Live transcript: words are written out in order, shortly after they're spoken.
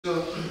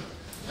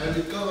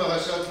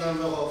certain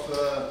number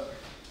of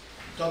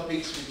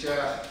topics which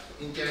are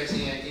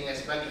interesting, I think,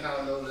 as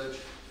background knowledge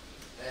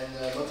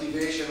and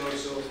motivation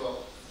also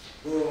for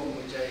Bohm,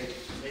 which I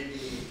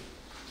maybe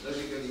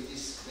logically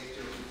this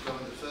lecture will become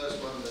the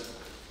first one, but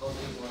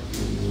hoping one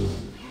to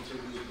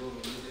introduce Bohm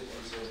immediately.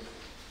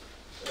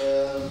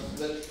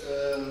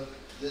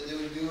 There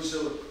will be also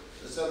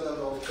a certain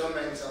number of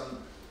comments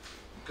on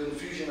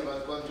confusion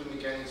about quantum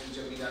mechanics which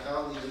have been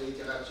around in the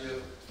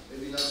literature,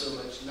 maybe not so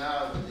much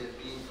now, but they've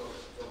been for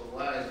a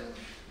while, and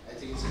I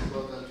think it's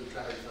important to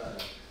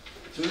clarify.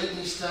 So let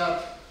me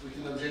start with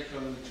an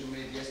objection which you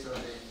made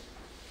yesterday.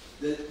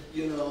 That,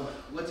 you know,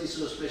 what is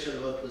so special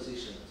about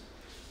positions?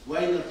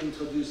 Why not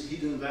introduce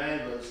hidden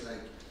variables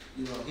like,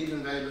 you know,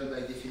 hidden variable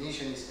by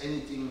definition is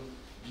anything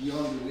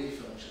beyond the wave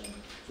function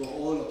for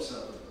all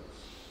observables?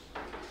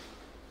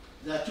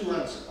 There are two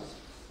answers.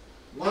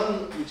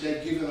 One, which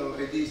I've given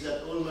already, is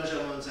that all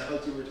measurements are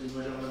ultimately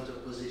measurements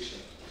of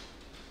position.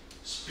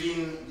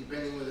 Spin,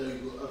 depending whether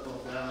you go up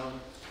or down,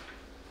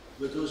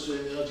 but also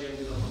energy,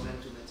 angular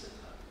momentum, etc.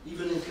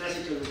 Even in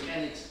classical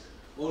mechanics,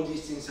 all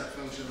these things are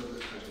functions of the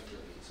trajectory.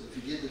 So if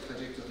you get the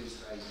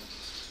trajectories right,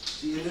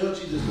 the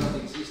energy does not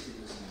exist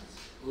in a sense.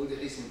 All there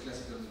is in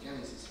classical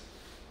mechanics is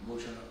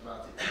motion of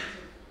particles.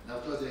 Now,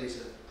 of course, there is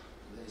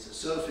a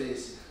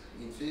surface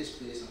in phase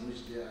space on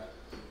which they are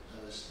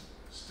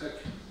stuck,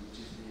 which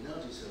is the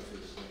energy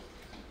surface.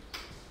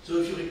 So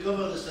if you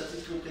recover the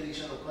statistical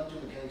prediction of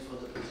quantum mechanics for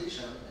the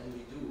position, and we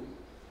do,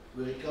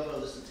 we recover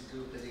the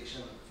statistical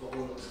prediction for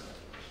all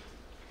observables.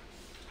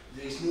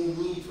 There is no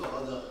need for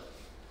other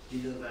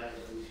hidden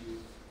variables. If you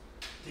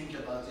think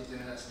about it,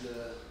 and that's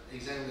the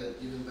example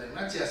given by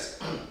Matthias,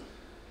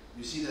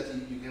 you see that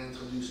you can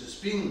introduce a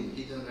spin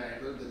hidden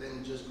variable, but then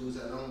it just goes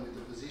along with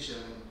the position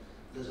and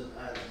doesn't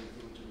add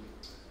anything to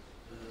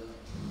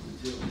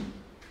the theorem.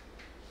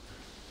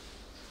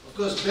 Of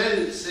course,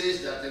 Bell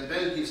says that, and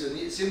Bell gives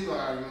a simple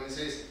argument. He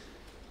says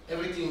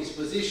everything is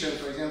position.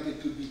 For example,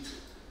 it could be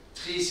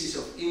traces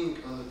of ink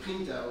on a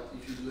printout.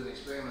 If you do an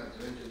experiment,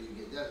 eventually you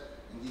get that,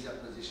 and these are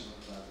positional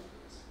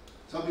particles.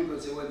 Some people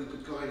say, well, you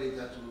could correlate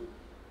that to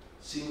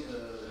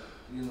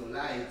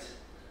light,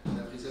 and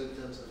have result in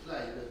terms of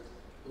light,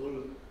 but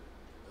all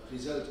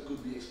results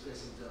could be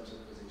expressed in terms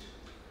of position.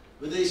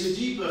 But there is a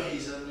deeper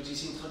reason, which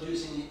is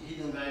introducing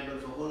hidden variable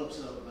for all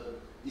observable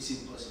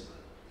is impossible.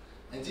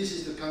 And this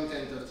is the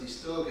content of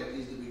this talk, at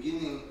least the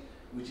beginning,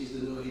 which is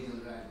the no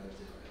hidden variable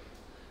theory.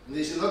 And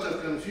there's a lot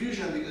of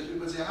confusion because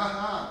people say,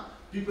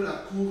 people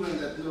are proven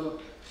that no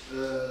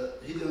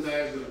hidden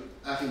variables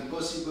are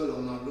impossible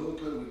or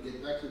non-local. We'll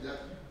get back to that.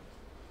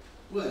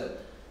 Well,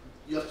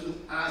 you have to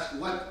ask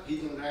what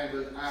hidden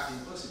variables are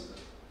impossible.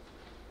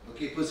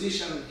 Okay,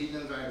 position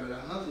hidden variables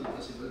are not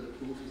impossible. The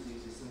proof is the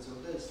existence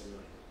of Bell's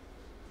theory,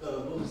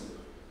 Bohm's theory.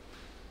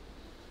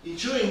 In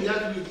showing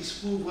that, we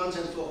disprove once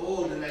and for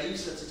all the naive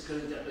statistical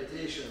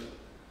interpretation,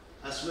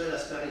 as well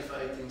as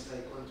clarify things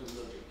like quantum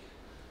logic.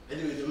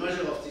 Anyway, the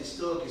measure of this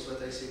talk is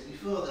what I said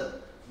before,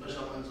 that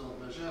measurements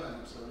don't measure and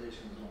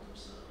observations don't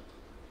observe.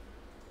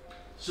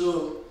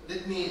 So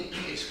let me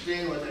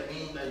explain what I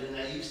mean by the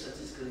naive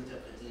statistical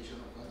interpretation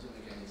of quantum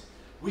mechanics,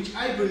 which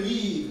I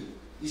believe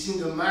is in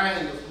the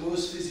mind of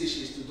most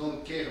physicists who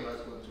don't care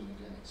about quantum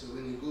mechanics. So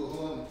when you go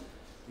home,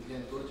 you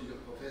can go to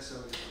your professor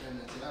or your friend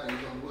and say,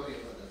 you don't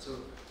worry about that. So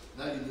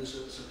now you do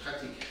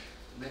Socratic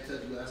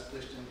method, you ask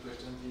question,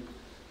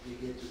 till you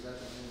get to that,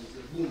 and then you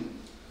say, boom,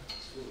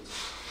 it's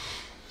false.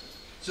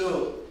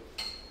 So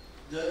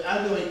the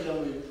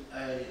algorithm,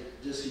 I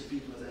just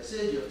repeat what I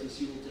said. You have this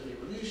unitary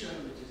evolution,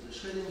 which is the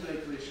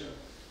Schrödinger equation.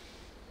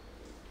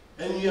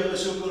 And you have a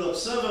so-called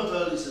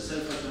observable, it's a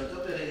self-adjoint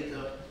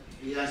operator.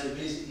 It has a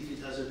basis, if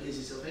it has a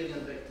basis of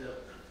eigenvector,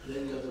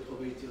 then you have the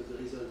probability of the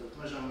result of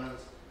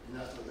measurements,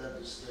 and after that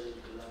the state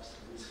collapse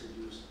and is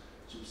reduced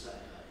to psi I.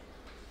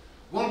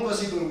 One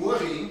possible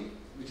worry,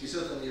 which is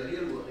certainly a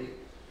real worry,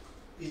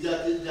 is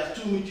that there are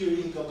two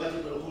mutually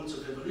incompatible rules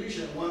of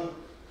evolution. One,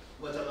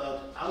 what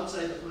about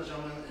outside of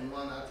measurement, and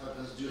one that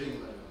happens during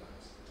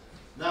measurements.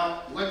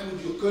 Now, what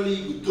would your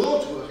colleague who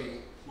don't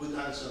worry would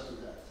answer to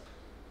that?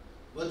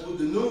 What would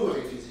the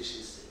no-worry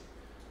physicists say?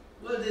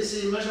 Well, they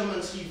say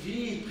measurements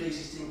reveal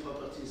pre-existing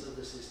properties of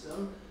the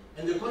system,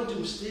 and the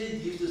quantum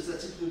state gives the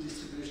statistical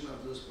distribution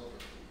of those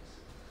properties.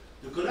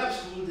 The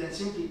collapse rule then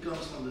simply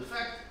comes from the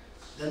fact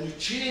that you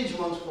change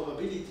one's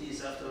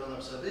probabilities after an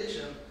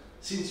observation,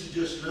 since you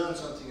just learn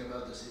something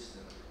about the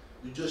system.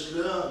 You just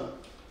learn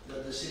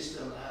that the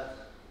system had,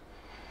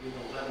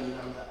 value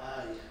lambda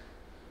I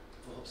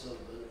for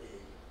observable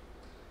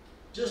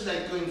A. Just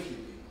like coin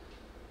flipping.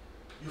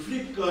 You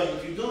flip coin,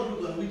 if you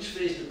don't look on which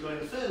face the coin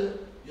fell,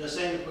 you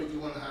assign a probability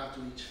 1/2 to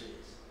each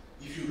face.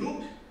 If you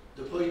look,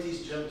 the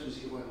probabilities jump to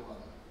 0 and 1,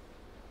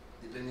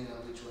 depending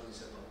on which one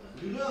is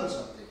appropriate. You learn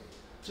something.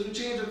 So you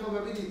change the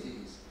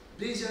probabilities.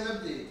 Bayesian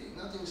updating,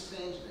 nothing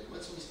strange there.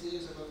 What's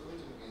mysterious about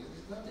quantum mechanics?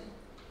 It's nothing.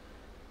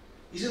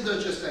 Isn't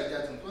that just like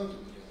that in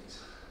quantum mechanics?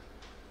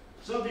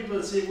 Some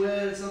people say,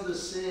 well, it's not the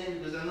same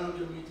because they're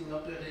non-commuting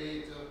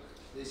operator,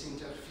 there's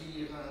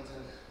interference,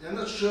 and they're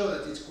not sure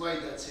that it's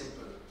quite that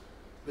simple.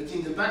 but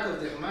in the back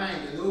of their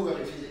mind, they know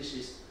where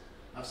physicists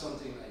have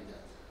something like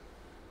that.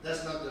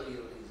 That's not the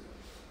real reason.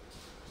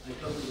 I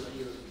come to the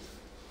real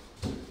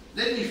reason.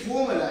 Let me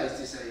formalize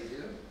this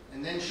idea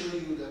and then show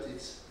you that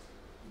it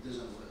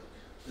doesn't work.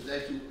 But I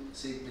have to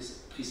say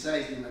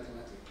precisely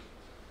mathematically.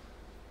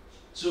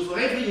 So for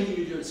every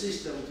individual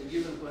system with a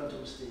given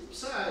quantum state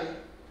psi,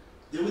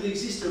 there would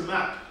exist a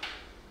map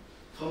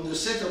from the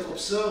set of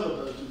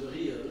observable to the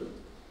real,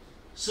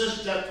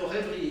 such that for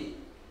every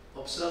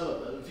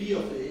observable, V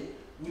of A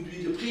would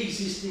be the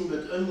pre-existing but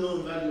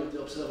unknown value of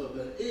the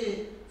observable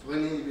A for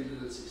an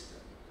individual system.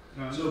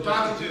 So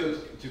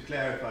to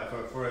clarify,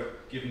 for a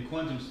given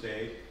quantum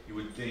state, you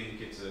would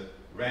think it's a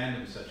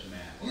random such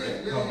map, or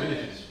a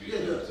probability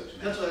distribution of such map.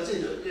 That's what I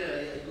said.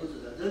 I go to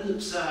that. Then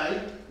the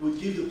psi would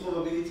give the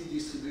probability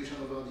distribution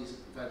over this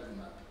value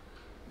map.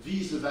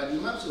 V is the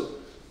value map, so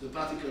the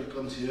particle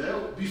comes here.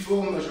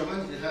 Before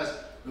measurement, it has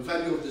the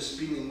value of the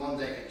spin in one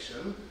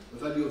direction, the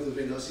value of the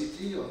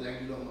velocity or the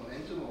angular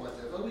momentum or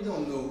whatever. We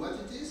don't know what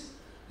it is.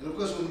 And of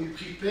course, when we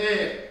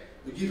prepare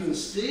a given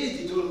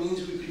state, it all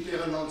means we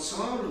prepare an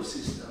ensemble of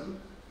systems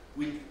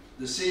with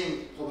the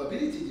same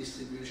probability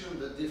distribution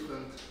but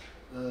different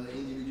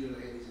individual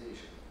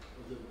realization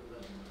of the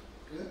value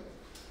map. Okay?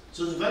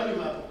 So the value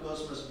map, of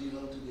course, must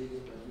belong to the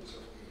eigenvalues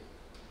of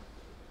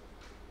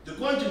A. The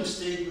quantum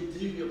state would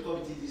give you a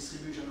probability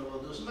distribution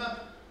over those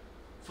maps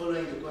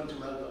following the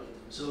quantum algorithm.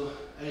 So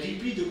I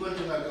repeat the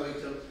quantum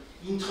algorithm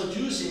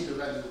introducing the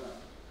value map.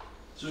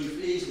 So if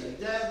A is like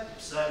that,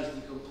 psi is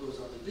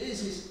decomposed on the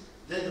basis,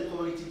 then the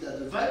probability that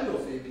the value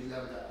of A be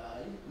lambda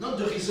I, not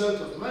the result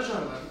of the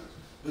measurement,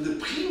 but the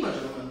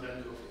pre-measurement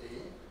value of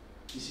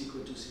A is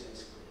equal to Ci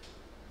squared.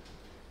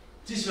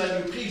 This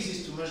value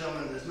pre-exists to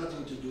measurement, has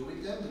nothing to do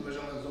with them. The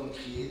measurements don't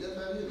create that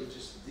value, they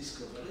just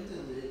discover it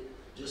and they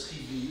just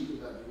reveal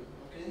the value,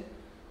 okay?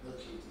 Not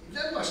create it. If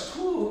that was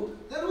true,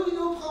 there would be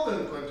no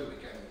problem in quantum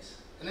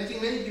mechanics. And I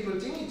think many people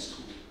think it's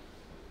true.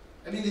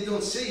 I mean, they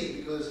don't say it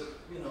because,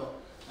 you know,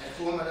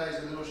 I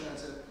formalize the notion and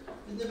say,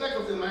 in the back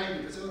of the mind,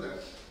 people say, oh,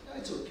 no,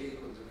 it's okay,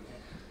 quantum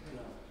mechanics, you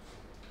know.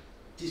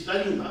 This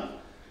value map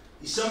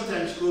is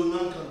sometimes called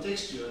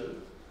non-contextual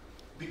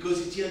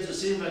because it yields the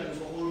same value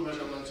for all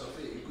measurements of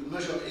A. You could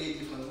measure A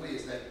different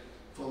ways, like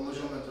for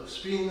measurement of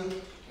spin,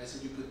 I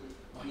said you could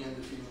orient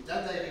the field in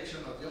that direction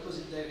or the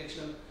opposite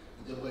direction,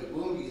 and the way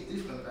boom, you get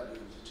different values,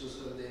 which is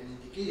an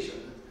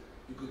indication that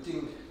you could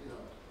think, you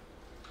know.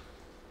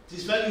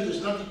 This value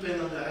does not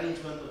depend on the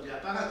arrangement of the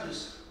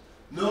apparatus,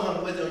 nor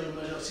on whether you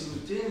measure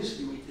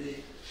simultaneously with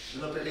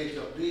an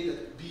operator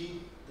B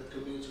that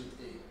commutes with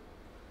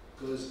A.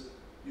 Because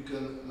you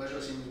can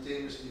measure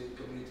simultaneously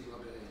commuting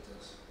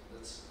operators.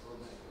 That's all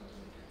my quantum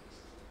mechanics.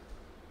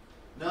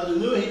 Now the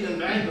no hidden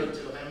variable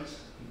theorems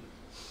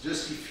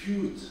just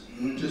refute,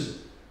 just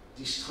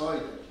destroy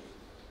that.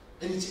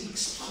 And it's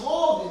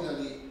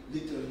extraordinarily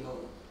little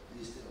known,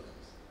 these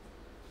theorems.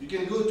 You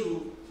can go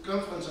to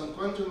conference on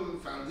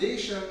quantum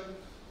foundation.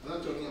 I'm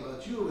not talking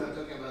about you, I'm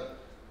talking about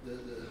the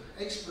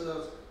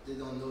experts. They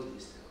don't know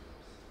these theorems.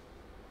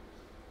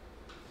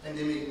 And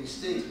they make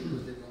mistakes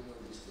because they don't know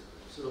these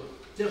theorems. So,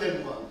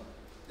 theorem 1.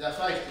 There are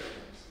 5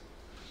 theorems.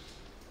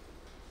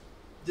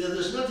 There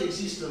does not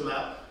exist a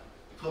map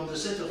from the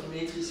set of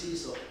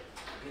matrices, or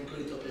you can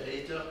call it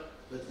operator,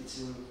 but it's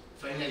in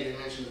finite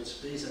dimensional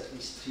space, at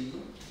least 3.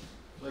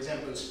 For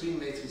example, spin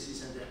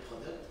matrices and their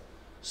product,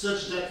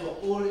 such that for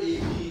all A,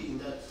 B in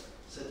that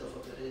set of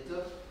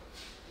operator,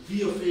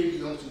 V of A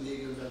belongs to the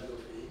eigenvalue of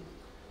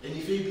A. And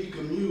if A be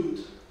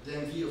commute,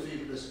 then V of A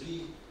plus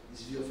B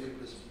is V of A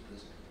plus V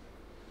plus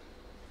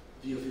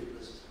B. V of A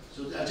plus.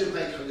 So the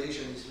algebraic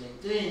relation is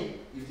maintained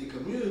if they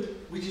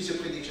commute, which is a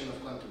prediction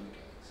of quantum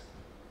mechanics.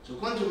 So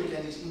quantum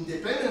mechanics,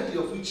 independently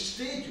of which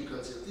state you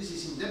consider, this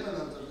is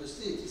independent of the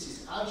state, this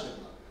is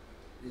algebra.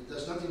 It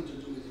has nothing to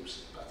do with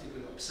a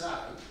particular psi.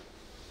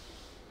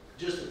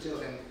 Just a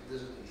theorem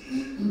doesn't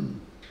exist.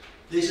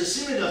 There's a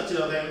similar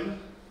theorem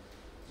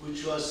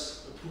which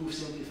was a proof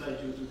simplified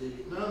due to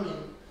David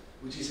Mermin,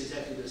 which is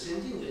exactly the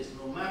same thing. There is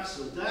no map,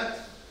 so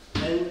that,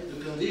 and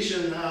the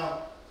condition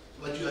now,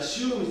 what you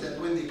assume is that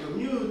when they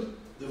commute,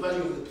 the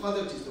value of the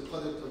product is the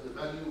product of the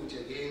value, which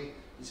again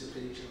is a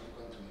prediction of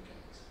quantum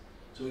mechanics.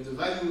 So if the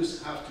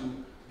values have to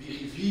be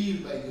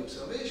revealed by the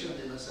observation,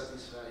 they must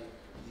satisfy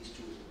these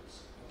 2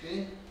 rules.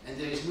 Okay? And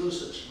there is no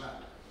such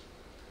map.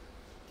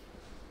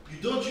 You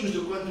don't use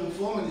the quantum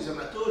formalism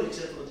at all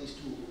except for these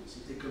 2 rules.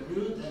 If they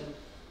commute, then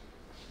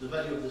the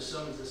value of the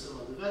sum is the sum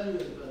of the value, and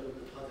the value of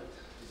the product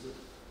is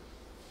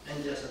the,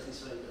 and they are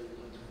satisfied by the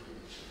quantum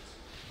predictions.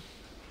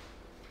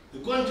 The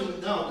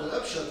quantum, now the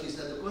upshot is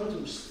that the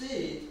quantum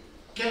state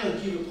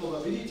cannot give a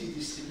probability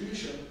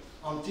distribution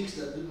on ticks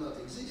that do not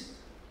exist,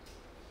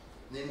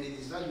 namely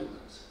these value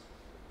maps.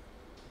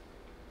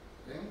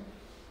 Okay?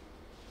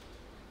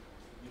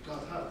 You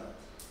can't have that.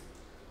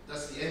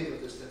 That's the end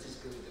of the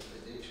statistical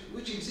interpretation,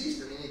 which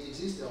exists. I mean, it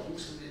exists. There are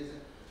books of it,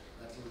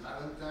 like in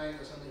Valentine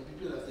or something.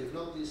 People have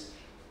developed this.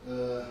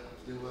 There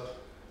were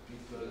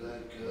people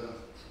like,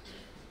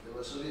 there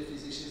were Soviet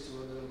physicists who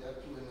were doing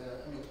that too. And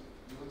I mean,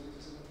 you wanted to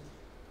say something?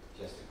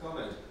 Just a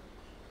comment.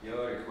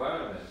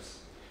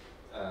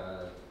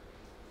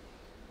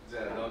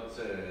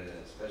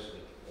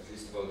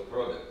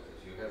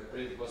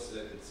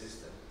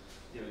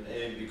 even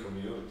A and B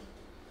commute,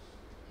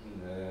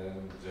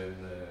 then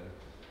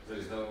there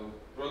is no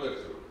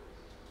product rule.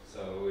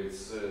 So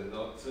it's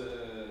not,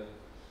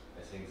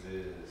 I think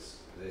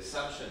the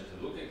assumption to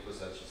looking for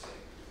such a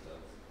thing is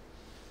not.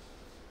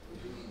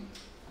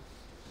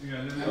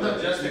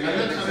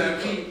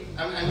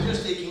 I'm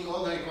just taking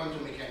ordinary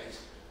quantum mechanics.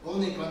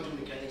 Ordinary quantum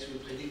mechanics will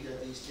predict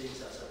that these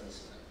things are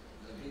satisfied.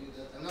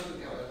 I'm not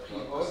looking at a pre.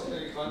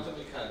 Ordinary quantum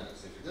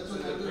mechanics. If you that's what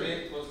I'm consider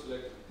doing.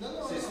 pre-postulate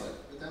system.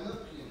 But I'm not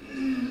pre.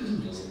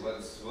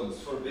 What's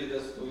forbid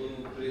us to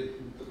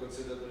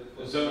consider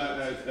pre-postulate? So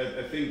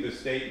I think the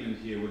statement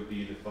here would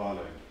be the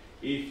following: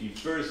 if you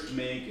first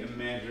make a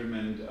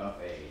measurement of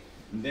A,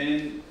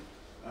 then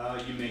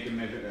you make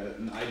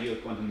an ideal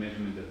quantum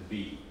measurement of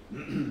B.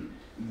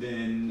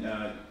 Then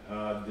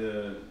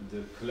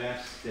the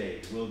collapsed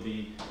state will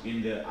be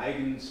in the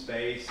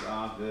eigenspace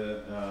of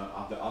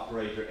the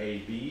operator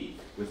AB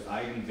with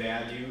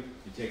eigenvalue.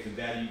 You take the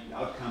value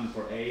outcome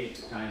for A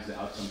times the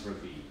outcome for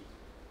B.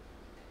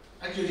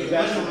 Actually, so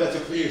that's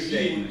a clear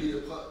statement.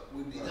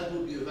 That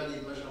would be a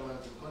valid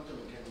measurement in quantum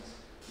mechanics.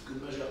 You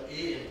could measure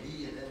A and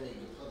B and then make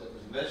the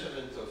product.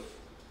 Measurement of,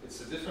 it's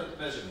a different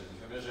measurement.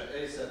 If you measure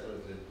A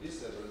separately and B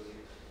separately,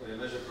 when you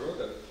measure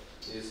product,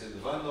 is in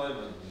von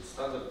Neumann, in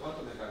standard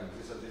quantum mechanics,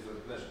 these are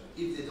different measurements.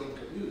 If they don't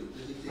commute,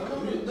 but if they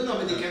commute,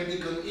 but they can be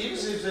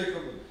if they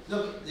commute. No,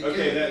 they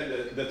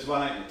okay, that's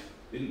why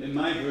in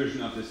my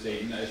version of the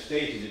statement I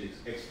stated it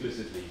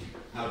explicitly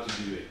how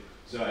to do it.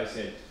 So I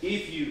said,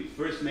 if you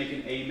first make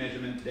an A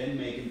measurement, then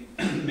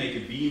make a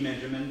B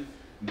measurement,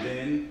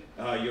 then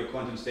your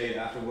quantum state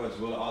afterwards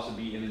will also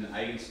be in an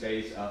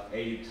eigenspace of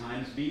A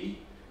times B,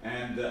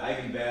 and the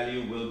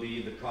eigenvalue will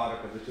be the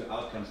product of the two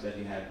outcomes that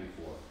you had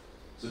before.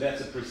 So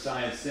that's a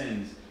precise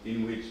sense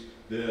in which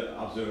the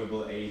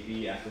observable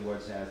AB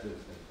afterwards has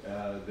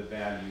the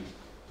value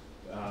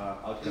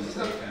outcome of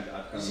A times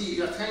outcome. You see,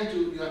 you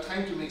are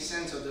trying to make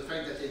sense of the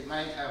fact that it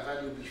might have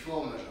value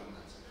before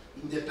measurements,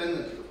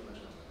 independently of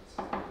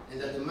measurements, and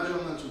that the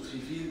measurements would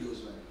reveal those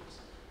values.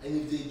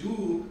 And if they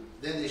do,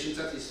 then they should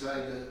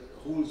satisfy the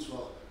rules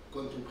for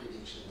quantum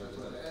prediction.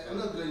 I'm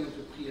not going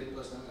into pre and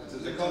post.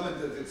 The comment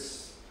that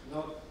it's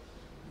not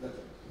that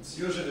it's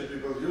usually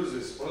people use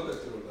this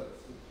product rule, but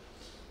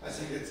I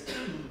think it's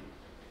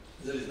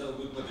there is no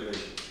good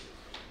motivation.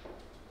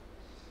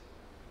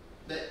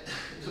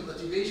 The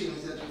motivation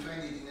is that you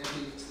find it in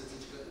every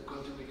statistical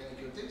quantum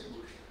mechanical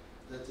textbook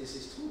that this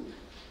is true.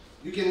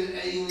 You can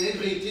in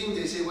everything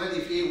they say, well,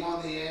 if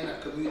A1, AN are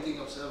commuting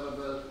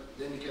observable,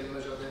 then you can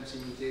measure them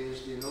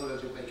simultaneously, and all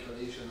algebraic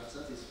relation are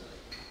satisfied.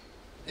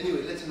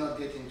 Anyway, let's not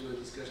get into a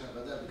discussion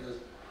about that because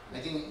I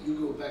think you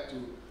go back to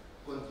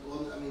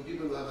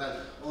people who have had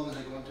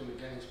ordinary quantum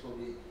mechanics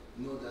probably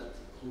know that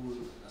rule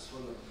as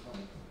followed from.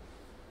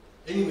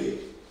 Anyway,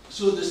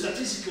 so the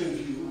statistical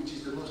view, which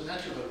is the most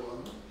natural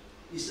one,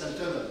 is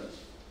alternate.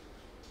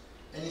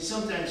 And it's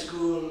sometimes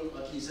called,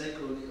 at least I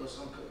call it, or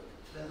some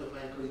friends of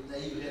mine call it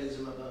naive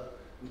realism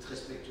with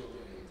respect to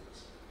operators.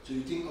 So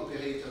you think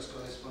operators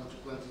correspond to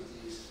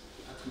quantities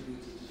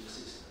attributed to the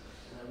system.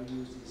 And I will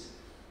use this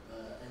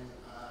N,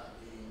 R,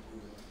 A,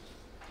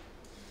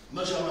 O.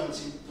 Measurements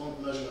don't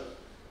measure.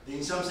 They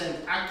in some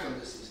sense act on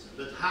the system.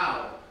 But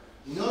how?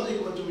 In ordinary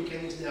quantum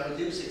mechanics, they are a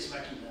deus ex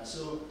machina.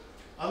 So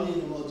only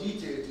in a more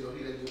detailed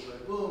theory like the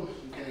Bohm,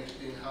 you can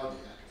explain how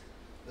they act.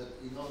 But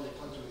in ordinary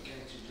quantum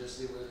mechanics, you just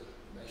say, well,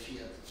 by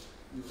fiat,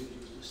 you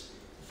reduce the state.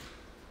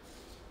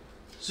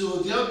 So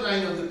the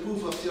outline of the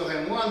proof of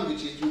Theorem 1,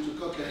 which is due to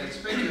Cocker and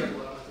Specker,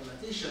 who are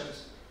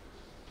mathematicians,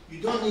 you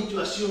don't need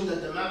to assume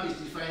that the map is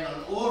defined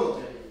on all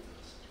operators.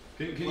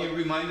 Can you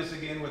remind us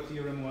again what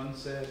Theorem 1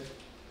 said?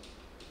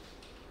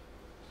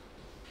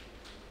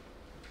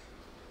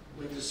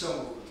 With the sum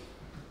rule,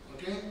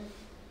 okay?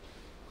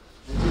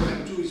 And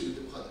Theorem 2 is with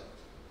the product.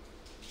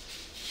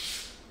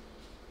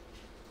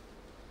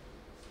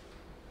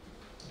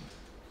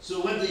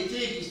 So what they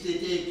take is they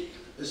take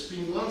a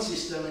spin 1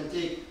 system and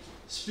take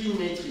spin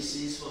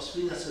matrices for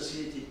spin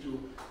associated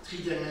to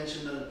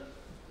three-dimensional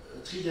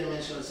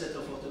set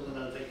of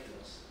orthogonal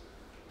vectors.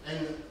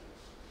 And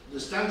the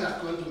standard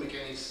quantum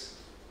mechanics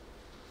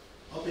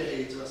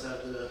operators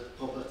have the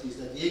properties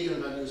that the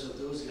eigenvalues of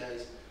those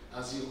guys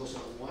are zeros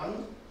or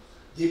 1.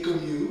 They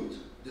commute.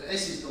 The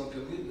S's don't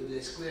commute, but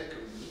the square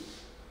commute.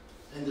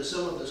 And the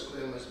sum of the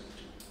square must be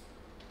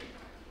 2.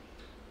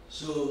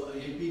 So I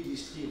repeat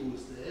these three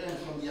rules there, and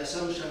from the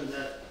assumption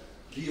that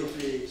V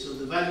of A, so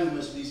the value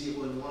must be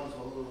 0 and 1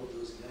 for all of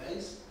those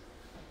guys.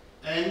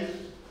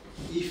 And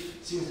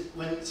if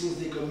since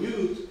they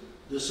commute,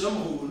 the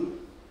sum rule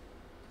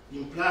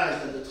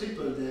implies that the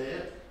triple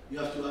there, you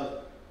have to have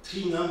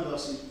three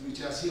numbers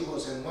which are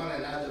zeros and 1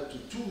 and add up to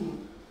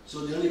 2.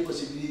 So the only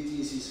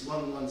possibilities is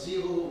 1, 1,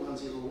 0, 1,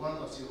 0, 1,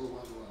 or 0, 1,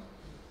 1.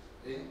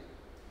 Okay?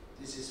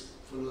 This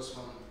follows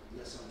from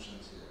the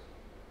assumptions here.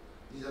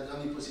 These are the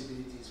only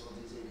possibilities for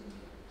these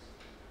eigenvalues.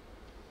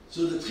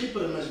 So the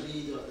triple must be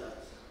either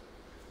that.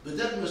 But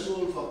that must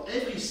hold for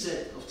every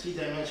set of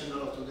three-dimensional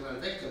orthogonal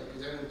vectors,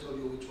 because I haven't told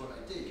you which one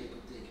I take. I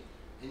could take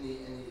any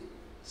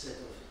set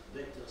of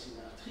vectors in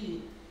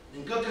R3,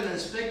 And Cocken and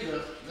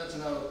Specker, that's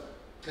now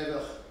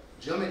clever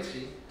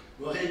geometry,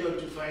 were able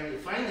to find a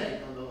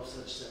finite number of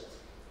such sets,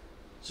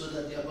 so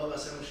that the above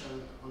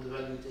assumption on the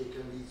value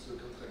taken leads to a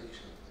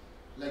contradiction.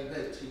 Like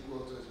that,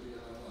 3/4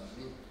 bigger than 1. I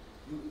mean,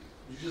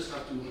 you just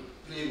have to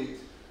play with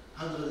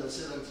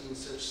 117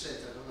 such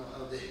sets. I don't know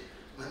how they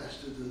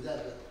managed to do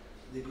that, but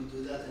they could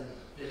do that, and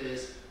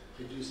Perez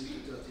reduced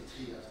it to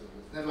 33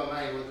 afterwards. Never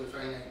mind what the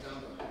finite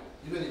number.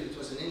 Even if it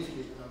was an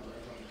infinite number,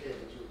 I don't care,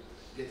 but you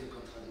get a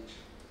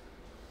contradiction.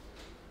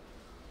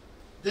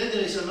 Then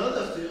there is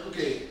another theorem.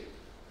 Okay,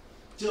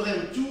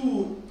 Theorem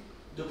 2,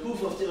 the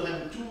proof of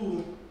Theorem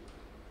 2,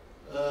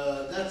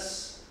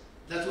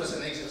 that was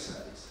an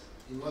exercise.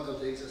 In one of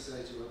the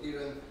exercises you were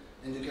given,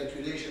 and the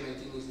calculation, I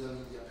think, is done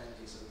in the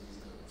appendix of these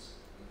notes.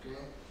 Okay?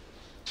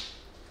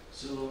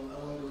 So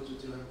I won't go to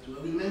Theorem 2.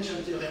 I will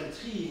mention Theorem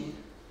 3,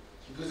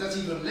 because that's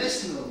even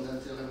less known than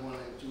Theorem 1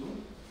 and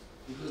 2,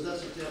 because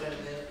that's a theorem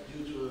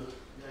due to a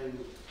guy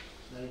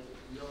like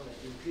Young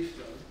in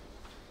Clifton.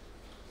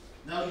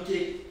 Now you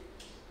take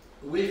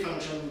a wave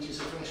function, which is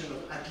a function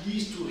of at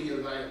least 2 real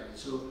variables.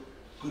 So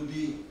could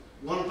be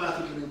one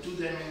particle in 2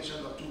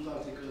 dimensions or 2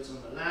 particles on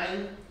a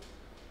line.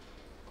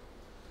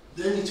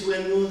 Then it's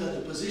well known that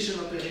the position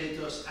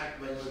operators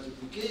act by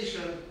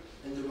multiplication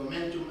and the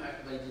momentum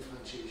act by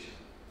differentiation.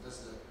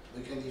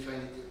 We can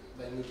define it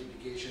by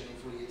multiplication in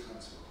Fourier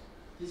transform.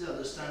 These are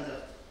the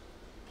standard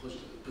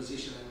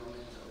position and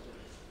momentum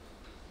operators.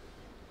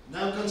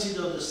 Now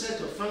consider the set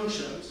of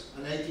functions,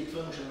 analytic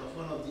function of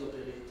one of the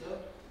operators,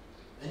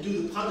 and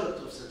do the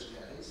product of such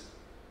guys.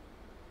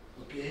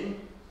 Okay?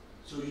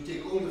 So you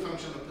take all the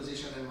function of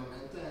position and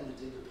momentum and you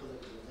take the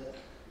product of that,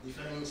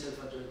 defining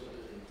self-adjoint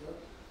operator.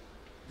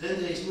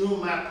 Then there is no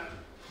map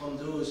from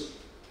those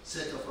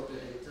set of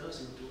operators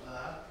into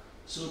R,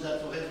 so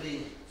that for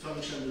every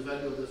function, the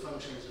value of the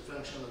function is a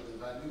function of the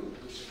value,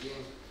 which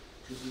again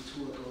should be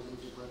true according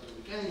to quantum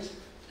mechanics.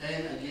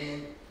 And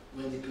again,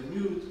 when they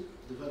commute,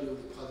 the value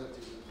of the product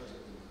is the product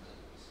of the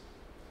values.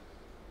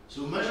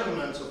 So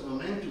measurements of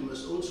momentum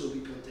must also be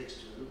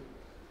contextual,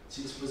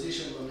 since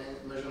position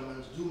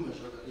measurements do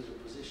measure the real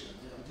position.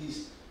 There are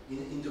these,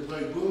 in the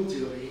Bricmont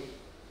theory,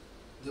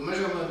 the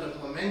measurement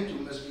of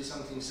momentum must be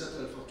something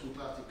subtle for 2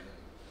 particles.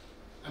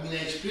 I mean,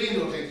 I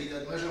explained already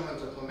that measurement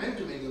of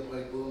momentum in the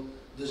Bricmont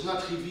does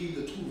not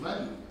reveal the true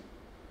value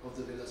of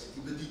the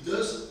velocity, but it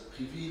does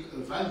reveal a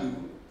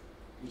value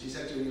which is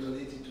actually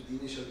related to the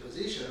initial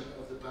position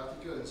of the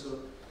particle, and so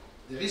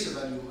there is a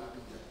value map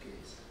in that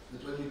case.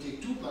 But when you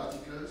take 2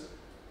 particles,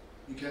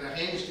 you can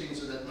arrange things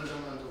so that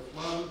measurement of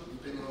one,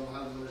 depending on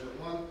how you measure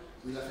one,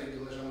 will affect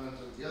the measurement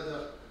of the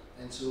other,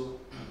 and so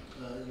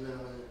even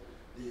when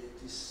you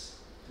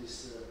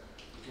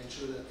can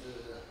show that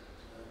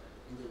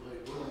in the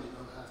Bricmont you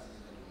don't have this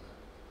value map.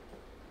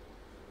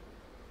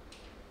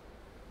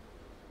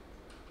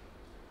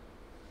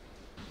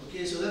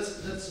 Okay, so that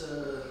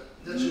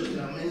shows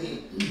there are many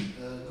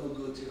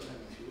no-go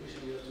theorems if you wish,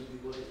 and you have to be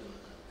worried about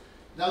that.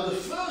 Now the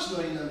first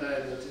no-hidden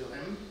variable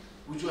theorem,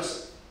 which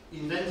was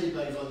invented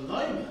by von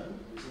Neumann,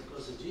 who is of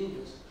course a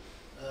genius,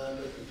 but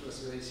it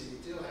was a very silly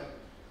theorem,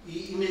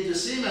 he made the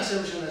same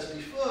assumption as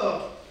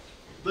before,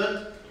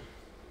 but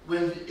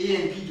when A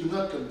and B do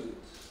not commute.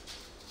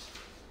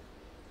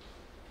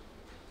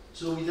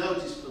 So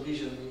without this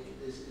provision,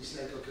 it's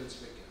like a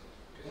Specker.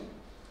 Okay?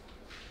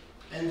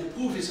 And the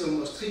proof is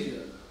almost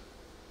trivial,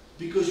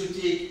 because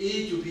you take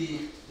A to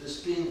be the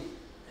spin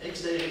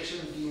x direction,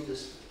 B in the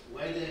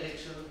y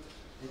direction,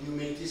 and you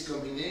make this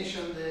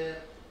combination there,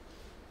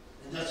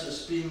 and that's a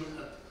spin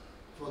at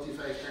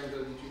 45 angle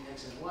between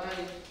x and y.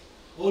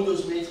 All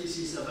those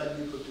matrices are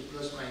value equal to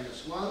plus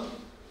minus 1,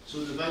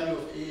 so the value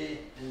of A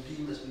and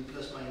B must be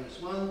plus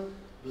minus 1,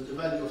 but the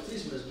value of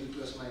this must be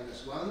plus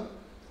minus 1,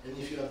 and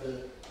if you have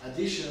the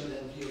addition,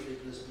 then V of A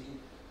plus B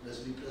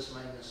must be plus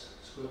minus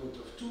square root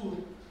of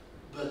 2,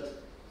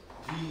 but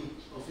V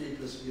of A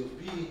plus V of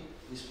B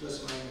is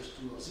plus minus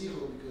 2 or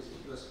 0, because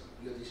it's plus,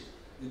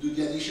 you do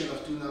the addition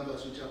of 2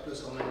 numbers which are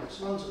plus or minus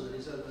 1, so the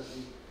result must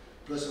be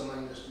plus or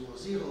minus 2 or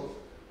 0,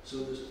 so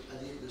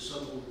the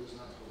sum rule does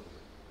not hold.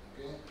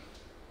 Okay?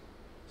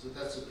 So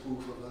that's a proof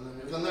of von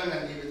Neumann. Von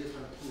Neumann gave a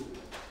different proof.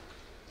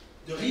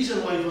 The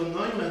reason why von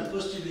Neumann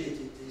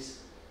postulated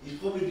this is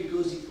probably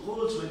because it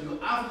holds when you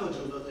average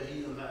over the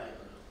hidden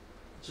variable.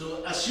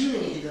 So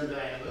assuming hidden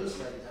variables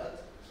like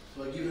that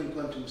for a given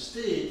quantum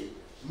state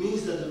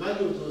means that the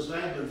value of those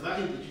variables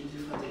vary between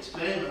different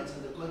experiments,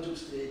 and the quantum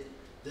state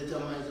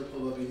determines the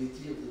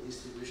probability of the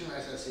distribution,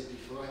 as I said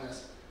before, and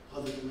as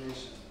Roderick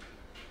mentioned.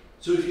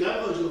 So if you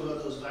average over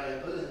those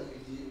variables, and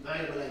if the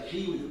variable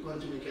agree with the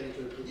quantum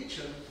mechanical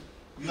prediction,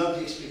 you have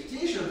the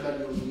expectation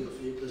value of V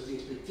of A plus the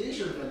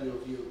expectation value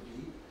of V of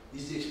B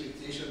is the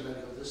expectation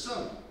value of the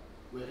sum,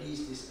 where E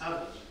is this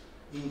average.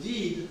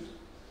 Indeed,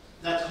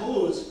 that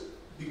holds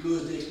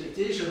because the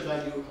expectation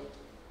value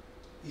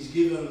is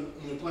given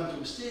in a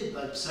quantum state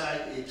by psi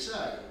A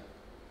psi.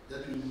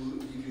 That will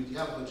give you the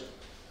average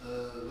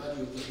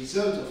value of the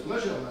result of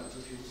measurement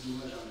if you do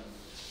measurement.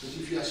 But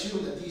if you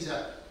assume that these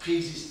are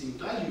pre-existing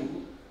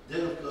values,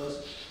 then of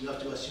course you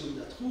have to assume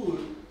that rule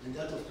And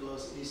that, of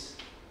course, is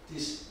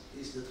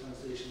the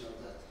translation of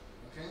that.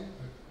 Okay?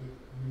 But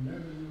we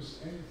never use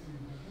anything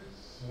but this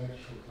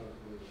selection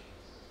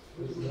calculations.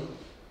 But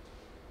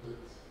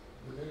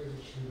there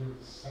it should have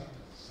some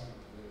choice.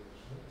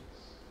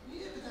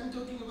 Yeah, but I'm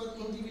talking about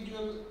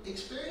individual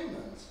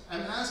experiments.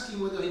 I'm asking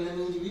whether in an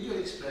individual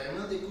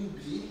experiment there could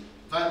be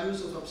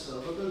values of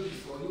observable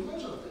before you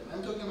measure them.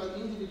 I'm talking about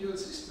individual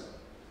system.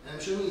 And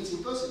I'm showing it's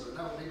impossible.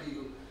 Now maybe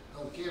you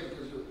don't care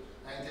because you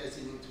are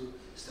interested into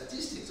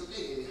statistics.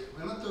 Okay,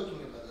 we're not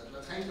talking about that.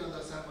 We're trying to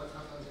understand what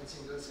happens in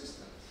single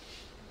systems.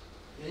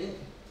 Okay?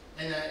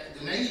 And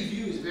the naive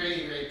view is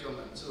very, very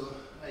common. So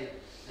I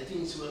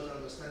think it's worth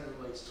understanding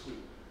why it's true.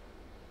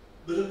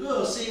 But of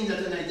course, saying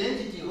that an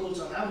identity holds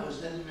on average,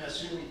 then you may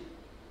assume it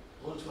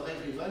holds for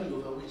every value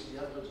over which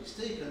the average is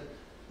taken.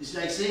 It's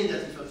like saying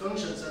that if a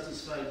function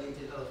satisfies the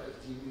integral of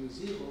f t mu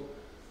 0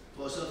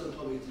 for a certain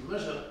probability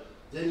measure,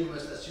 then you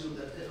must assume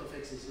that f of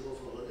x is 0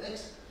 for all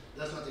x.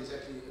 That's not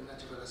exactly a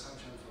natural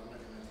assumption for a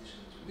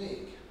mathematician to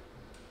make.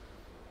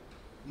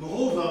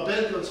 Moreover,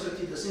 Bell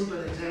constructed a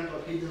simple example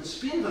of hidden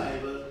spin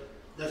variable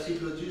that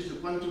reproduced the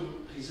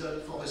quantum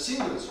result for a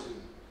single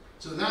spin.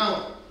 So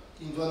now,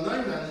 in von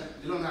Neumann,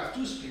 you don't have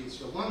two spins,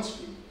 you have one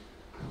spin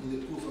in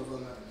the proof of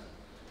von Neumann.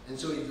 And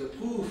so if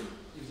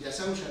the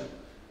assumption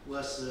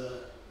was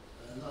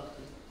not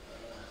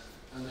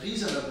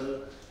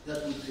unreasonable,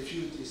 that would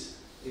refute this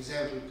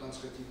example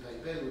constructed by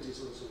Bell, which is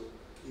also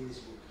in his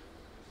book.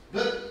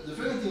 But the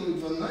funny thing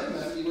with von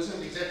Neumann, he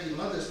wasn't exactly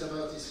modest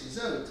about his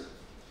result.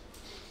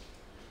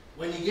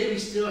 When he gave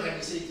his theorem,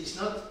 he said it is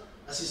not,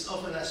 as is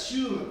often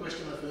assumed, a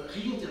question of a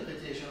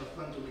reinterpretation of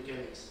quantum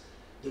mechanics.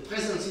 The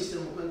present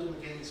system of quantum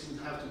mechanics would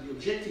have to be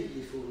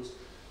objectively false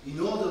in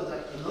order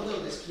that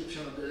another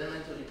description of the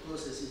elementary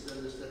processes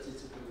than the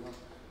statistical one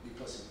be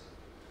possible.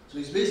 So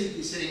he's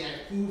basically saying,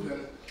 I've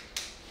proven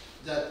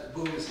that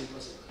Bohm is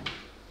impossible.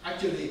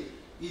 Actually,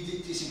 he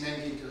did this in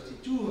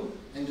 1932,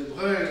 and de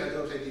Broglie had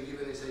already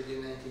given his idea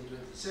in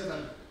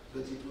 1927,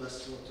 but it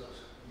was sort of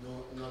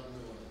not known.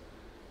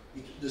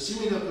 The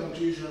similar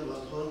conclusion was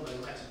drawn by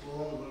Max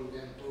Born,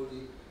 Wolfgang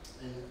Pauli,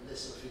 and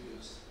lesser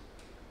figures.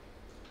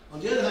 On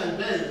the other hand,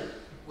 Bell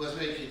was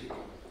very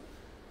critical.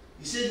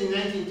 He said in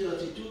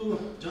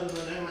 1932, John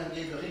von Neumann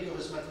gave a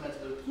rigorous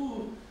mathematical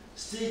proof,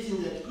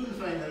 stating that he couldn't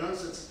find a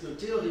non-statistical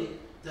theory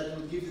that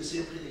would give the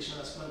same prediction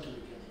as quantum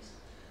mechanics.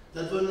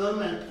 That von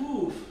Neumann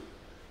proof,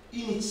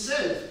 in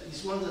itself,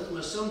 is one that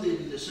must someday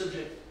be the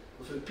subject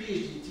of a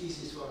PhD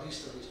thesis for a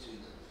history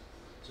student.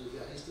 So if you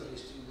are a history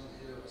student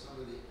here, or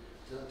somebody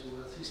turned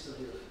towards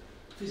history of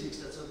physics,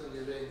 that's certainly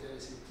a very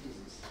interesting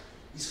thesis.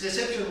 His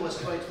reception was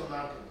quite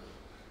remarkable.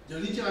 The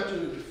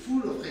literature is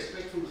full of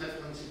respectful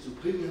references to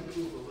brilliant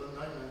proof of von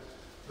Neumann,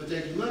 but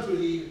I do not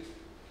believe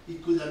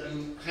it could have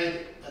been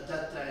read at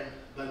that time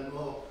by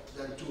more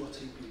than 2 or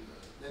 3 people.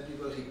 Then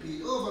people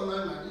repeat, oh, von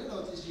Neumann, you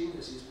know, this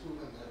genius is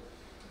proven that.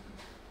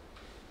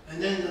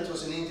 And then that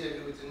was an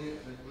interview with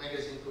a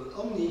magazine called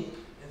Omni,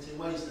 and say,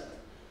 why is that?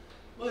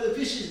 Well, the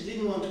physicists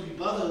didn't want to be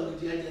bothered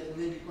with the idea that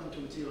maybe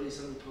quantum theory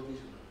is only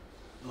provisional.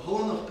 A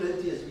horn of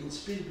plenty has been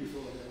spilled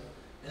before them,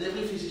 and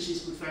every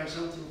physicist could find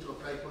something to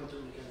apply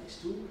quantum mechanics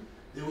to.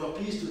 They were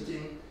pleased to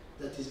think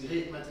that this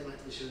great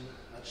mathematician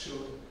had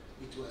shown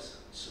it was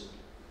so.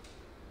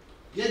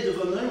 Yet the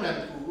von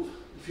Neumann proof,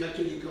 if you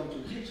actually come to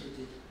grips with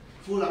it,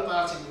 fall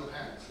apart in your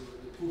hands, so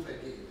the proof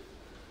I gave.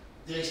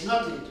 There is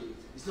nothing to it.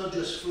 It's not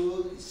just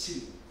fraud, it's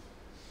silly.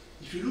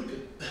 If you look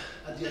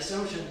at the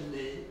assumption he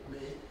made,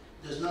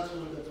 it does not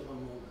hold up for a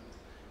moment.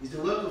 It's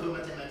the work of a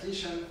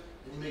mathematician,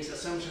 and he makes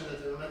assumptions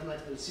that have a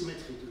mathematical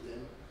symmetry to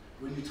them.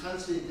 When you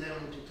translate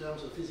them into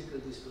terms of physical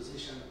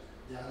disposition,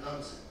 they are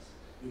nonsense.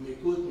 You may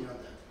quote me on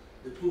that.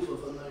 The proof of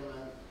von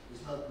Neumann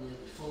is not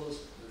merely false,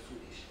 but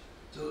foolish.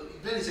 So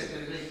Bell is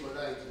actually very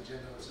polite in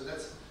general, so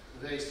that's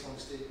a very strong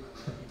statement.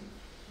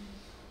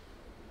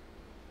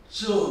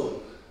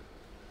 So,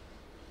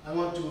 I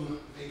want to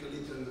make a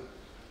little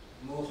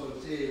moral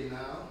tale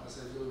now, as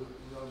I do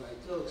in all my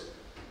talks.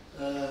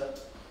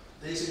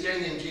 There is a guy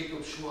named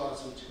Jacob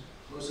Schwartz, which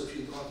most of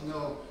you don't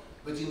know,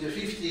 but in the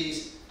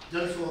 50s,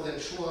 Dunford and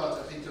Schwartz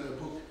have written a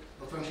book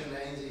of functional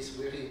analysis,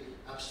 very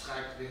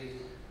abstract, very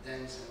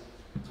dense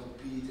and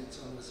complete, and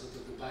so on, sort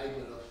of the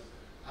Bible of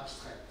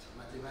abstract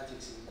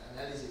mathematics in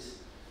analysis.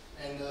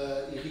 And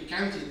he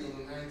recounted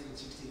in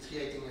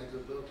 1963, I think, at the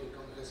Berkeley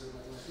Congress of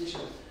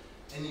Mathematicians,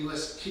 and he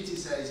was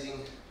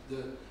criticizing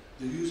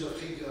the use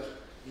of rigor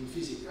in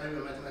physics. I'm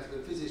a mathematical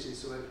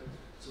physicist, so I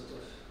sort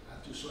of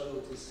had to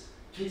swallow this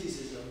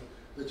criticism,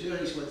 but here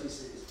is what he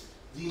says.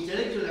 The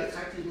intellectual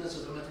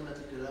attractiveness of a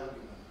mathematical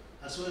argument,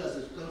 as well as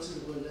the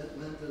considerable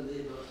mental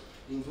labor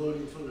involved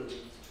in following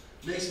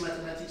it, makes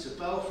mathematics a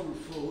powerful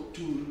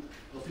tool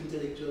of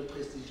intellectual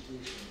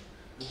prestidigitation,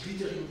 a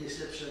glittering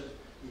deception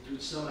into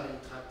which some are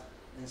entrapped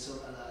and some,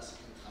 alas,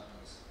 entrap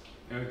us.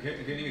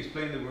 Can you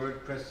explain the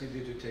word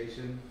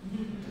prestidigitation?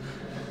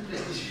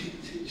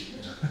 Prestidigitation.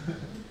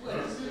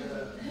 Well, it's a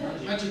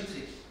magic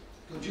trick,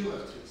 conjurer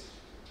tricks.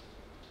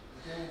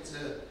 Okay, it's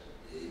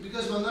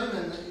because von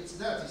Neumann, it's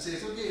that. He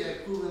says, okay,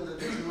 I've proven that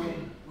there's no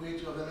way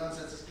to have a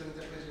non-statistical classical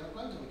interpretation of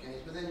quantum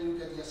mechanics, but then you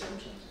look at the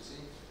assumptions, you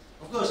see.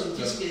 Of course, in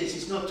this case,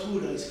 it's not true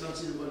that it's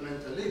considerable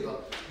mental labor,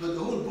 but the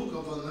whole book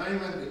of von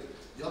Neumann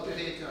with the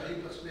operator,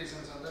 Hilbert space,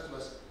 and so on, that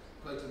was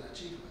quite an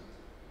achievement.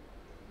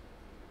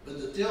 But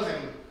the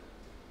theorem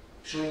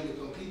showing the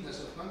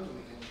completeness of quantum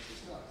mechanics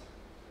is not.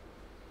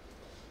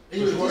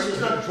 Anyway,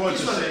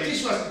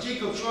 this was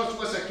Jacob Schwartz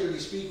was actually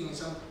speaking in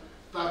some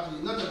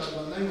partly not about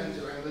von Neumann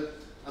theorem, but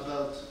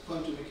about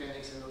quantum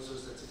mechanics and also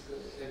statistical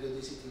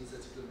ergodicity in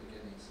statistical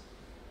mechanics.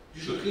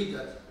 You should read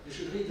that. You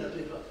should read that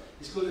paper.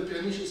 It's called The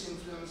Pernicious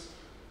Influence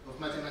of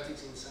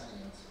Mathematics in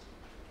Science.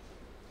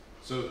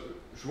 So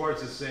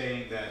Schwartz is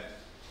saying that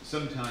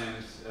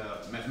sometimes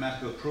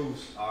mathematical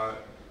proofs are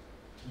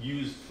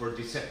used for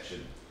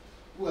deception.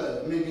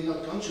 Well, maybe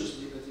not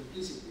consciously, but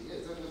implicitly.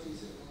 Yes, that's what he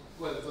said.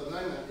 Well, for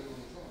Neumann being on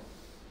his own.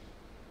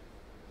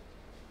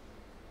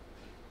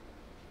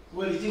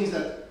 Well, he thinks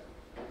that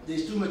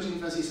there's too much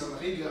emphasis on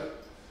rigor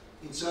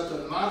in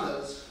certain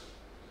models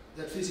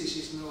that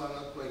physicists know are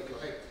not quite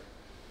correct.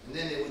 And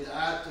then they would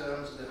add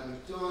terms to the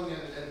Hamiltonian,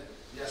 and then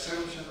the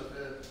assumption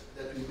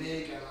that we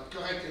make are not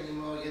correct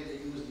anymore, yet they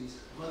use these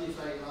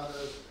modified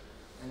models,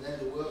 and then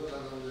the work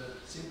done on the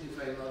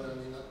simplified model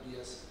may not be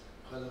as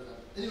relevant.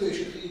 Anyway, you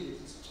should read it.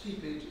 It's 3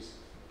 pages.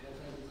 You can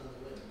find it on the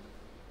web.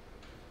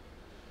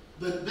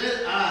 But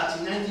Bell Art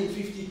in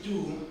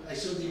 1952, I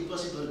saw the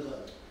impossible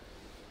dot.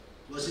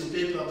 Was in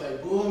paper by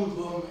Bohm.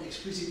 Bohm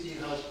explicitly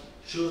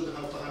showed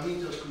how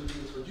parameters could be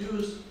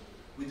introduced,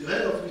 with the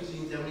help of which the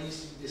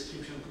deterministic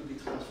description could be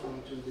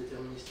transformed into a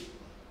deterministic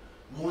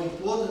one. More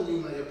importantly,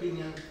 in my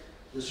opinion,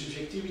 the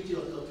subjectivity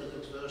of dotted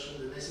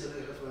observation, the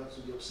necessary reference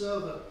to the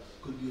observer,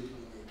 could be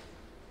eliminated.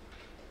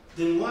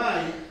 Then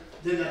why?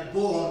 Then at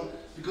Bohm,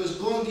 because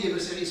Bohm gave a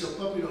series of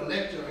popular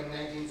lectures in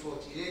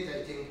 1948,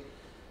 I think,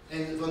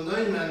 and von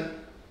Neumann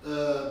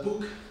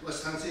book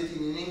was translated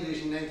in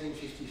English in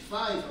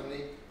 1955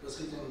 only. It was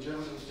written in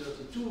German in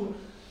 1932,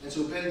 and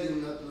so Bell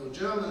did not know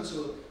German,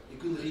 so he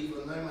couldn't read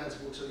von Neumann's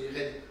book, so he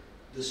read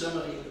the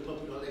summary in the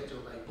popular lecture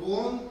by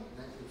Bohm,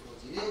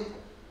 1948,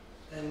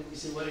 and he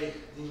said, why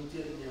didn't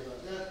tell me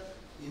about that?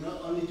 You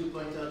know, only to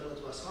point out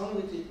what was wrong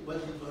with it,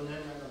 why did von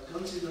Neumann not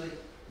consider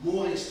it?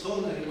 More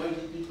extraordinary, why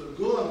did people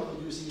go on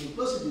producing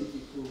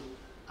impossibility proof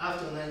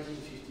after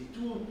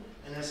 1952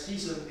 and as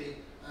recently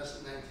as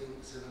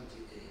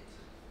 1978?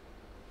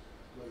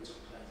 Quite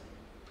surprising.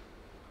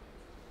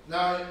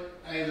 Now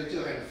I have a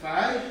theorem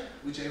 5,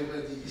 which I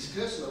already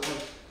discussed, so I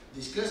won't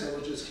discuss, I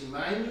will just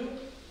remind you.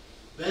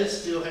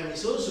 Bell's theorem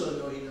is also a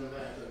no-hidden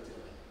variable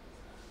theorem.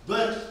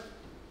 But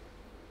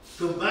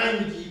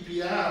combined with the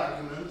EPR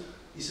argument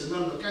is a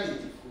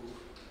non-locality proof.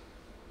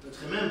 But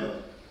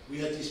remember, we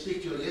had this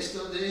picture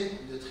yesterday,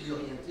 the tree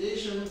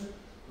orientation,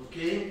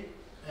 okay?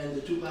 And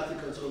the 2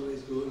 particles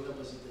always go in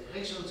opposite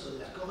directions, so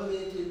they are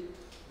correlated.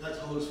 That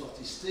holds for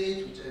this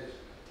state, which I've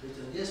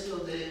written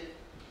yesterday.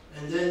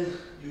 And then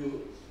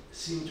you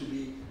seem to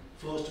be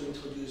forced to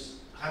introduce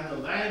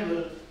random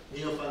variable,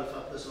 A of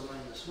alpha plus or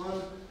minus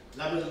 1,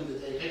 labeling the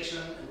direction,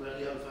 and where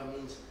the alpha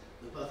means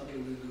the particle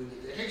will go in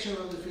the direction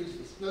of the field if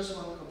it's plus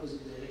 1,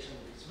 opposite direction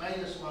if it's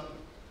minus 1,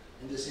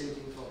 and the same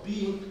thing for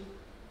B.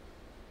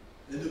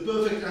 And the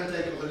perfect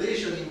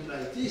anti-correlation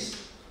implies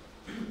this.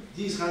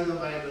 These random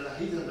variables are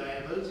hidden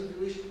variables, if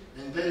you wish,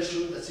 and Bell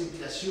showed that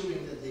simply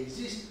assuming that they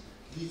exist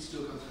leads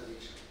to a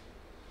contradiction.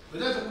 But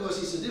that, of course,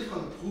 is a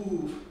different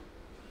proof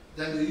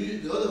than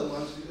the other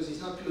ones, because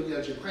it's not purely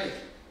algebraic.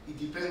 It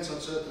depends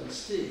on certain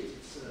state.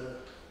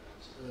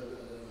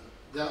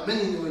 There are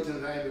many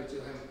no-hidden variable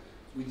theorems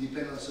which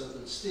depend on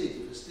certain state.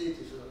 If a state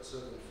is a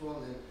certain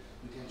form, then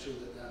we can show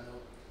that there are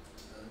no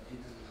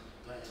hidden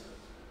variables.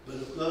 But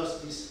of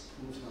course, this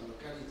proves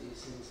non-locality,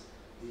 since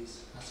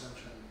this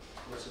assumption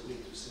was a way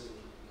to solve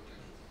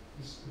locality.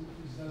 This proof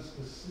is done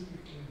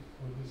specifically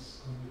for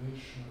this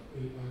combination of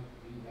A up,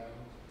 B down,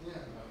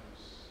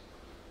 minus.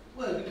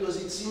 Well,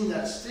 because it's in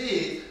that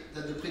state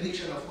that the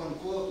prediction of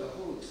 1/4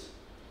 holds.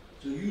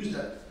 So you use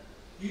that.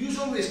 You use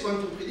always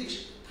quantum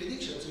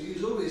prediction, so you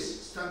use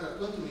always standard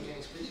quantum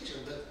mechanics prediction,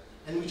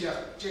 and which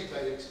are checked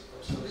by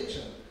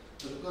observation.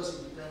 But of course,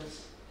 it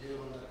depends here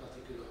on that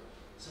particular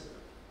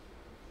setup.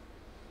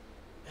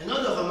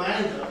 Another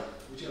reminder,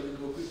 which I will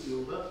go quickly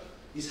over,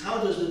 is how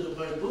does the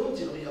Bohm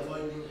theory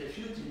avoid being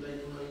refuted by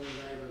the no-hidden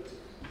variable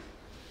theorem?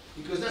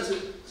 Because that's a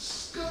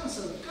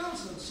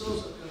constant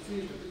source of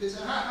confusion. Because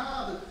there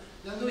are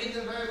no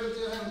hidden variable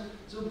theorem,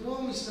 so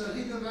Bohm is a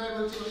hidden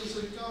variable theory, so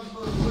it can't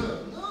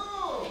work.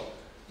 No!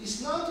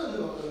 It's not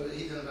a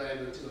hidden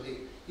variable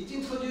theory. It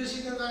introduces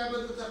hidden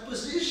variables that are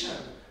position.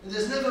 And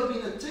there's never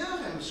been a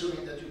theorem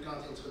showing that you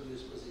can't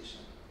introduce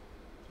position.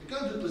 You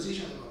can't do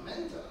position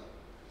momentum.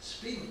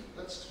 Spin,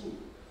 that's true.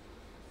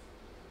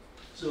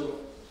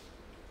 So,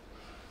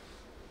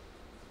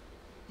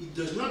 it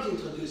does not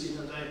introduce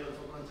hidden variable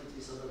for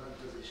quantities other than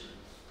position.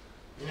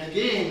 And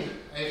again,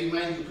 I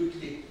remind you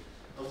quickly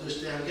of the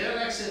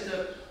Stern-Gerlach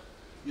setup.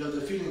 You have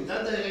the field in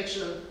that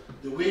direction.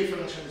 The wave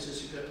function is a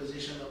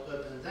superposition of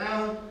up and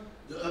down.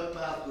 The up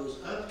part goes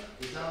up,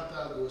 the down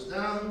part goes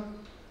down.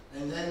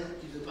 And then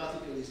if the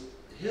particle is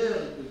here,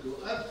 it will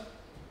go up.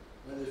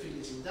 when the field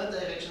is in that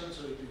direction,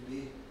 so it will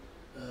be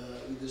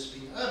with the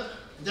spin up.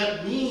 And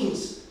that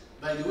means,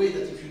 by the way,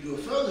 that if you do a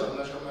further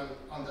measurement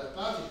on that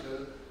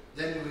particle,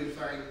 then you will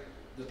find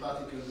the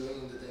particle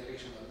going in the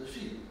direction of the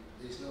field.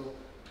 There is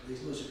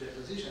no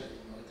superposition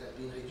anymore. It has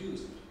been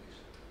reduced.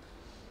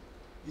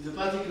 If the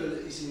particle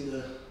is in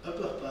the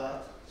upper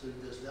part, so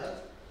it does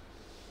that,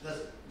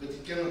 but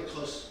it cannot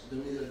cross the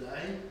middle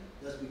line.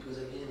 That's because,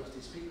 again, of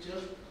this picture.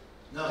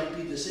 Now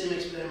repeat the same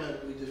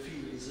experiment with the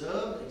field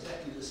reserved,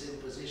 exactly the same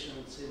position,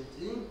 same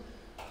thing.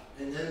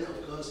 And then,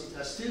 of course, it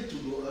has still to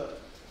go up.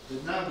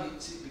 But now,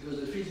 because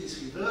the field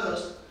is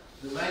reversed,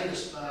 the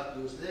minus part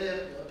goes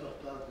there, the upper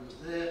part goes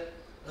there,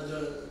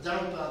 the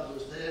down part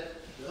goes there,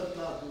 the up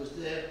part goes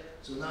there.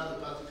 So now the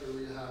particle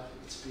will have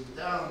its spin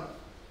down,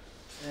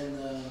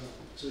 and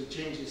so it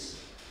changes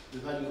the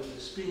value of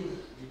the spin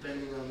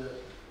depending on the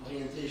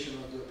orientation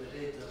of the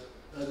operator,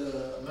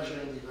 the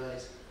measuring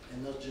device,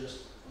 and not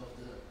just of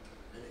the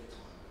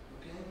electron.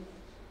 Okay?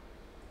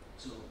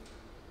 So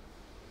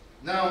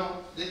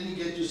now let me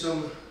get to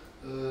some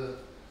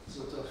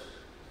sort of.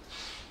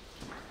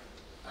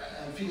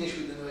 I'm finished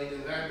with the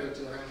Noether variable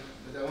theorem,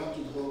 but I want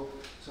to draw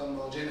some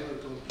more general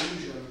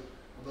conclusion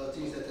about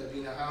things that have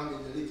been around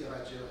in the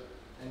literature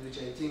and which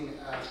I think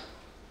are,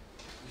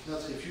 if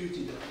not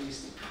refuted, at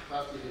least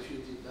partly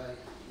refuted by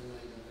the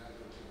Noether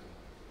variable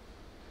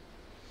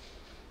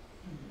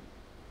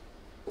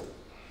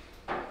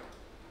theorem.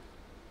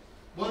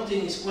 One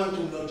thing is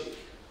quantum logic.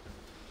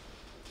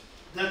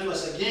 That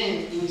was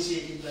again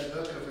initiated by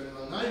Birkhoff and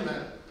von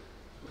Neumann,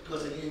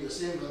 because again the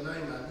same von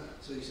Neumann,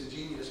 so he's a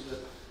genius, but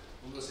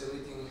almost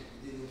everything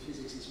he did in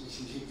physics is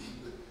missing,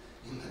 but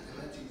in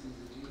mathematics he's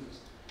a genius.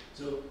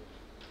 So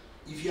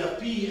if you have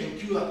P and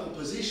Q are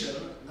proposition,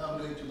 now I'm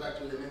going to back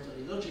to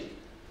elementary logic,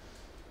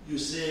 you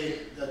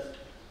say that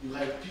you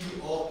write P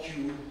or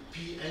Q,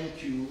 P and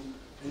Q,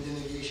 and the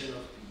negation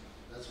of P.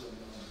 That's what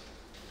the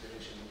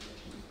operation of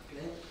Q.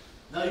 Okay?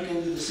 Now you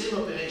can do the same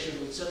operation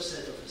with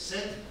subset of a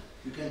set.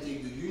 You can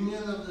take the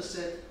union of the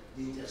set,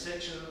 the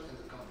intersection, and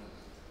the complement.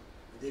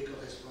 And they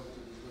correspond to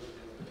this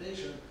logical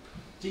operation.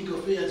 Think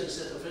of A as a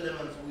set of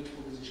elements for which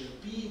proposition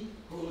P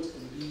holds,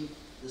 and B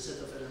the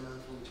set of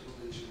elements for which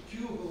proposition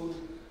Q holds,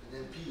 and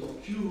then P or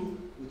Q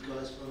would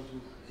correspond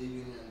to A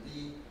union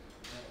B,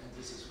 and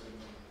this is well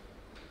known.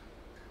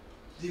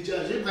 The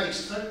algebraic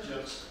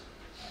structures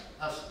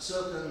have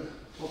certain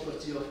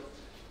property of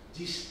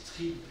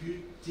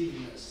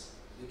distributiveness.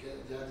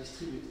 They are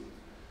distributive.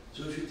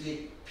 So if you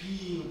take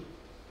P,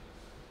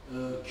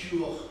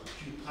 Q or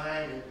Q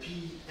prime, and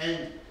P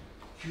and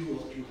Q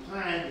or Q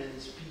prime, then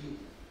it's P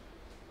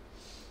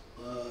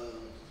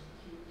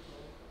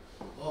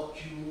or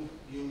Q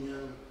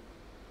union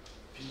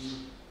P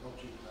or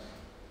Q prime.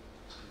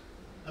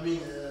 I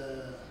mean,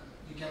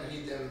 you can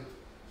read them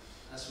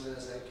as well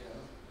as I can,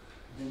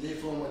 and they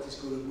form what is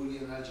called a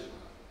Boolean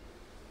algebra.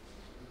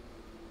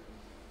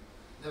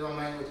 Never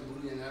mind what a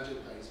Boolean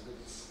algebra is, but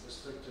it's the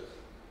structure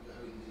you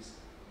have in this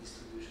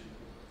distribution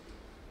property.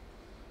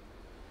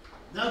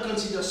 Now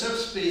consider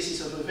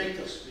subspaces of a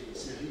vector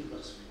space, a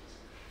Hilbert space.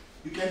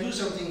 You can do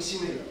something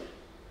similar.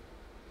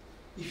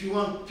 If you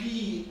want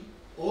P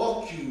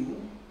or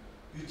Q,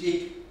 you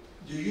take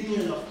the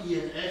union of E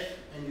and F,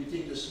 and you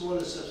take the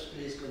smallest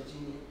subspace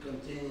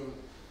containing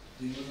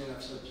the union of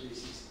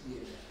subspaces E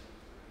and F.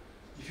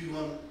 If you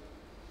want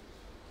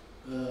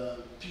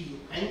P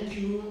and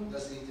Q,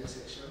 that's the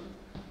intersection.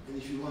 And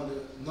if you want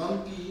a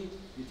non-P,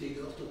 you take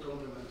the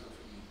orthocomplement of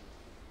E.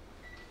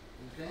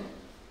 Okay?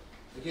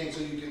 Again, so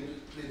you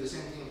can play the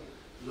same thing,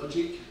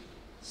 logic,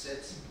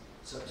 sets,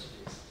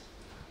 subspace.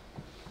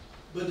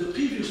 But the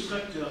previous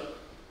structure,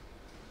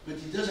 but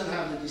it doesn't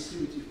have the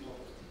distributive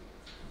property.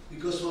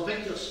 Because for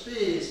vector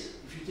space,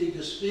 if you take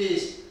the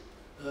space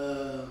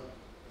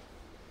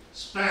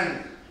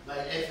spanned by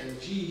F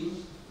and G,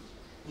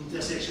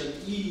 intersection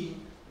E,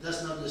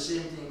 that's not the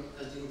same thing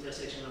as the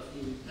intersection of E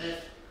with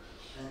F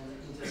and the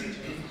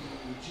intersection of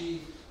E with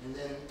G, and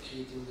then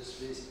creating the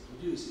space it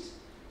produces.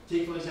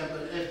 Take, for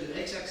example, F the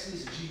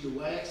x-axis, G the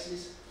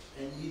y-axis,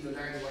 and E the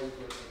line y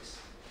equals x.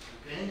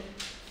 Okay?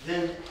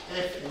 Then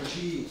F and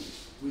G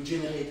will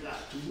generate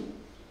R2.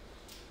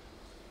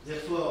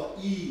 Therefore,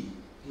 E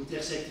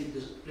intersecting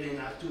the plane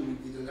R2 will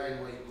be the line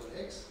y equals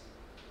x.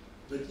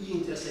 But E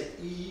intersect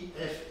E,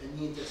 F, and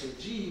E intersect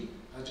G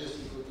are just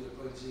equal to the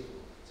point 0,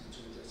 since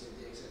you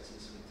intersect the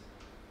x-axis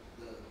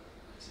with the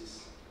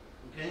axis.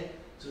 Okay?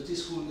 So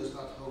this rule does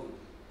not hold.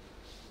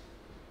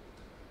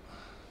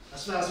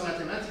 As far as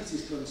mathematics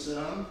is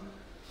concerned,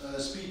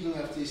 speaking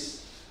of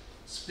this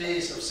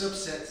space of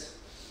subsets,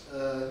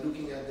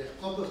 looking at their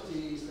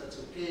properties, that's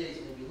okay,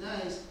 it may be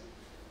nice.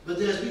 But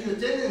there's been a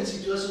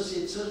tendency to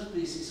associate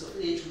subspaces of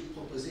H with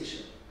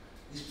proposition.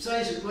 If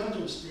psi is a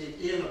quantum state,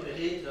 A an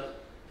operator,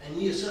 and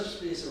E a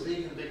subspace of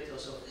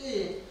eigenvectors of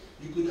A,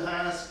 you could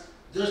ask,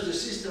 does the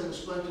system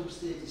whose quantum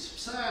state is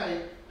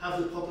psi have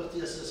the property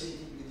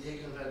associated with the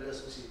eigenvalue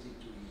associated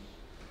to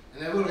E?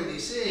 And I've already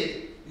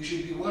said, you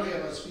should be worried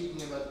about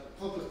speaking about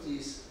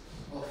properties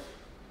of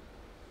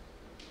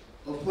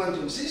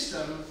quantum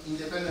system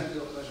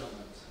independently of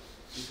measurement.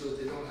 because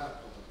they don't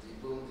have property.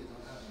 Boom, they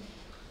don't have any.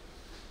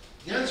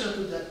 The answer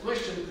to that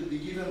question could be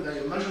given by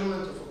a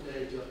measurement of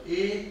operator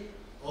A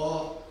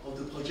or of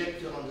the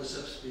projector on the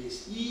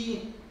subspace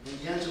E, and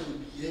the answer would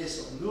be yes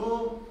or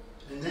no,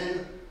 and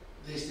then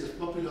there's the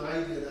popular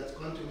idea that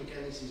quantum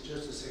mechanics is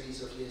just a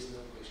series of yes-no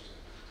questions.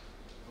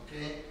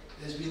 Okay?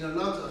 There's been a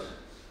lot of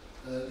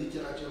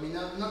literature, I mean,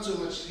 not so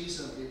much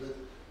recently, but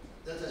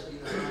that has been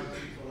around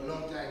for a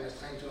long time as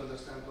trying to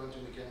understand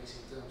quantum mechanics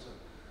in terms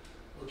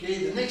of.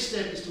 Okay, the next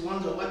step is to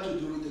wonder what to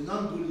do with the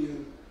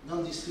non-Boolean,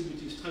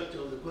 non-distributive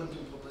structure of the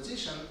quantum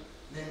proposition,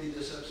 namely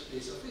the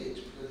subspace of H,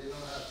 because they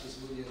don't have this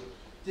Boolean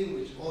thing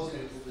which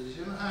ordinary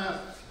proposition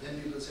have.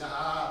 Then people say,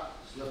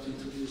 you have to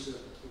introduce a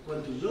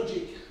quantum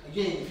logic.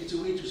 Again, if it's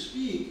a way to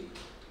speak,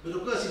 but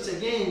of course it's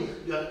again,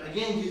 you are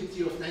again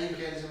guilty of naive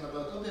realism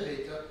about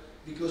operator,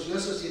 because you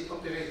associate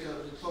operator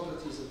with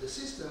properties of the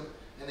system,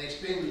 and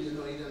explain with the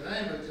no-hidden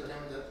variable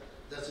theorem that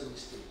that's a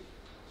mistake.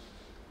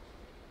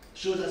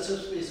 Show that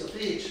subspace of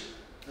H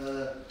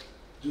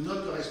do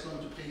not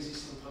correspond to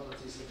pre-existing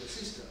properties of the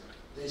system.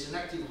 There is an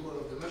active role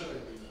of the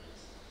measuring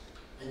device.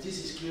 And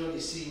this is clearly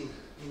seen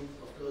in,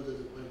 of course, the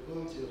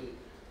Bricmont theory,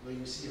 where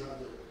you see how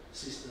the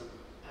system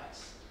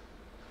acts.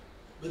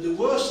 But the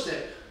worst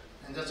step,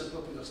 and that's a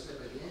popular step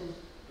again,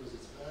 because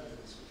it's bad and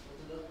it's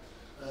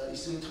popular,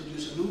 is to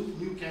introduce a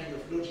new kind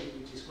of logic,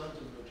 which is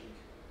quantum logic.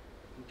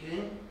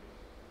 Okay?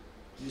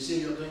 You say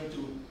you're going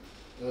to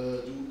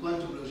do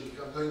quantum logic,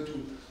 you're going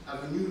to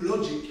have a new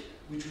logic,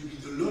 which will be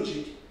the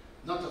logic,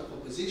 not of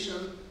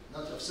proposition,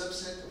 not of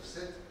subset of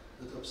set,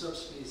 but of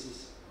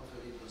subspaces of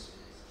a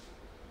hyperspace.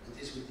 And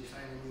this will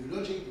define a new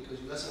logic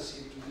because you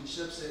associate to each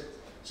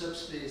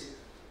subspace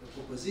a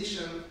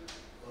proposition,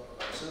 or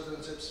a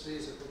certain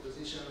subspace a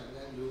proposition, and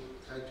then you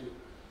try to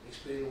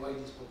explain why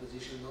this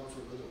proposition don't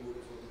follow the rule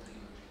of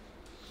ordinary logic.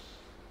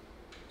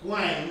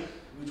 Quine,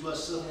 which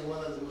was certainly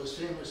one of the most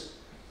famous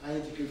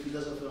analytical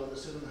philosopher of the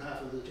second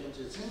half of the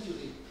 20th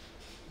century,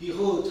 he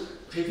wrote,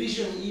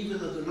 revision even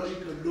of the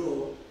logical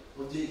law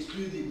of the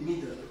excluded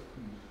middle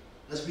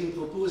has been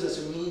proposed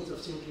as a means of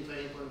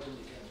simplifying quantum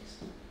mechanics.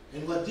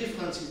 And what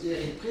difference is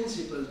there in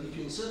principle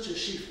between such a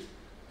shift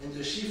and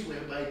the shift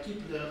whereby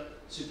Kepler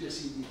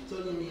superseded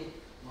Ptolemy,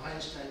 or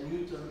Einstein,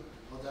 Newton,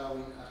 or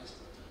Darwin,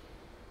 Aristotle?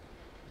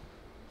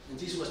 And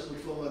this was put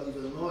forward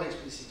even more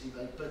explicitly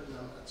by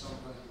Putnam at some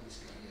point in his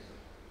career,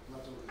 not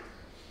all the time.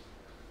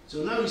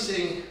 So now he's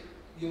saying,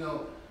 you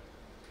know,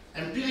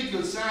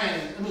 empirical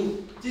science, I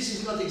mean, this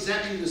is not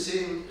exactly the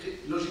same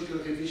logical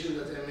revision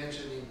that I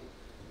mentioned in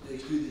the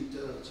excluded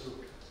term. So,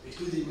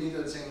 excluded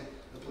middle saying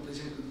a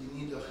proposition could be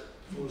neither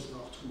false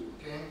nor true,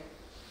 okay?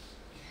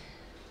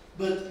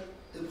 But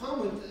the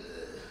problem,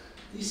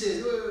 he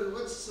says, well,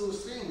 what's so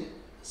strange?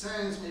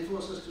 Science may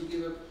force us to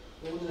give up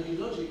ordinary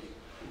logic.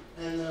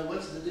 And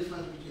what's the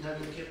difference between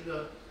having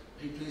Kepler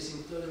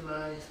replacing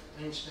Ptolemy,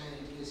 Einstein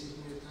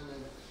replacing Newton,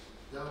 and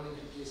Darwin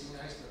replacing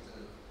Aristotle?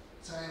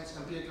 Science,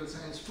 empirical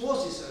science,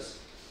 forces us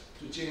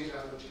to change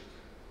our logic.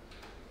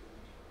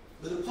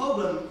 But the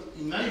problem,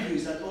 in my view,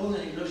 is that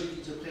ordinary logic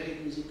is a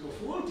prerequisite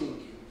of all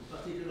thinking, in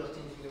particular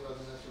thinking about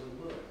the natural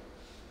world.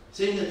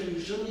 Saying that you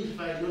should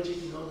unify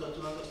logic in order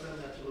to understand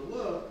the natural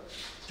world,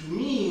 to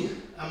me,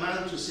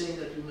 amounts to saying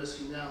that we must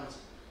renounce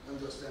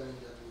understanding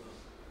that world.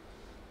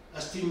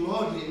 As Tim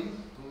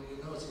Maudlin, whom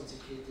you know since he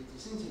created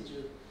this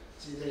institute,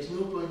 said there is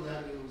no point in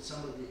arguing with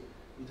somebody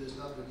who does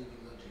not believe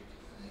in logic,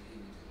 and I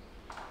agree with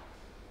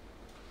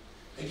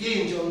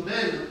him. Again, John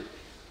Bell,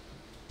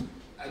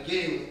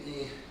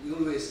 we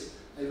always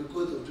have a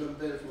quote of John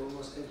Bell for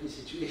almost every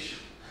situation.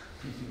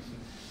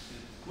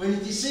 When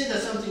it is said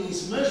that something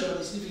is measured,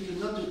 it's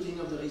difficult not to think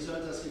of the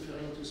result as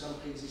referring to some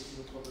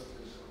pre-existing property of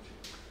the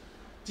object.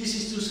 This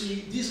is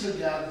to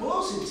disregard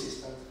both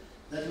insistence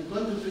that in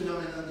quantum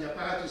phenomena the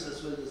apparatus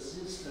as well as the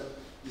system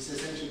is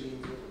essentially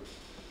involved.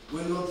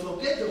 When one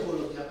forgets the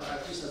role of the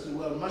apparatus as the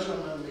world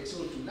measurement makes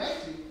all too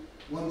likely,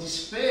 one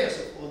despairs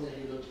of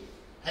ordinary logic,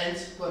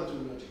 hence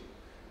quantum logic.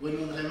 When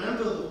one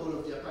remembers the role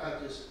of the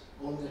apparatus,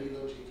 ordinary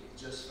logic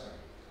is just fine.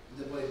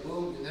 In the way,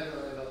 boom, you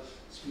never ever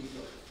speak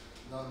of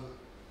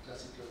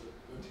non-classical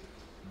logic.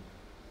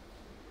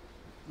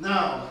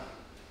 Now,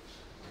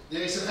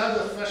 there is a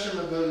rather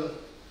fashionable,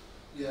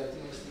 I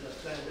think I still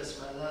have time, that's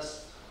my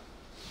last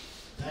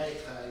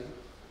diatribe.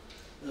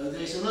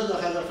 There is another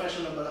rather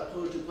fashionable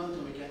approach to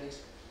quantum mechanics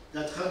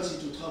that runs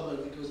into trouble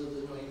because of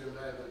the no-hidden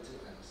variable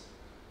theorems.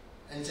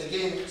 And it's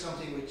again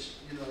something which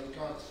you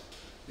can't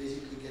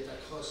basically get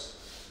across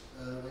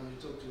when you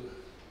talk to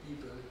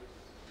people.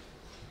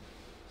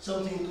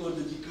 Something called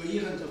the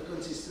decoherent of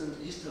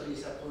consistent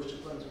histories approach to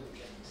quantum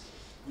mechanics,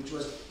 which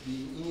was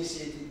being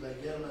initiated by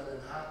Gell-Mann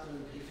and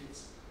Hartle,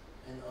 Griffiths,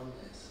 and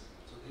Omnes.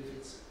 So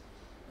Griffiths,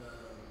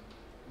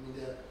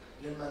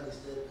 Gell-Mann is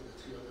dead, but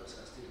the three others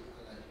are still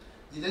alive.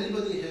 Did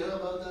anybody hear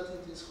about that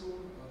in this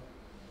room?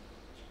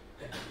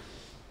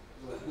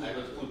 I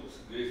would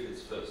put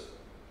Griffiths first.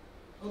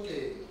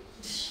 Okay.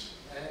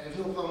 I have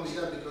no problem with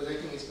that because I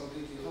think it's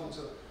completely wrong,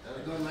 so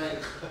I don't mind.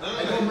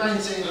 I don't mind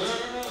saying it.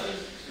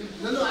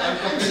 No,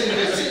 I'm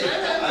saying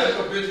I'm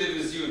completely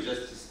with you,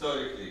 just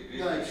historically.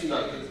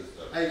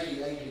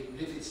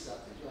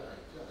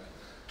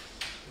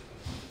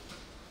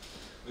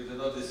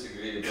 not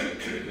disagree about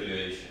the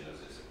evaluation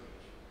of this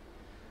approach.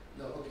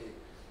 No, okay.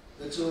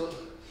 But so,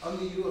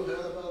 only you have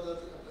heard about that?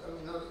 I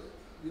mean,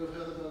 you have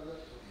heard about that?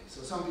 Okay,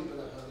 so some people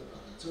have heard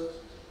about that. So,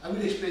 I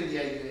will explain the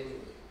idea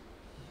anyway.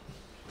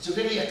 It's a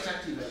very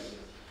attractive idea.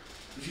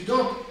 If you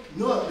don't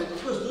know, but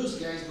of course those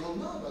guys don't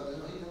know about the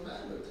hidden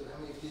variable.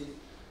 I mean,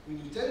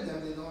 when you tell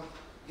them, they don't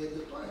get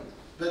the point.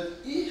 But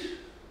if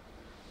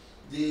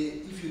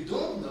you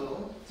don't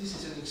know, this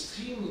is an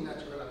extremely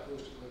natural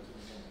approach to quantum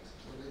mechanics.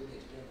 So let me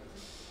explain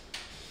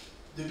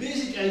that. The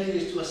basic idea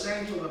is to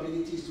assign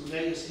probabilities to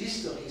various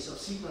histories of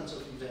sequence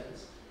of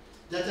events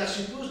that are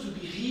supposed to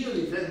be real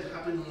events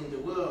happening in the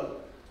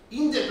world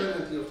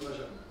independently of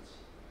measurements.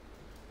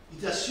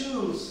 It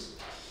assumes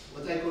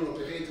what I call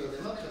operator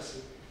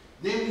democracy,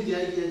 namely the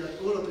idea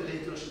that all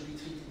operators should be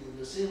treated in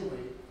the same way.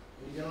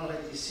 And you can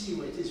already see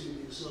why this will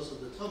be the source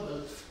of the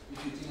trouble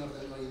if you think of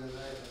them in a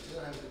live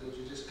theorem, because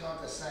you just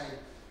can't assign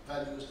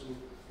values to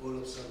all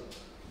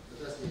observables. But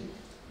that's the idea.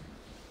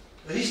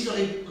 A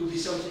history could be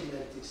something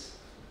like this.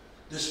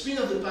 The spin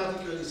of the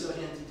particle is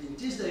oriented in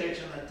this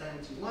direction at time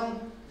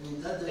t1, and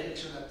in that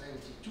direction at time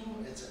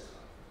t2, etc.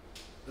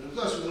 But of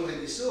course, we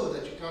already saw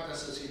that you can't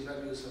associate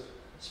values of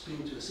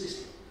spin to a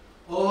system.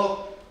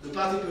 Or the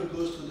particle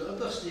goes to the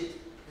upper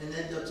state and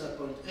ends up at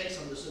point x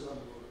on the second order.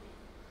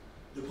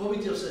 The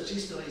probability of such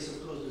history is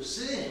of course the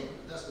same,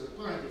 that's the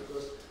point of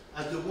course,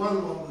 as the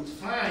one would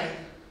find,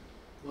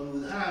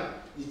 one would have,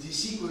 is the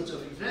sequence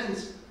of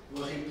events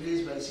were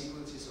replaced by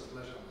sequences of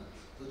measurements.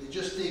 So they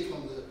just take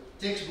from the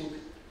textbook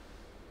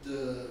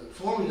the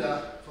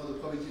formula for the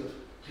probability of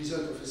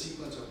result of a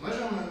sequence of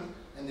measurement,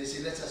 and they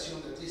say let's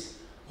assume that this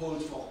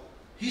holds for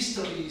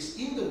histories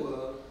in the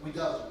world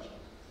without measurement.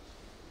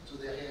 So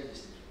they're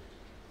realistic.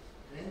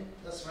 Okay?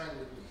 That's fine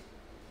with me.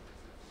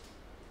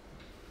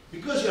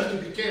 Because you have to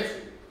be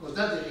careful, because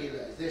that they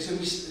realize. There's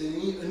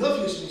an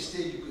obvious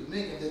mistake you could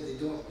make and that they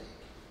don't make.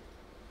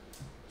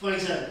 For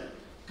example,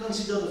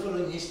 consider the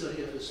following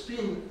history of a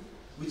spin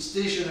with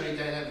stationary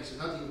dynamics,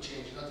 so nothing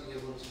changes, nothing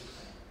evolves in time.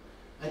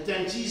 At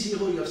time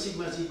t0 you have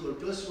sigma z equal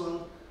plus 1,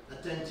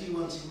 at time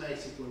t1 sigma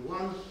x equal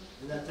 1,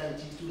 and at time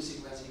t2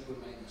 sigma z equal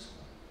minus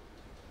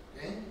 1.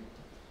 Okay?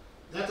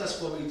 That has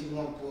probability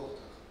 1/4.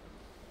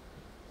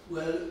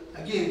 Well,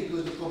 again,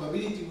 because the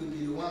probability would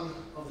be the one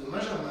of the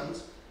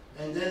measurement,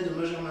 and then the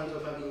measurement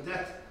of having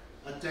that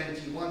at time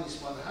t1 is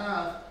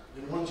 1/2,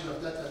 and once you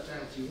have that at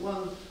time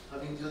t1,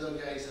 having the other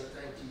guys at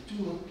time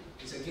t2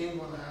 is again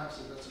 1/2,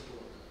 so that's a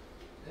quarter.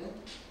 Okay?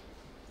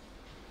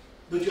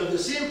 But you have the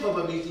same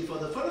probability for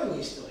the following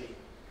history.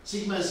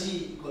 Sigma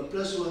z equal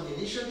plus 1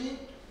 initially,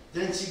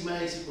 then sigma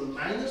x equal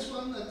minus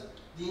 1 at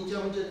the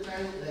intermediate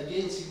time, and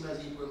again sigma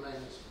z equal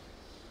minus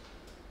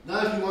 1.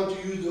 Now if you want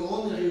to use the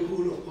ordinary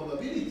rule of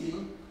probability,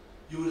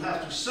 you will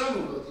have to sum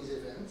over these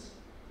events,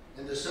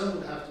 and the sum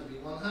will have to be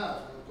 1/2,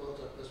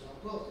 1/4 plus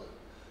 1/4.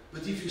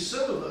 But if you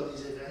sum over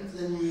these events,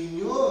 then you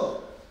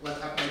ignore what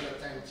happened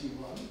at time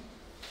t1,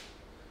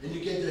 and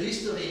you get the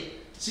history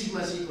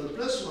sigma z equal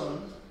plus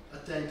 1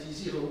 at time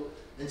t0,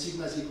 and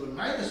sigma z equal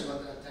minus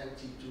 1 at time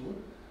t2,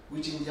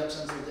 which in the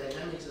absence of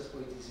dynamics has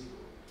probability 0.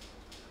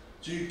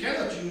 So you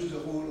cannot use the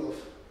rule of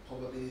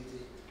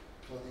probability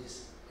for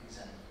this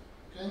example.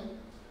 Okay?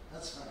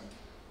 That's fine.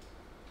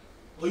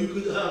 Or you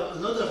could have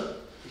another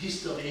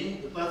history.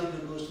 The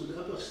particle goes to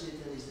the upper state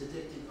and is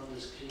detected on the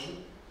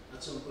screen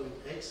at some point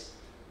x,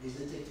 is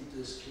detected to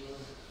the screen,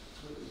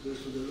 it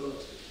goes to the lower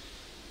state.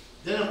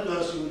 Then of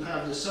course you will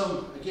have the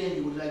sum, again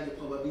you would like the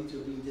probability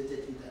of being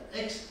detected at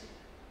x,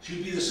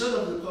 should be the sum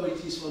of the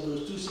probabilities for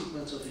those two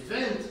sequences of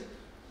events,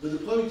 but the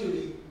probability of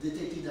being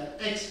detected at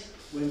x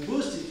when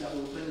both states are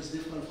open is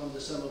different from the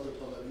sum of the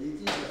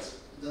probabilities.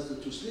 That's the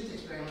two-slit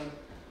experiment.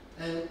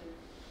 And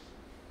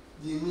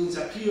it means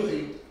a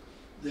priori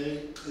there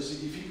is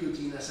a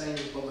difficulty in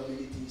assigning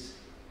probabilities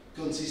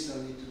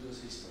consistently to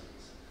those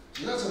histories.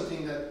 So that's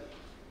something that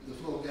the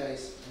four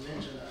guys I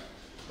mentioned are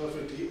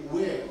perfectly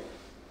aware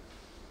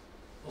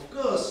of. Of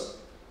course,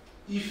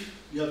 if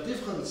you have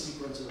different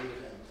sequences of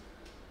events,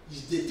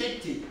 is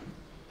detected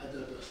at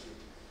the upper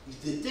state, is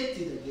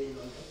detected again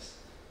on x,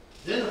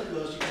 then of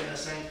course you can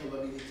assign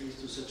probabilities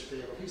to such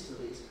pair of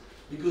histories,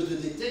 because the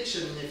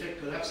detection in effect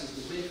collapses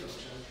the wave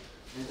function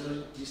and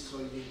does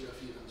destroy the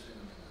interference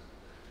phenomena.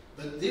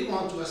 But they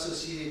want to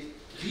associate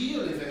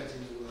real events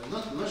in the world,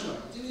 not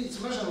measurement. If it's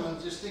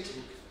measurement, just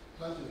textbook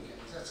quantum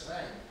mechanics, that's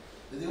fine.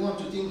 But they want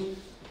to think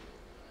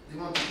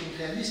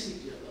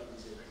realistically about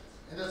these events.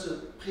 And that's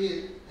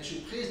I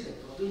should praise them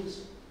for doing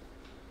so.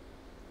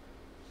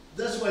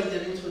 That's why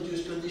they've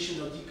introduced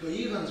condition of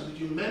decoherence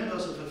between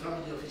members of a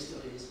family of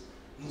histories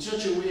in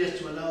such a way as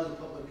to allow the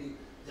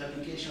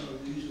application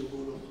of the usual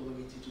rule of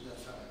probability to that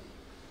family.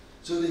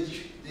 So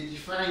they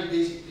define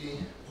basically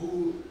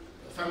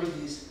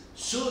families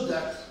so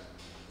that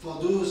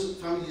for those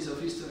families of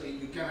history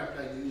you can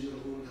apply the usual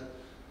rule that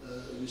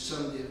you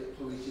sum the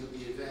probability of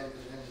the event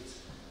and then it's,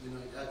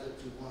 it adds up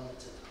to 1,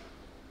 etc.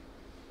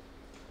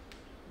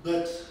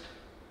 But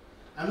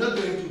I'm not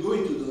going to go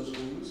into those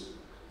rules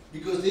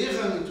because they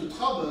run into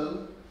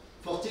trouble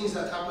for things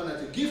that happen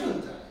at a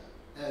given time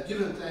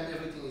given time,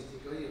 everything is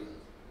decoherent.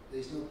 There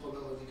is no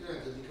problem of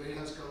decoherence. The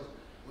decoherence comes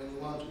when you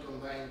want to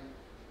combine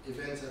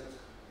events at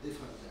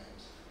different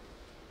times.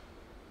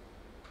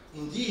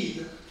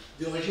 Indeed,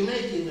 the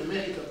originality and the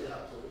merit of their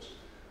approach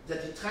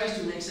that it tries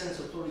to make sense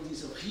of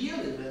probabilities of real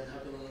events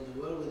happening in the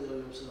world, whether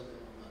we observe them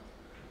or not.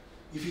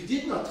 If it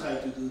did not try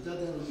to do that,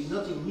 then there would be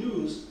nothing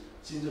new,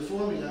 since the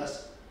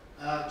formulas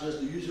are just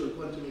the usual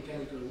quantum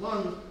mechanical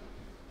one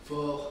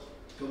for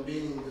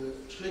combining the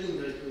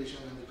Schrödinger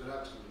equation and the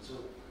collapse rule. So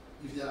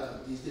if there are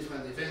these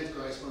different events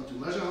correspond to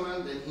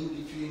measurement, then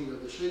in between you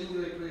have the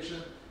Schrödinger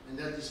equation, and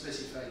at the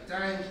specified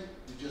times,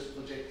 you just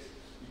project,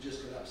 you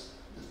just collapse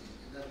the thing,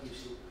 and that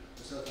gives you a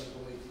certain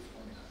probability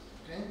formula.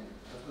 Okay?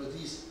 Of course,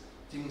 these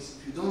things,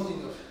 if you don't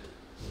think of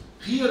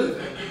real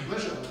event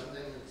measurement,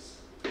 then it's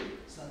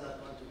standard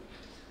quantum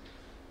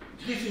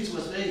mechanics. Griffiths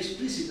was very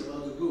explicit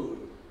about the goal.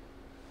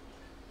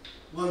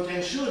 One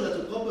can show that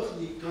a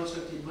properly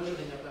constructed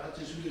measuring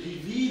apparatus will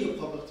reveal a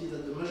property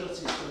that the measured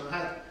system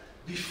had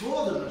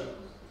before the measurement.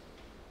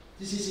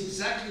 This is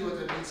exactly what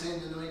I've been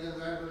saying in the Noether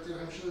variable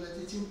theorem, show that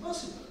it's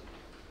impossible.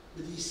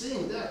 But he's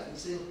saying that.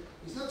 He's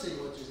not saying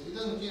what you say. He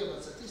doesn't care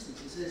about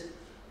statistics. He says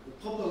a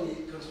properly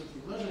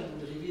constructed measurement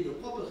will reveal a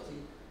property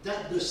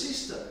that the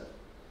system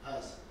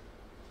has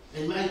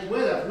and might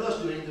well have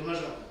lost during the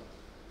measurement.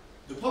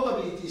 The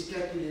probabilities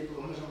calculated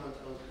for measurement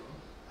outcome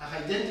are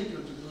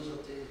identical to those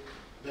obtained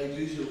by the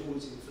usual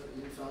rules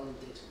found in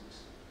textbooks.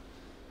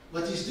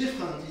 What is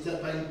different is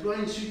that by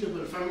employing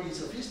suitable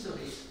families of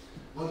histories,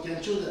 one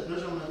can show that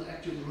measurement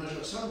actually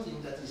measures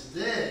something that is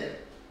there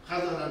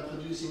rather than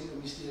producing a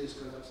mysterious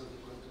collapse of the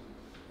quantum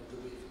of the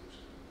wave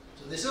function.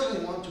 So they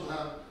certainly want to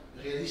have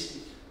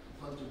realistic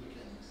quantum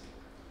mechanics.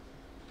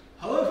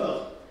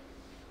 However,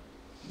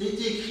 they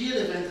take real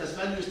events as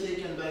values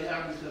taken by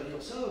arbitrary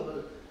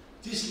observable.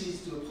 This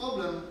leads to a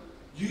problem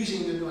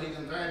using the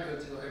Noether variable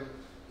theorem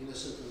in a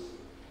certain way.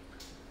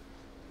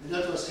 And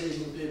that was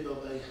raised in paper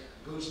by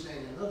Goldstein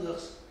and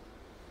others.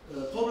 A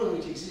problem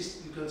which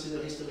exists, you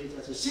consider history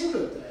as a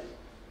single time,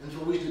 and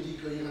for which the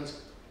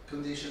decoherence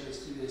condition is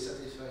still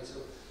satisfied.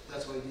 So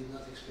that's why I did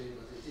not explain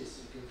what it is.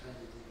 You can find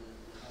it in the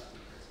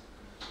articles.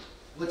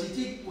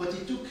 What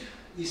he took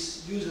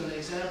is use an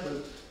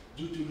example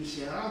due to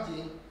Lucien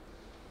Hardy.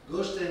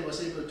 Goldstein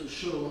was able to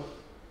show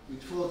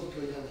with 4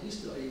 decoherent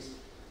histories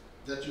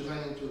that you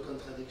run into a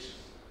contradiction.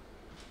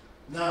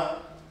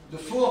 Now, the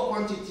 4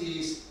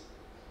 quantities.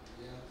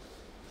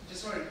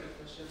 Just sorry, quick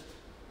question.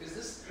 Is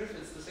this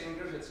Griffiths the same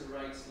Griffiths who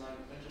writes like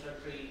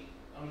introductory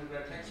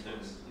undergrad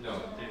textbooks?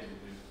 No.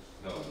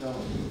 No.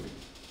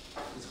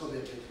 It's called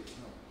Griffiths,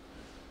 no.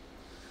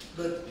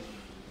 But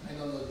I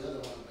don't know the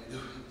other one by the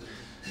way.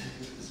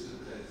 It's a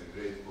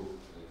great book.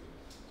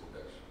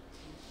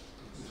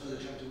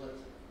 Introduction to what?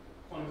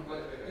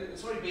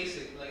 It's very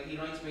basic. Like he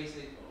writes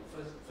basic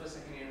first,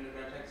 second year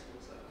undergrad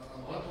textbooks.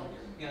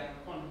 Yeah,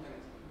 quantum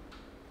mechanics.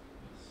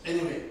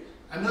 Anyway,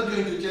 I'm not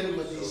going to tell you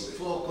what these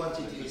 4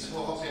 quantities, 4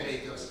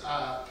 operators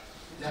are.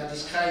 They are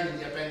described in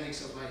the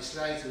appendix of my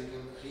slides, so you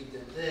can read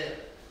them there.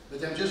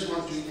 But I just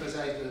want to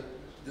emphasize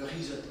the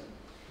reason.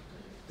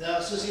 They are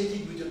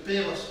associated with a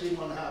pair of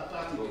spin-1/2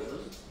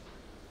 particles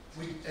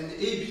with an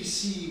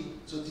ABC.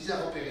 So these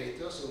are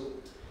operators. So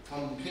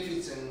from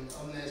Griffiths and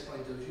Omnes'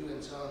 point of view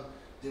and so on,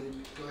 they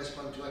would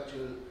correspond to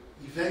actual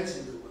events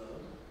in the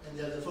world, and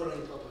they have the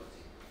following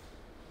property.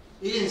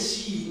 A and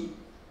C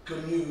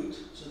commute,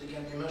 so they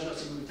can be measured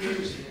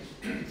simultaneously,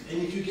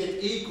 and if you get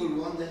A equal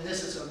 1, then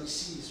necessarily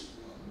C is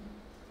 1.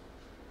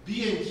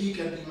 B and D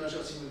can be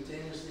measured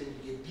simultaneously, and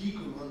you get B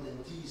equal 1, then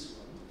D is 1.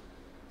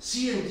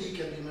 C and D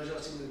can be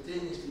measured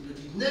simultaneously, but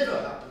it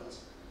never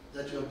happens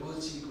that you have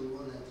both C equal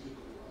 1 and D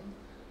equal 1.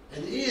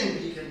 And A and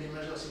B can be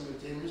measured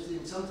simultaneously,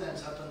 and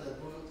sometimes happen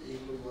that both A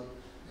equal 1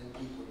 and B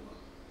equal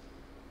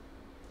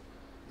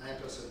 1.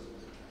 9% of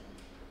the time.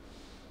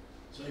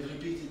 So I've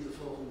repeated the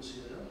 4 rules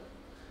here.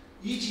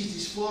 Each of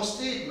these 4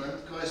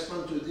 statements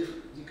correspond to a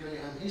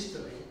decoherent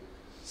history,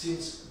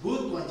 since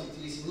both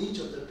quantities in each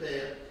of the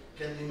pair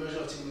can be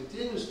measured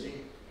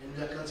simultaneously, and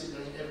we are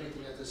considering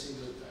everything at a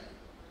single time.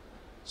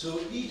 So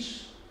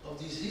each of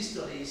these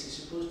histories is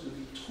supposed to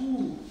be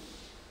true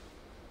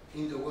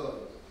in the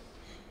world,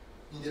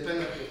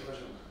 independently of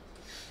measurement.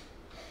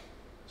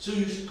 So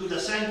you could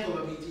assign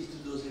probabilities to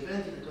those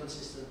events in a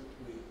consistent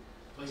way.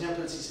 For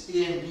example, since A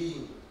and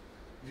B,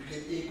 if you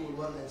get A equal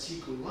 1 and C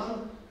equal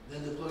 1,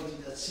 then the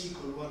probability that C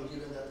equal 1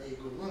 given that A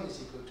equal 1 is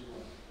equal to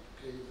 1.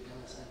 Okay, you can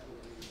assign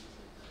probabilities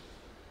like that.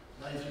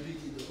 Now I've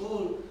repeated the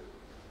whole,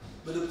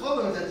 but the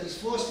problem that these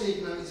 4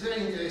 statements is very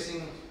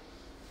interesting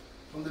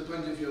from the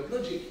point of view of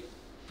logic.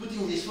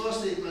 Putting these 4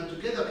 statements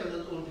together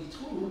cannot all be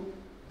true,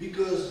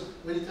 because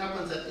when it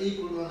happens that A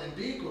equal 1 and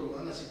B equal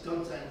 1, as it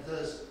sometimes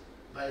does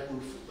by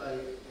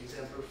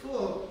example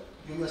 4,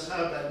 you must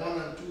have by 1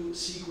 and 2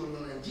 C equal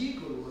 1 and D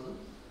equal 1,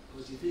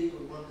 because if A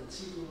equal 1, then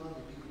C equal 1,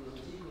 if B equal 1,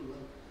 D equal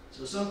 1.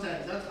 So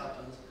sometimes that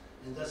happens,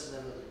 and that's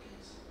never the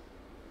case.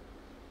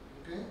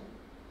 Okay?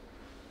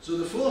 So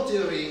the 4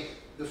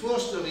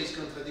 stories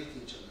contradict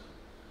each other.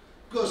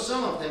 course,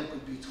 some of them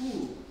could be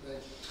true,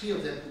 like 3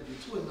 of them could be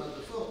true and not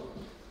the 4th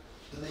one.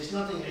 But there's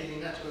nothing really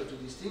natural to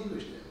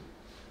distinguish them.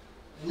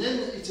 And then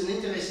it's an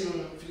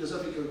interesting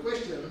philosophical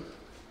question.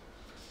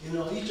 You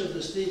know, each of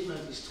the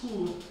statements is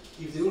true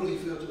if they all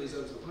refer to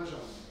results of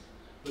measurement.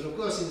 But of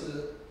course, in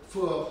the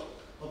 4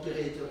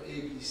 operator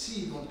A, B,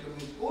 C don't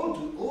commute all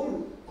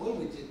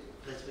with it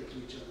respect to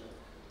each other.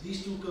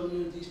 These two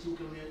commute,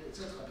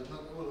 etc., but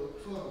not all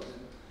 4 of them.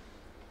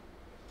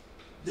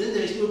 Then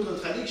there is no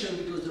contradiction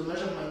because the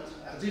measurements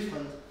are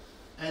different,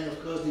 and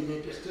of course they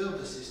may perturb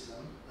the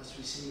system, as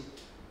we see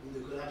in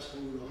the collapse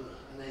rule or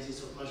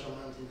analysis of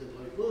measurement in the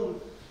Bricmont.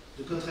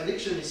 The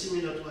contradiction is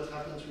similar to what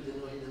happens with the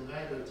no hidden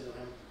variable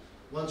theorem,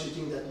 once you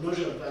think that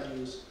measured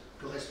values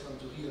correspond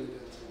to real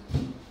events.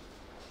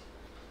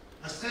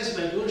 As stressed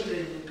by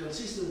Goldstein,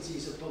 inconsistency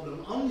is a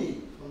problem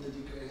only from the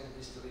decoherent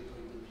history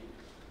point of view.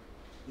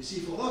 You see,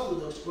 for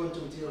orthodox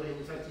quantum theory, and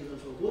in fact even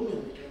for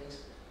Roman mechanics,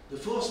 the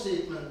 4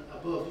 statements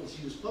above is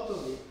used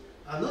properly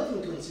are not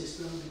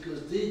inconsistent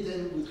because they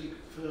then would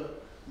refer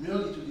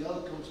merely to the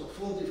outcomes of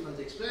 4 different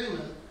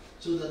experiments,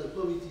 so that the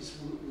probabilities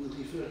would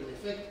refer in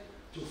effect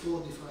to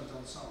 4 different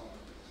ensembles.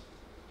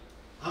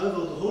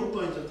 However, the whole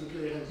point of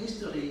decoherent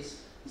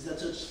histories is that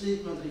such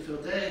statements refer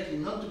directly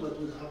not to what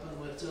would happen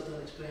were certain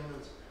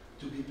experiments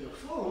to be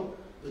performed,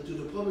 but to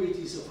the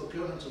probabilities of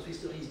occurrence of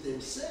histories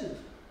themselves,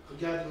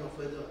 regardless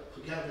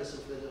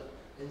of whether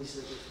any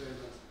such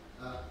experiments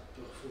are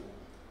performed.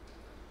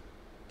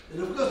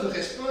 And of course, the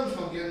response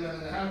from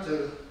Gell-Mann and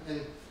Hartel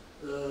and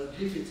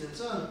Griffiths and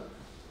so on,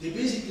 they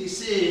basically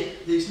say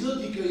there is no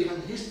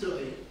decoherent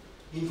history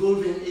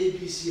involving A,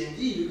 B, C, and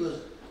D because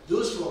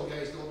those 4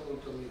 guys don't all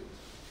commute.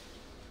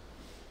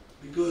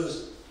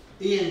 Because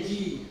A and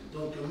D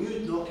don't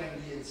commute, nor can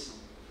B and C.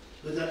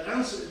 But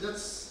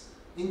that's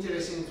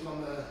interesting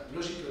from a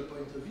logical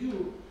point of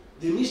view.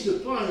 They miss the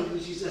point,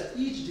 which is that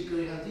each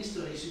decoherent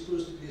history is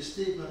supposed to be a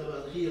statement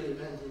about real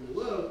events in the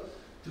world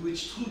to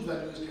which truth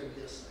values can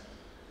be assigned.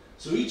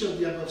 So each of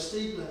the above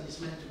statements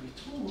is meant to be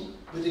true,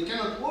 but they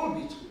cannot all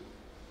be true,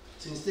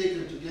 since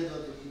taken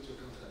together they lead to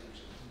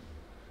contradiction.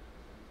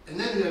 And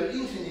then we have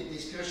infinite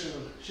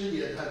discussion, Shelley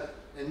had,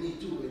 and me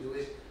too, by the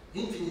way,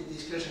 infinite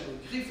discussion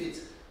with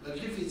Griffiths, but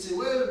Griffiths say,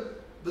 well,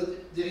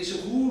 but there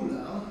is a rule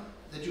now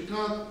that you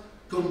can't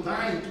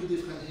combine 2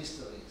 different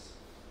histories.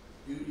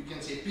 You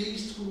can say P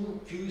is true,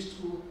 Q is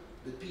true,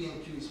 but P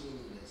and Q is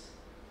meaningless.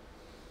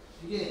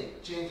 Again,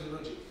 change the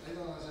logic. I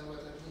don't understand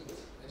what that means.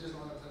 I just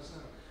don't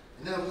understand.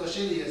 And then of course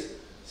Shelley has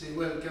said,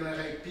 well, can I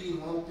write P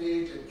in one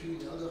page and Q in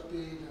the other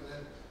page, and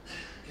then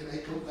can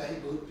I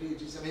combine both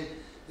pages? I mean,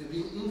 there's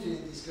been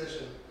infinite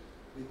discussion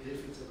with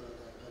Griffiths about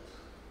that.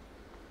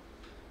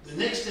 But the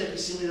next step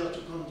is similar to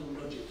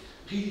quantum logic.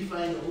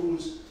 Redefine the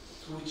rules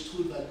through which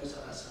truth values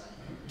are assigned.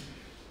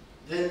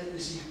 Then we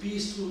see P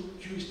is true,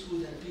 Q is true,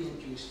 then P and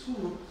Q is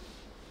true.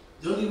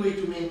 The only way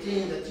to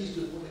maintain that this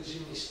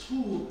proposition is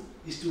true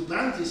is to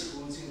band these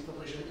rules in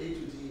proportion A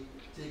to D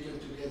taken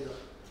together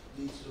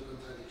leads to a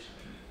contradiction.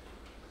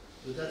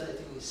 But that I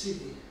think is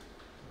silly.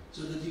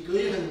 So the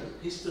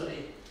decoherent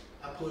history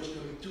approach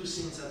can be 2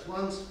 things at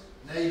once: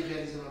 naive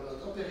realism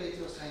about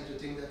operators, trying to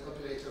think that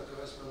operators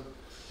correspond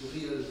to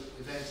real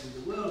events in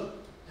the world,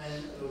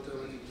 and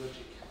alternative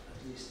logic,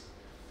 at least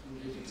in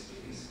Griffiths'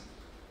 case.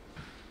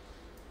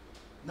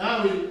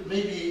 Now we'll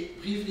maybe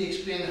briefly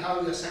explain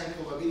how we assign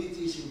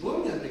probabilities in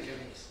Brownian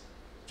mechanics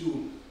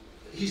to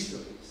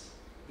histories,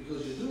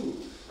 because you do.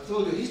 After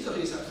all, the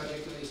histories are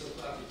trajectories of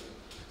particles.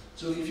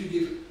 So if you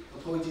give a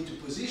probability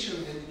to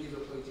position, then you give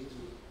a probability to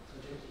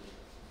trajectory.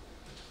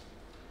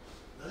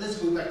 Now let's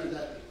go back to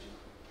that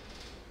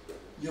picture.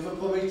 You have a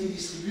probability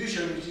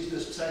distribution, which is the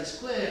psi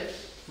square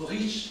for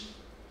each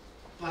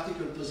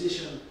particle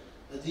position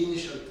at the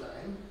initial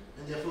time,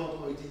 and therefore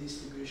probability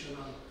distribution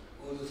on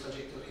all the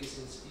trajectories,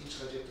 since each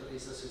trajectory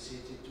is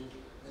associated to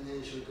an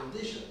initial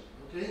condition.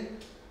 Okay?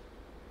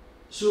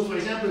 So, for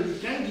example, you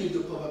can give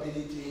the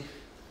probability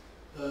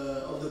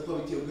of the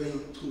probability of going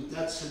through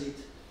that slit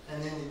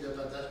and ending up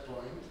at that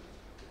point.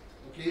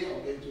 Okay? Or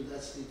going to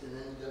that slit and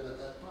ending up at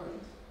that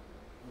point.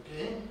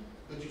 Okay?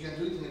 But you can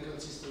do it in a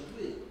consistent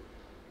way.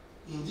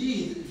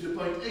 Indeed, if the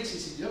point x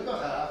is in the upper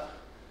half,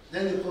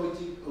 then the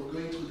probability of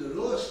going through the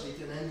lower slit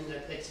and ending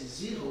at x is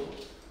 0,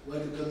 while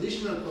the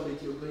conditional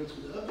probability of going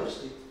through the upper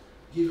slit,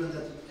 given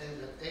that it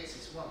ends at x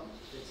is 1,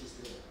 x is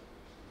there,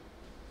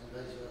 and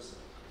vice versa.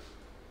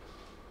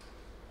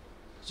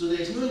 So there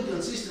is no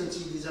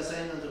inconsistency in this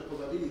assignment of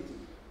probability.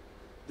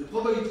 The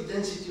probability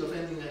density of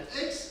ending at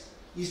x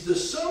is the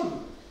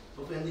sum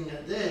of ending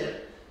at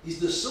there, is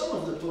the sum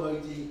of the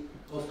probability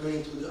of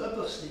going through the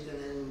upper slit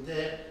and ending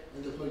there,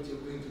 and the probability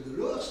of going to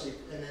the lower slit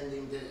and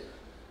ending there.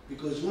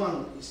 Because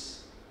one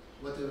is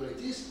whatever it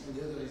is, and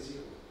the other is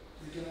 0.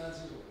 You can add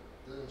 0,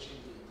 doesn't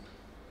change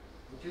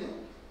anything. Okay?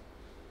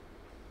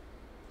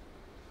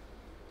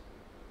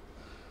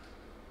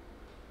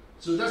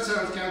 So that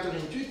sounds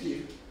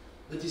counterintuitive,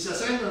 but this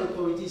assignment of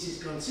probabilities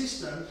is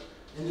consistent,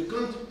 and the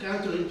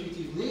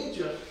counterintuitive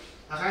nature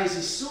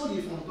arises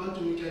solely from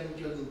quantum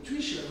mechanical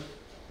intuition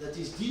that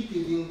is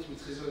deeply linked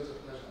with results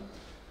of measurement.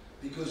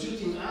 Because you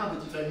think, but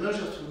if I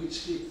measure through which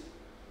slit,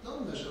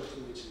 don't measure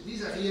through which slit.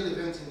 These are real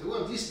events in the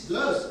world. This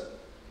does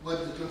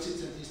what the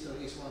consistent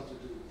historians want to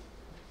do.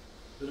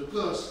 But of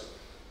course,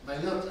 by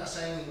not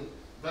assigning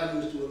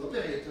values to all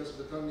operators,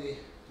 but only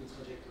to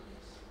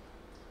trajectories.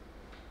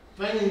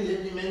 Finally,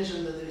 let me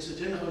mention that there is a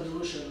general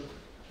notion.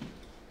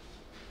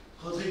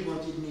 Rodrigue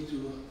wanted me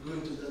to go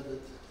into that,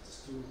 but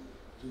it's too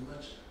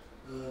much.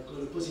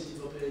 Called a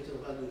positive operator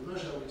value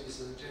measure, which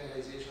is a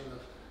generalization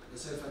of the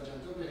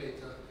self-adjoint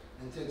operator,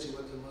 and tells you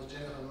what the most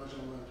general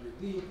measurement will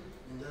be,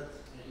 and that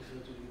I refer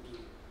to you to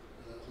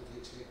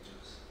Rodrigue's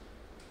lectures.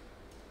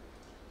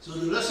 So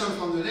the lesson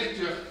from the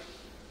lecture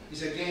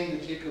is again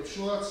the Jacob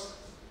Schwartz.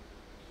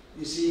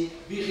 You see,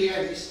 be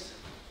realist,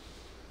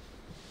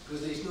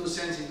 because there is no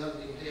sense in not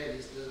being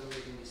realist. It doesn't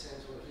make any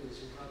sense for a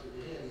physicist not to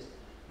be realist.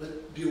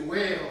 But be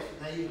aware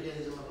of naive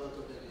realism about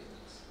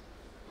operators.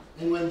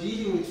 And when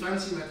dealing with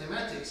fancy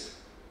mathematics,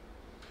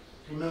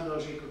 remember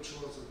Jacob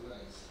Schwartz's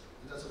advice.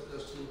 And that's of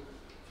course true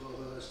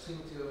for string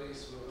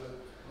theories, for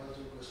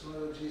quantum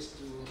cosmologists,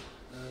 to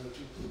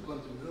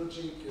quantum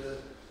logic,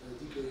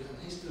 decoherent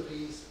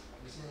histories.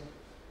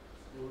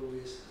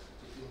 Always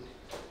to think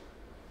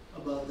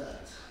about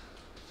that.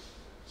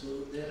 So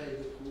there I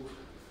the proof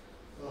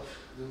of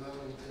the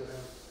Mammon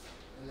theorem.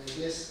 And I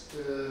guess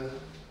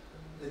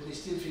let me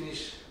still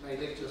finish my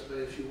lectures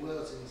by a few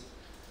words, since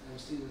I'm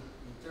still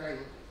in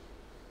time.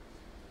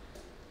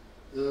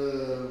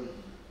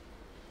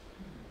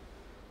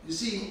 You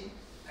see,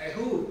 I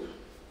hope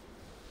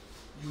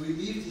you will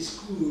leave this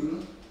school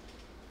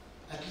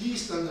at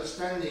least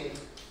understanding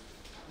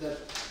that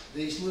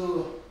there is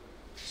no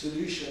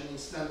solution in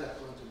standard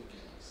quantum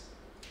mechanics,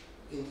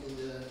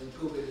 in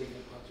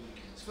Copenhagen quantum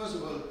mechanics. First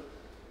of all,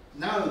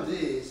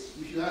 nowadays,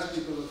 if you ask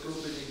people what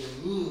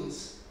Copenhagen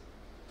means,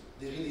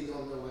 they really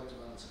don't know what to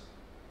answer.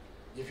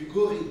 If you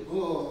go read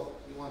Bohr,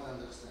 you won't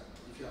understand,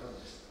 if you're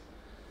honest.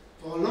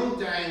 For a long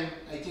time,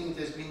 I think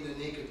it has been the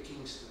naked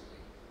king story.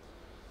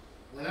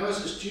 When I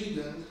was a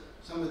student,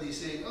 somebody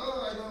said,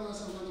 oh, I don't know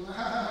something, ha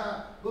ha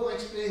ha, Bohr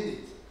explained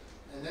it.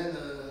 And then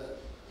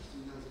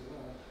students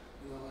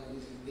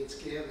he gets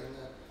scared and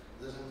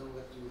doesn't know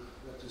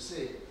what to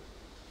say.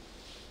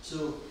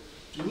 So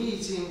to me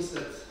it seems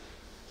that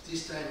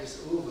this time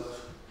is over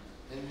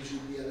and we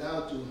should be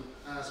allowed to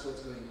ask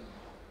what's going on.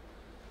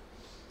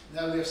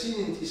 Now we have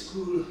seen in this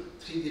school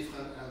 3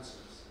 different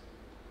answers.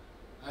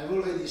 I've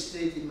already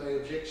stated my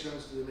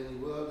objections to the many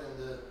world and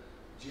the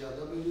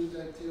GRW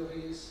type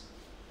theories.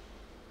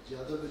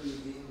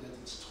 GRW being that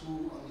it's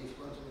true only if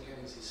quantum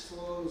mechanics is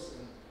false,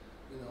 and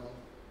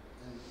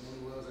and many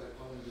worlds are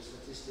found in the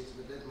statistics,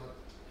 but let's not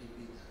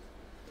repeat that.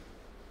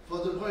 For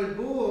the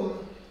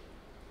Breuil-Bohm,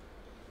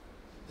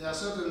 there are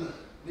certain,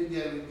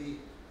 maybe I will be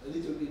a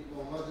little bit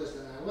more modest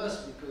than I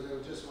was, because I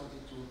just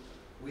wanted to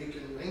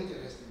awaken your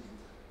interest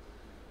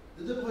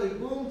in it. The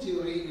Breuil-Bohm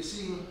theory, you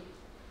see,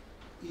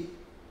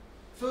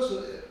 first of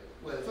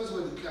all,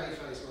 it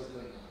clarifies what's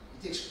going on.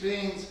 It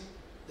explains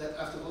that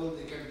after all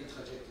there can be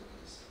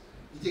trajectories.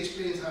 It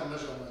explains how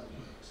measurement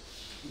works.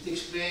 It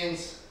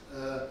explains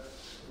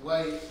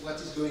what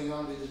is going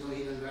on with the no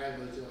hidden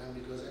variable theorem,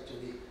 because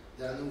actually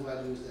there are no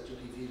values that you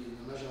reveal in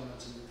the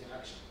measurements in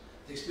interaction.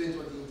 It explains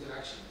what the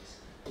interaction is.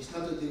 It's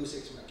not a deus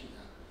ex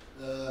machina.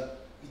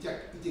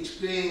 It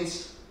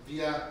explains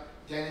via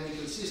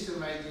dynamical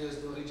system ideas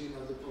the origin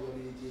of the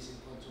probabilities in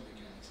quantum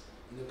mechanics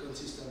in a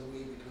consistent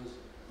way because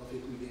of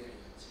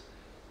equivariance.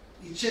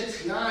 It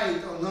sheds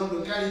light on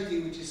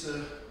non-locality, which is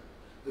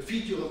a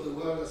feature of the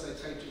world, as I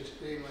tried to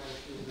explain when I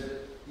explained the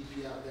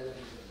EPR better.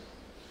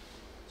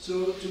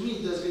 So to me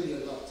it does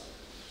really a lot.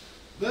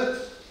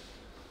 But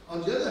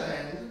on the other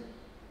hand,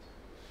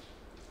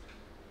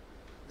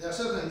 there are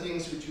certain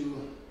things which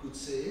you could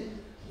say,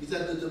 is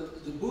that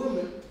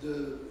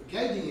the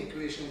guiding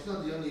equation is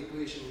not the only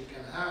equation you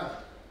can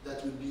have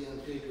that would be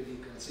empirically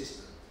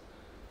consistent.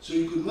 So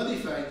you could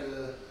modify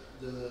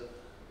the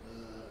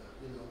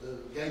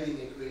guiding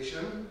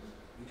equation.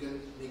 You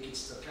can make it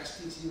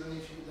stochastic even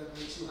if that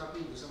makes you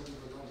happy, because some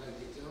people don't like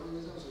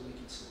determinism, so make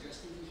it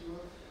stochastic if you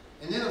want.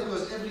 And then of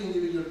course every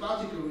individual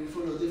particle will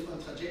follow a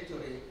different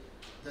trajectory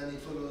than it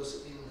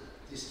follows in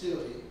this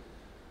theory.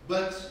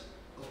 But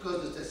of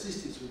course the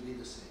statistics will be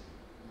the same.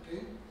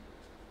 Okay?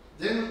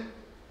 Then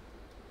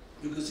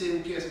you could say who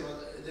cares about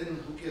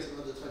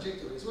the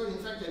trajectories? Well, in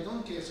fact I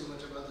don't care so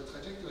much about the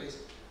trajectories,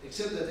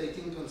 except that I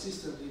think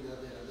consistently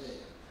that they are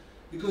there.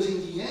 Because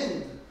in the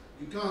end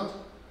you can't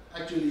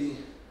actually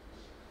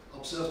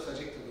observe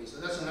trajectories.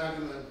 So that's an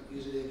argument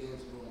usually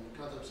against Bohr. You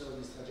can't observe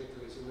these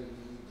trajectories, so where do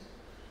you need them?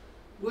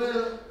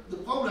 Well, the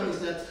problem is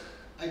that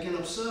I can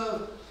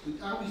observe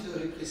with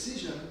arbitrary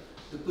precision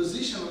the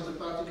position of the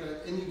particle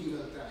at any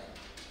given time.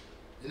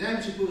 And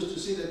I'm supposed to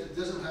say that it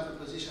doesn't have a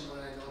position when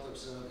I don't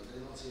observe it. I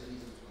don't see a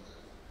reason for that.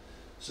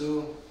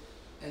 So,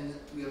 and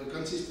we have a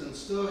consistent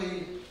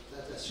story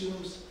that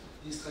assumes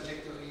these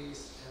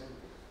trajectories,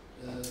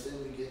 and then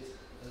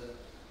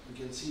we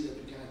can see that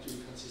we can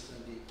actually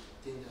consistently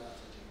think there are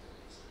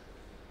trajectories.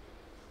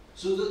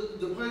 So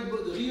the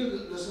real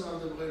lesson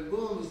of the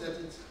Breuil-Bohm is that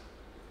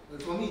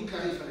But for me, it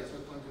clarifies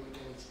what quantum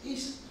mechanics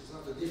is. It's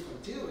not a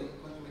different theory.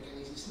 Quantum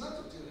mechanics is not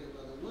a theory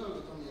about the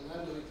world, but only an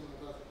algorithm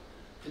about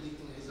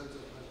predicting results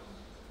of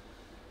measurement.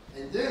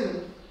 And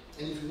then,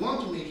 and if you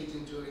want to make it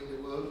into in the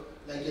world,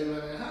 like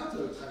Hvar and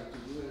Hvar tried to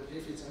do, and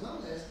Griffiths and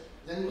others,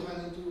 then you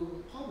run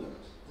into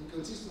problems,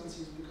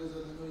 inconsistencies because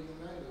of the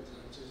no-eigenvalue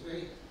theorem. So it's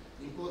very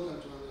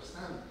important to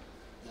understand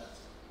that.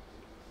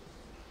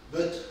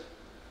 But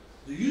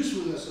the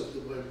usefulness of the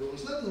breadbone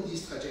is not in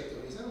these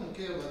trajectories. I don't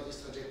care about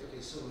these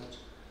trajectories so much,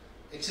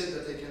 except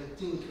that I can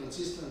think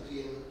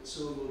consistently and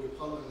solve all the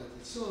problems that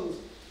it solves.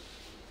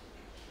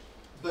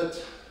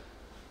 But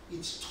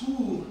it's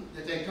true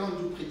that I can't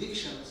do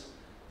predictions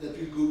that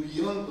will go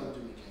beyond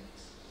quantum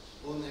mechanics,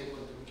 ordinary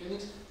quantum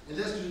mechanics, and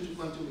that's due to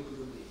quantum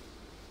equilibrium.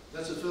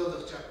 That's a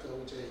further chapter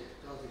which I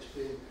can't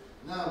explain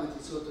now, but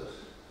it's sort of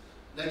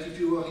like if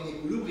you were in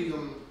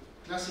equilibrium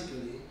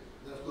classically,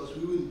 then of course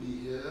we wouldn't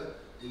be here,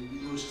 there would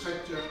be no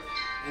structure,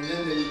 and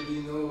then there would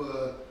be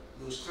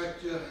no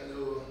structure and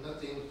no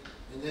nothing,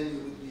 and then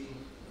you would be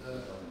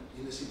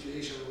in a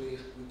situation where we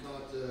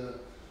can't,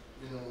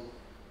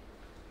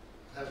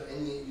 have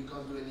any, you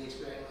can't do any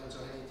experiments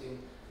or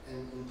anything,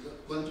 and in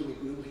quantum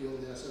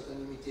equilibrium there are certain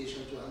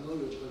limitations to our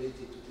knowledge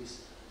related to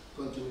this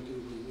quantum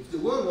equilibrium. If the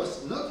world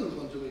was not in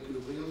quantum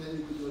equilibrium, then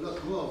you could do a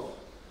lot more.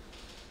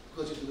 Of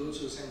course, you could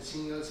also send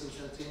signals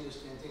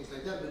instantaneously and things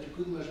like that, but you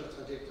could measure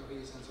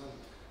trajectories and so on.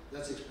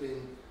 That's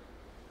explained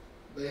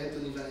by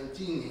Anthony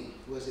Valentini,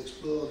 who has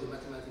explored the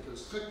mathematical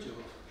structure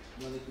of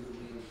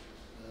non-equilibrium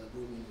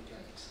Brownian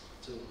mechanics.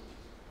 So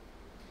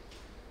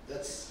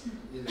that's,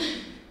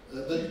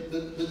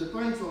 but the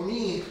point for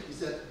me is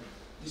that,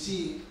 you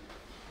see,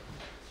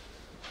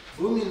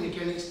 Brownian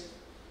mechanics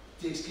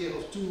takes care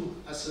of two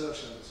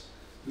assertions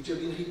which have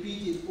been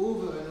repeated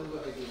over and over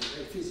again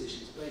by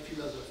physicists, by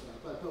philosophers,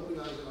 by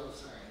popularizers of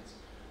science.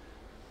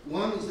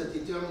 One is that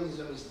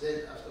determinism is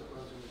dead after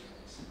quantum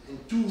mechanics. And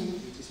two,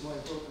 which is more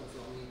important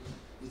for me,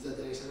 is that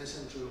there is an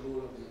essential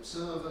role of the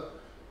observer,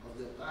 of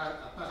the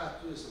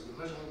apparatus, of the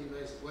measuring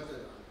device,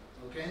 whatever.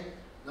 Okay?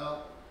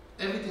 Now,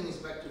 everything is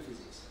back to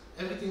physics.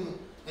 Everything,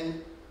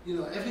 and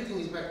everything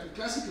is back to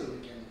classical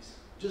mechanics.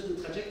 Just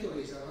the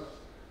trajectories are not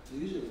the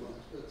usual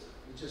ones, but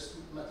it's just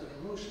matter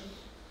in motion,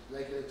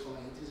 like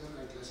electromagnetism,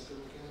 like classical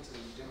mechanics,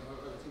 like general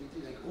relativity,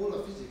 like all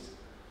of physics.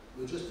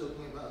 We're just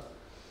talking about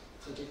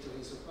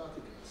trajectories of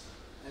particles.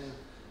 And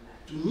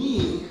to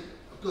me,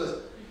 of course,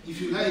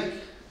 if you like,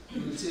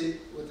 you will say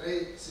what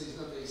I say is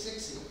not very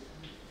sexy,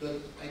 but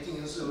I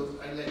think also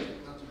I like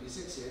it not to be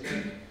sexy. I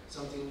like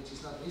something which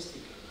is not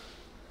mystical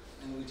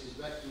and which is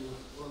back to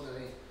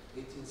ordinary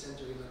 18th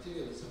century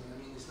materialism. I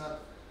mean, it's not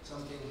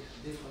something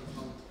different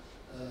from,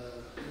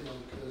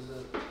 because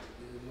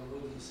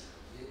all these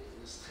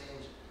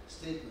strange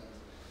statements.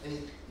 And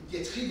it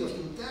gets rid of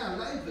entire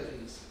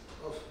libraries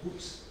of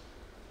books.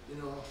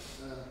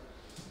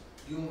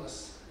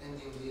 Dumas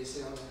ending the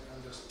essay on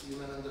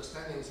human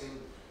understanding saying,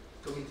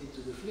 committed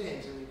to the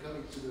flames, and we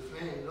commit to the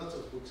flame, lots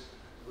of books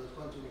about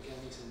quantum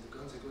mechanics and the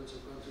consequence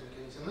of quantum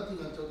mechanics. I'm not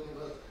even talking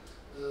about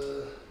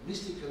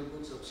mystical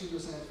books or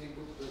pseudoscientific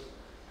books, but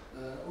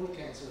all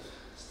kinds of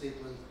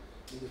statements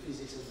in the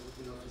physics and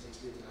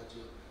physics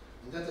literature.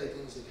 And that, I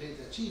think, is a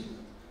great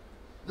achievement.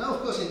 Now,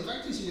 of course, in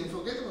practice, you can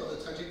forget about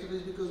the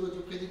trajectories because what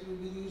you predict will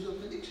be the usual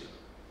prediction.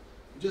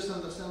 You just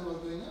understand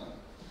what's going on.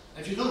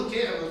 If you don't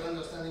care about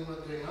understanding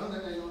what's going on,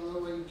 then I don't know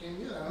why you came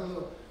here. I don't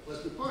know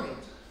what's the point.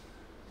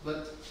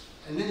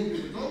 And many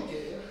people don't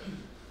care.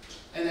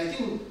 And I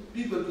think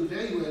people could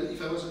very well,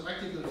 if I was a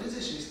practical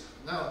physicist,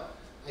 now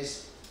I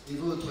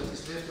devote what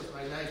is left of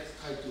my life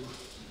to try to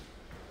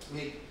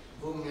make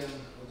Brownian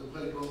or the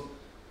breadbone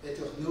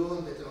better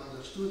known, better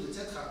understood,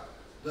 etc.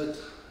 But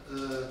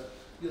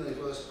if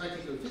I was a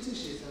practical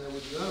physicist and I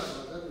would learn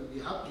about that, I would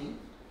be happy.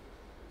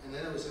 And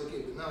then I would say,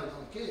 okay, but now I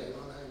don't care.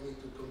 I need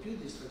to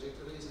compute these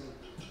trajectories. And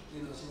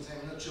since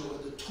I'm not sure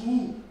what the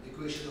true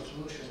equation of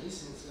motion is,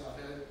 since there are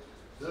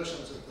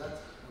versions of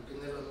that, you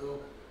can never know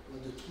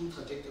what the true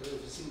trajectory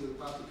of a single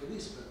particle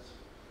is, but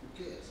who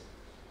cares?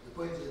 The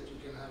point is that you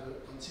can have a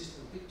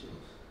consistent picture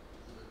of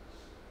the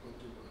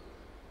quantum world.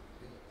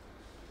 Okay?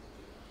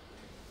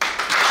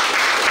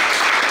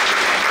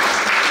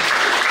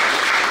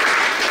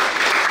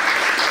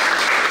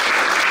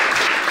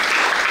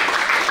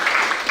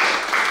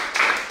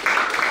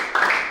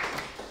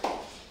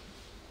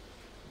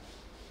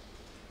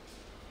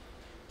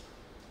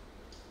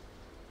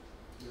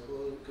 You're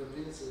all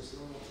convinced there's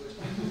no more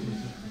questions?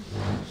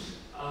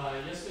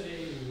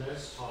 Yesterday in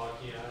Les talk,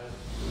 he had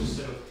a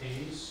set of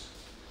paints,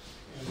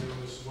 and there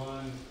was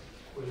one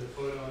where the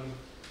photon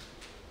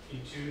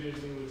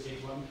intuitively would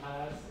take one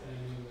path,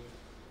 and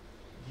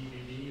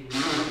DBB would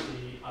take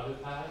the other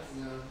path,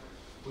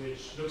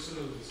 which looks a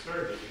little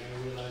disturbing.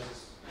 I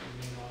realize it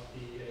may not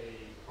be a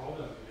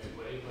problem in a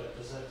way, but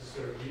does that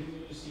disturb you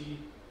when you see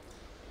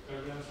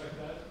diagrams like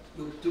that?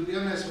 Look, to be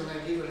honest, when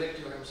I give a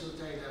lecture, I'm so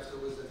tired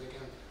afterwards that I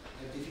can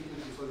have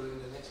difficulty following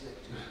the next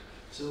lecture.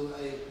 So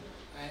I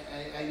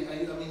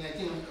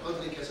think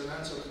Roderick has an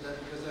answer to that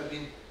because there have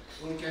been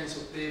all kinds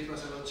of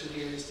papers about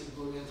surrealistic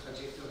Bohmian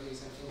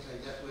trajectories and things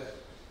like that, where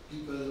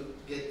people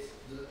get,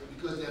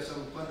 because they have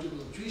some quantum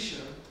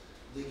intuition,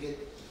 they get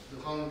the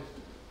wrong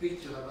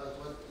picture about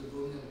what the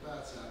Bohmian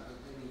parts are, but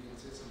maybe you can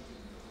say something.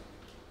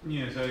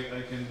 Yes,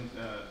 I can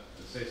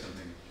say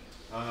something.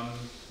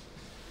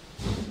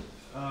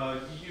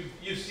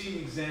 You've seen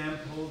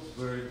examples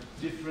where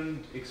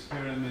different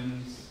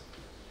experiments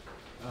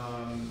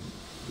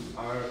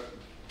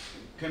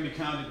can be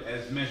counted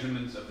as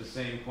measurements of the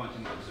same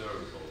quantum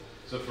observable.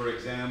 So for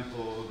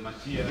example,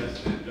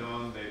 Matthias and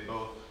John, they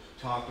both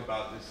talked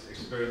about this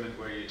experiment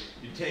where you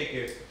take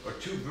or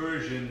two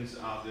versions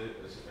of the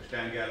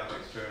Stern-Gerlach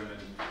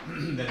experiment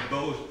that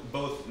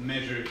both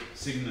measure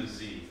sigma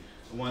z.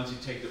 Once you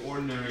take the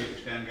ordinary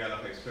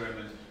Stern-Gerlach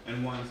experiment,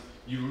 and once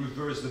you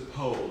reverse the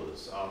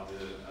poles of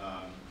the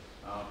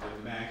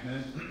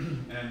magnet,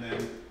 and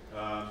then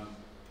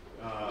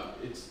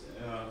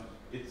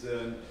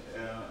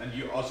and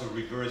you also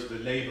reverse the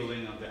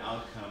labeling of the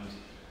outcomes.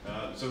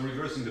 So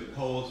reversing the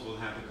poles will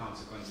have the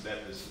consequence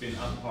that the spin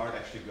up part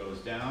actually goes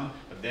down,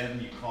 but then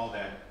you call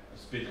that a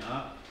spin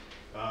up,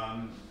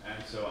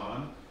 and so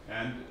on.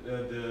 And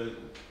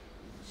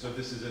so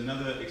this is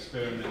another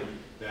experiment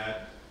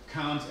that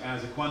counts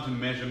as a quantum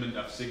measurement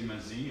of sigma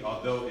z,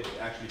 although it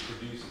actually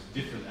produces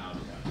different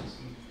outcomes.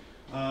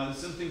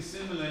 Something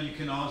similar you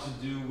can also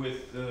do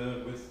with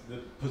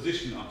the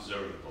position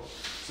observable.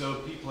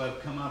 So people have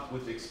come up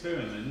with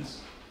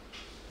experiments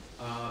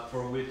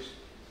for which,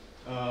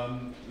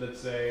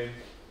 let's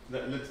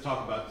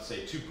talk about,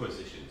 say, two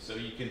positions. So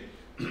you can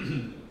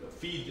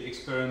feed the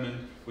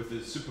experiment with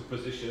the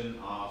superposition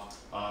of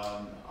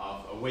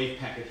a wave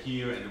packet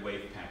here and a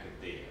wave packet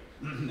there.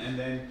 And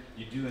then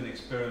you do an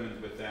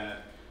experiment with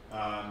that,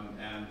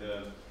 and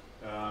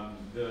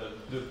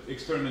the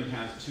experiment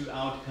has two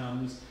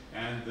outcomes,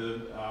 and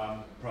the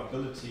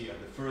probability of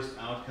the first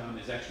outcome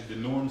is actually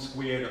the norm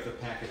squared of the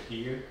packet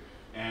here,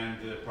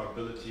 and the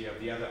probability of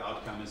the other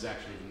outcome is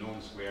actually the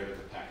norm squared of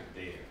the packet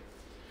there.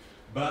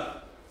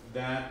 But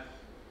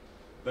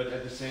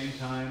at the same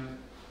time,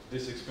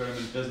 this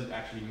experiment doesn't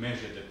actually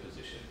measure the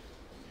position.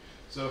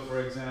 So, for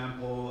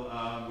example,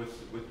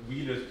 with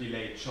Wheeler's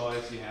delayed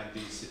choice, you had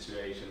these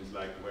situations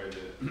like where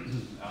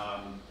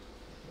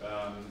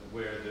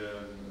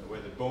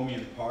the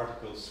Bohmian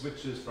particle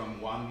switches from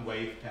one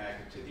wave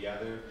packet to the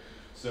other.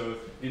 So,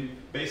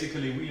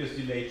 basically, Wheeler's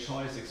delayed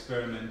choice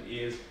experiment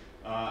is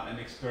an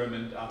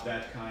experiment of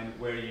that kind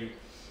where you,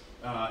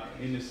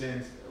 in a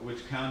sense,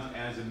 which counts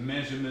as a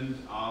measurement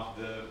of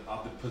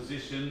the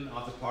position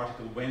of the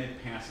particle when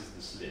it passes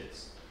the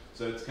slits.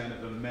 So it's kind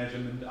of a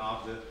measurement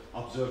of the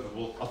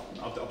observable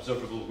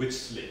Witch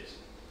slit.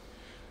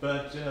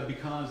 But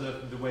because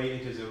of the way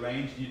it is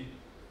arranged,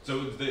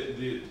 so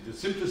the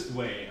simplest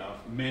way of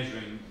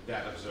measuring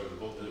that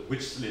observable, the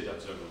Witch slit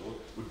observable,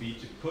 would be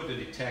to put a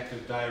detector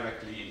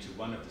directly into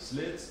one of the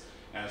slits.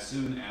 As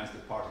soon as the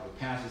particle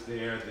passes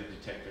there, the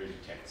detector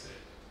detects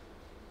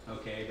it.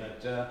 Okay,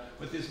 but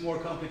with this more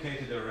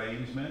complicated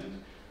arrangement,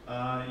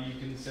 you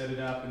can set it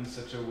up in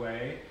such a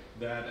way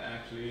that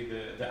actually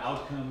the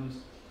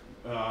outcomes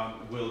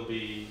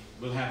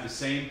will have the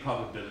same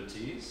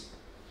probabilities,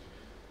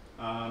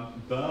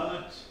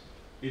 but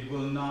it will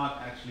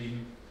not actually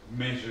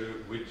measure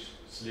which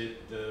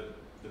slit the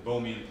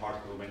Bohmian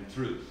particle went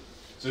through.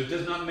 So it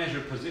does not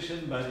measure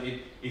position, but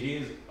it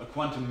is a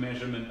quantum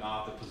measurement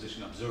of the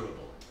position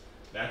observable.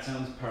 That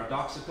sounds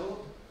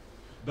paradoxical,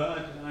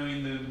 but I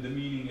mean the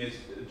meaning is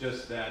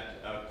just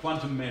that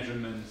quantum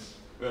measurements,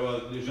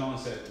 well, Jean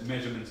said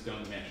measurements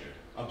don't measure,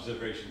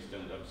 observations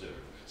don't observe.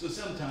 So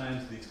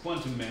sometimes these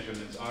quantum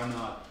measurements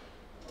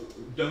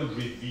don't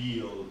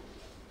reveal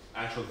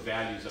actual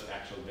values of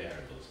actual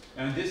variables.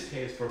 And in this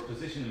case, for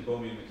position in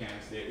Bohmian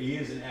mechanics, there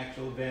is an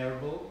actual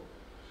variable,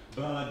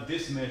 but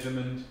this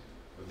measurement,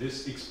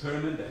 this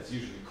experiment that's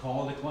usually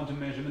called a quantum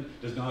measurement,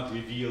 does not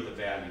reveal the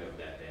value of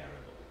that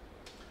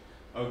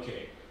variable.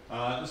 Okay,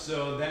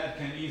 so that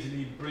can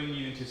easily bring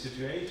you into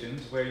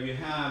situations where you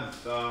have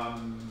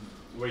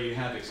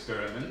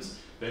experiments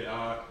that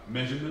are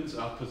measurements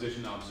of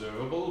position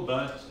observable,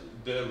 but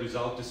the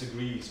result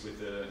disagrees with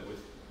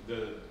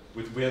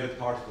where the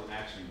particle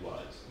actually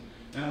was.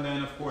 And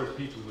then, of course,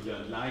 people who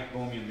don't like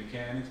Bohmian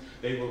mechanics,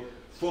 they will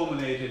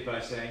formulate it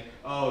by saying,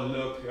 "Oh,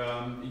 look,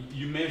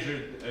 you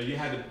measured, you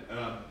had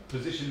a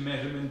position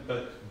measurement,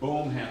 but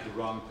Bohm had the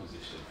wrong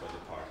position for the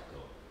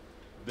particle.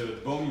 The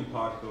Bohmian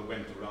particle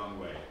went the wrong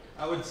way."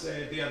 I would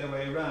say the other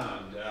way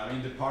around. I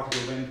mean, the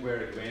particle went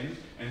where it went,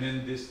 and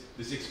then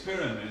this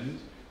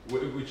experiment,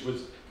 which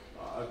was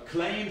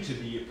claimed to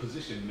be a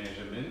position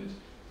measurement,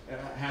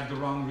 had the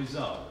wrong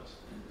result.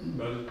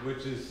 But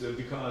which is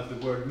because the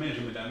word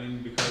measurement, I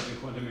mean, because in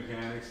quantum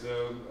mechanics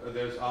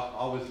there's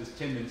always this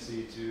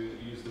tendency to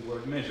use the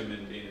word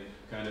measurement in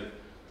a kind of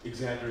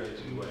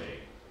exaggerated way.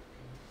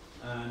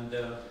 And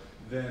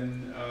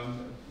then,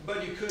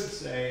 but you could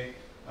say,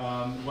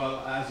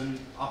 well, as an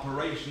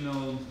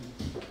operational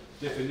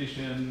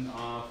definition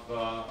of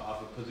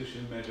a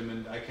position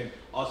measurement, I can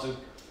also,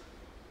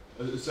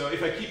 so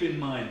if I keep in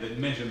mind that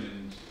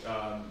measurement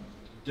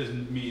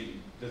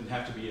doesn't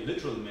have to be a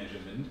literal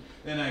measurement,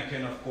 then I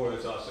can of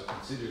course also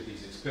consider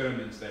these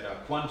experiments that are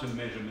quantum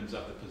measurements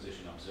of the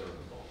position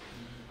observable.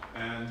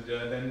 And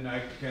then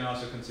I can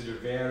also consider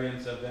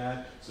variants of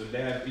that. So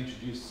Lev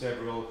introduced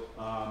several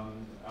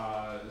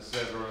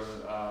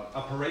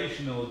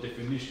operational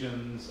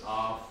definitions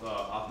of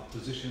the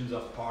positions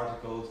of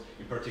particles,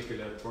 in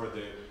particular for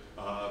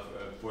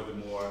the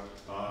more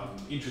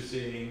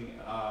interesting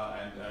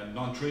and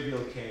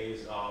non-trivial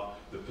case of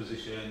the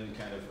position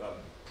kind of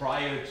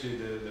prior to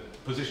the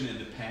position in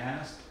the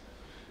past.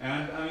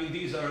 And I mean,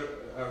 these are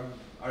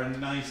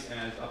nice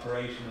as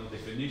operational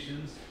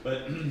definitions,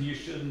 but you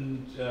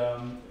shouldn't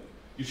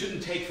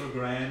take for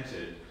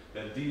granted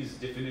that these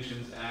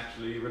definitions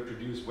actually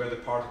reproduce where the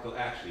particle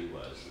actually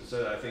was.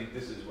 So I think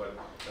this is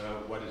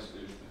what is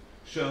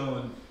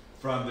shown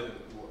from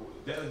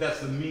that's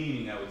the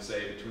meaning, I would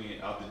say,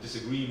 of the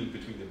disagreement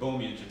between the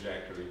Bohmian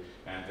trajectory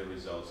and the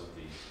results of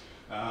these.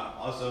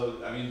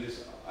 Also, I mean,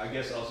 this I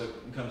guess also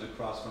comes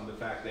across from the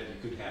fact that you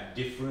could have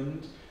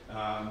different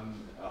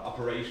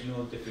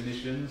operational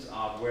definitions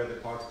of where the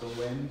particle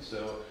went.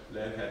 So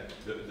Lev had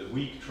the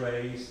weak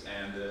trace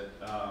and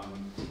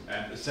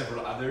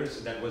several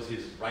others. That was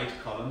his right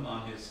column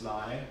on his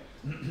slide,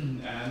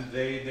 and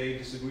they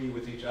disagree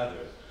with each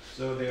other.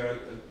 So they are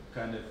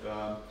kind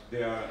of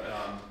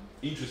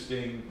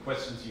interesting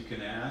questions you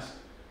can ask,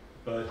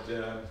 but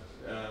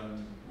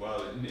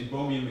well, in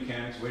Bohmian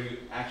mechanics, where you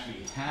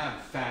actually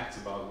have facts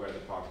about where the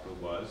particle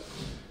was,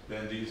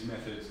 then these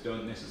methods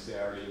don't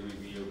necessarily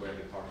reveal where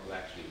the particle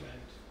actually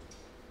went.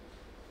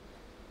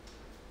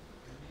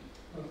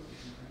 Well,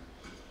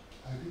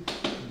 I did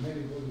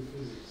many body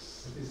physics,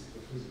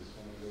 statistical physics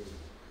from a way.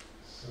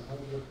 So how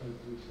do I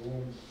do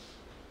Bohm?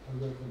 How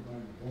do I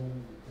combine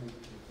Bohm with 10 to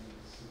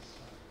 26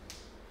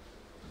 factors?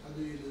 How do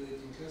you do it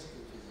in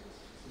classical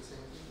physics? It's the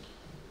same thing.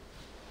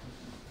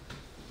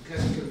 In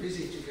classical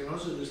physics, you can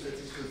also do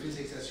statistical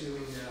physics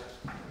assuming there are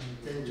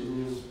 10 to...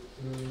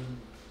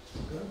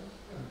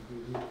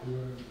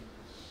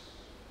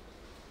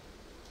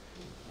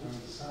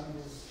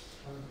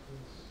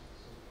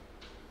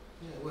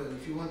 Yeah, well,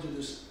 if you want to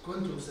do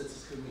quantum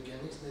statistical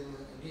mechanics, then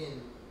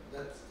again,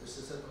 that is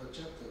a separate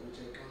chapter which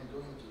I can't go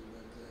into,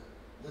 but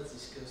that's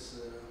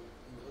discussed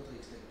in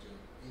Roderick's lecture.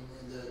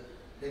 In the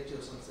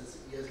lectures on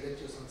he has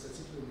lectures on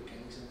statistical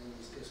mechanics, and then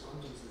discuss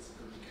quantum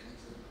statistical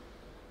mechanics, and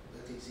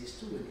that exists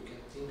too, and you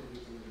can think of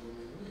it in a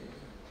Bohmian way.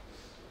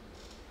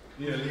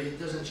 Yeah, it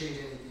doesn't change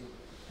anything.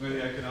 Well,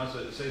 I can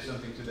also say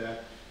something to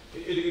that.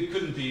 It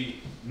couldn't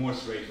be more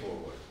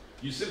straightforward.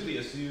 You simply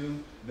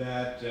assume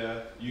that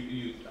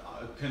you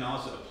can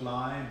also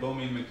apply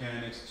Bohmian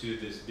mechanics to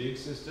this big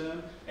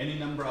system, any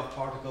number of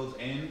particles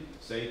n,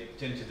 say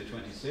 10 to the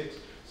 26.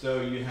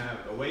 So you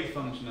have a wave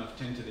function of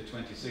 10 to the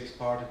 26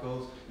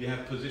 particles, you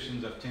have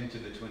positions of 10 to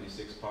the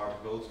 26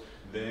 particles,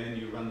 then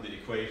you run the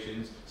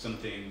equations,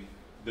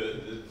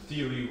 the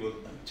theory will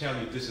tell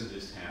you this and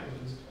this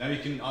happens. Now you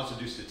can also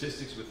do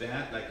statistics with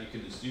that, like you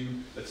can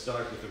assume, let's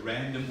start with a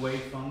random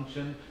wave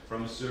function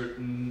from a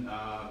certain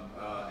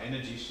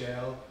energy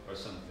shell or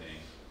something.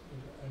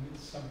 I need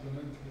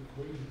supplementary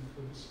equation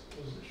for this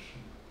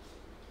position.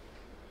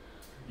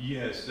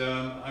 Yes,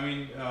 I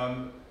mean,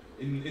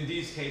 in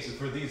these cases,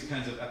 for these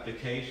kinds of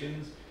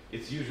applications,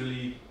 it's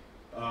usually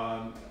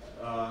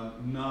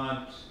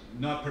not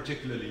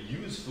particularly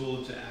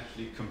useful to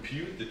actually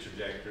compute the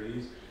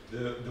trajectories.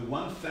 The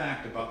one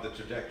fact about the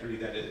trajectory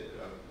that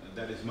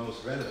is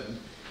most relevant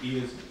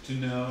is to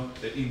know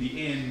that in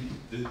the end,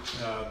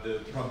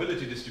 the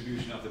probability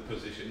distribution of the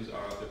positions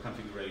or of the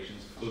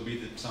configurations will be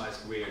the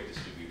chi-squared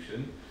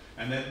distribution,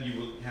 and then you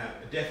will have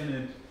a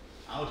definite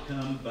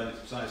outcome, but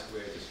it's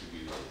chi-squared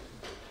distributed.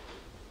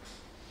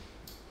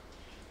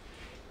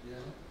 Yeah.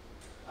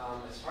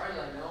 As far as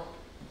I know,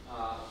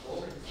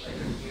 Bohm in his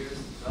later years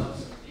developed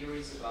some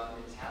theories about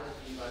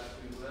mentality, about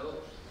free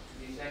will,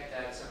 to detect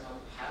that somehow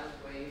the pilot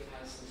wave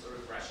has some sort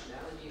of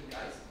rationality and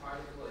guides the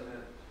particle in a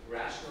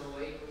rational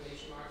way,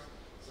 quotation marks.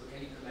 So can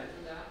you comment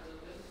on that a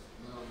little bit?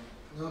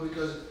 No,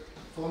 because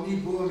for me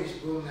Bohm is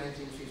Bohm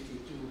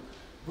 1952.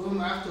 Bohm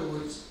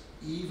afterwards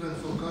even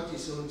forgot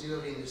his own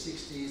theory in the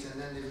 60s and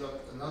then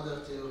developed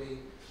another theory.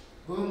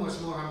 Bohm was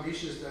more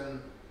ambitious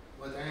than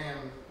what I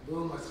am.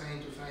 Bohm was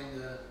trying to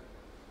find a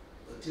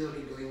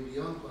theory going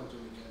beyond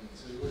quantum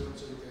mechanics. So he wasn't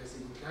so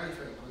interested in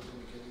clarifying quantum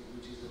mechanics,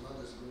 which is the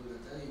modest goal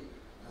that I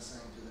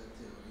assigned to that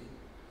theory.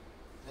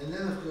 And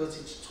then of course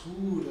it's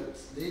true that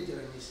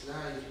later in his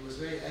life he was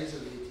very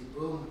isolated.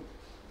 Bohm,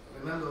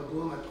 remember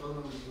Bohm had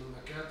problems in the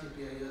McCarthy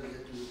period. He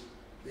had to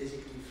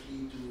basically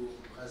flee to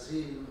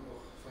Brazil or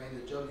find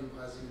a job in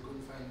Brazil,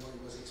 couldn't find one.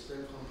 He was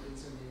expelled from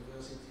Princeton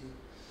University.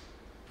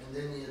 And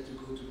then he had to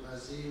go to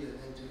Brazil and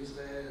then to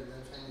Israel and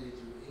then finally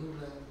to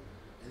England.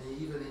 And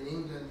even in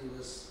England he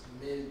was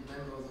made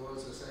member of the Royal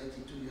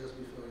Society 2 years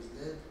before his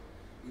death.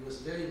 He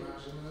was very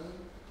marginal.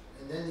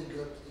 And then he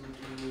got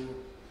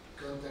into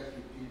contact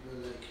with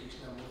people like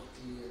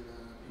Krishnamurti and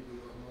people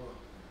who are more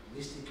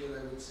mystical,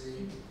 I would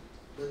say.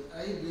 But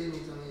I blame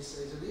it on his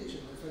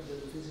isolation, the fact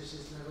that the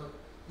physicists never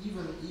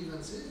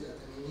even says that.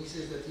 I mean, he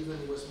says that even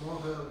he was more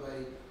hurt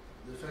by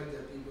the fact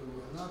that people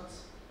were not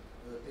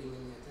paying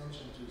any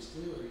attention to his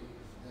theory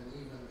than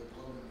even the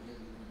problem he had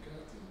with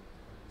McCarthy.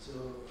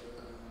 So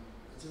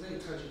it's a very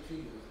tragic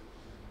figure.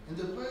 And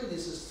the Breuil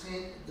is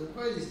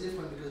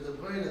different because the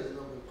Breuil had the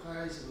Nobel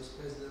Prize. He was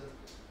president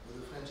of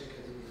the French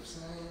Academy of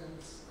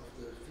Science, of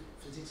the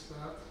physics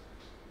part,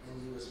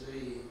 and he was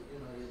very, he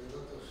had a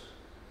lot of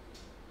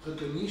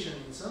recognition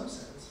in some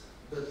sense,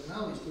 but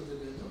now he's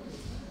totally unknown in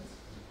France.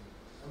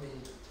 I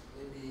mean,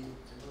 maybe,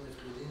 I don't know if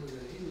Claudine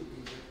will agree with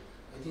me, but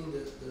I think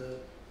that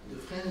the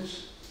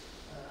French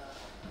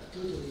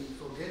totally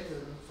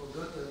forgotten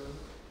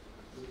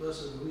the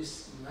person who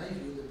is, in my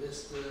view, the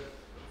best French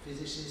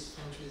physicist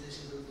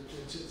of the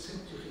 20th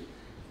century.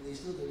 And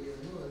he's totally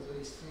unknown, it's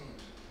very strange.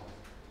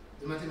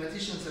 The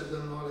mathematicians have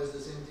done more or less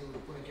the same thing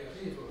with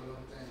Poincaré for a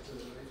long time, so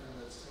I find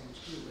that strange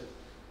too. But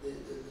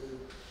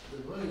the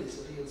Breuil is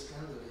a real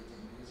scandal, I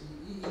think, because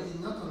he did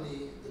not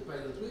only the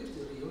pilot wave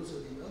theory, he also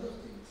did other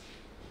things.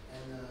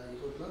 And he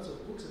wrote lots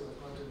of books about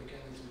quantum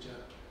mechanics which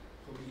are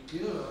probably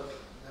clearer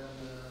than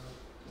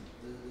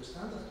the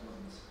standard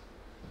ones.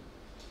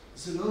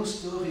 It's a long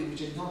story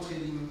which I don't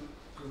really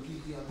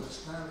completely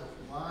understand of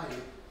why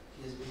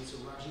he has been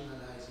so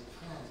marginalized in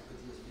France, but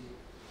he has been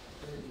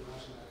very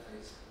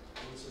marginalized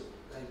also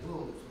by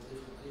Bohm for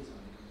different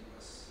reasons,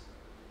 because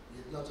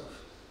he had a lot of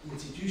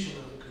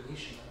institutional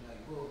recognition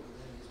unlike Bohm, but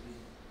then he's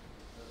been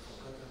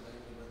forgotten by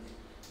everybody.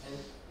 And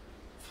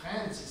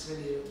France is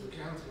really the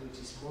country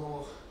which is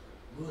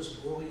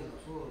most boring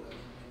of all. I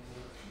mean,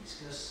 when we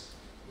discuss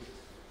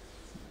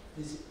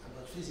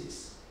about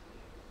physics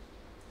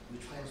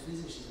with French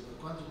physicists, about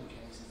quantum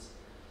mechanics,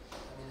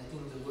 I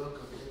think the work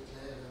of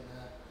Leclerc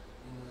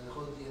and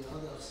Rodi and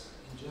others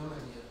in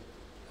Germany,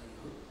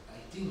 I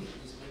think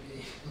is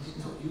maybe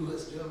you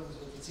as Germans,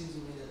 but it seems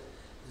to me that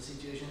the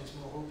situation is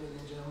more open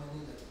in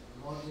Germany, that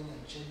Morgan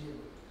and Chelly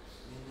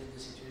made the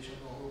situation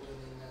more open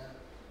in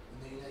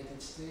the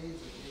United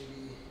States,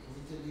 maybe in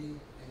Italy,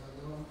 I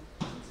don't know.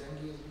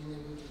 Zanghi has been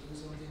able to do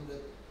something,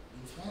 but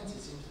in France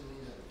it seems to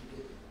me that you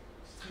get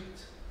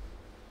strict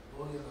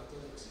Borgian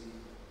orthodoxy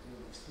to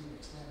an extreme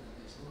extent, and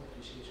there's no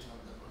appreciation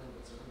of the Breuil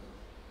whatsoever.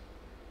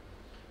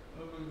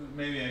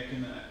 Maybe I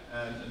can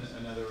add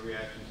another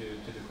reaction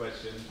to the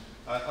question.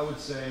 I would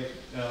say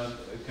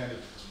kind of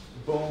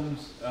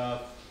Bohm's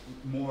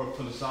more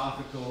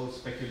philosophical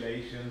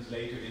speculations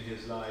later in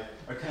his life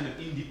are kind of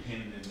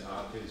independent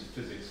of his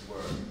physics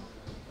work.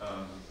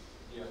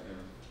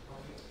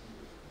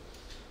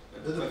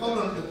 But the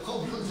problem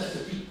that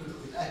the people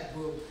who like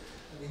Bohm,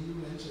 I mean, you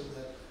mentioned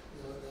that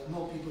there are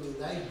more people who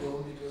like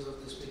Bohm because of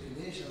the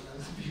speculation than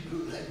the people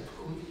who like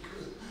Bohm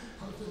because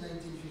of the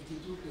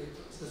 1952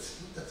 papers.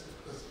 That's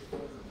because of the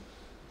problem.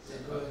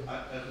 I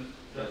can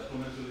just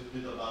comment a little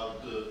bit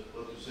about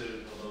what you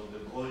said about the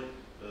Breuil.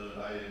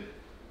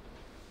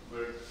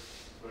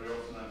 Very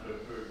often I've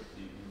heard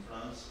in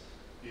France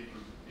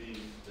people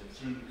being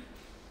extremely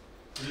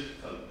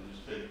critical with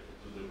respect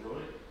to the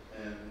Breuil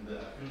and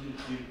accusing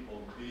him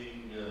of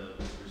being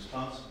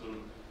responsible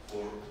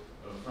for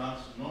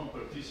France not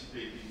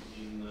participating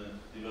in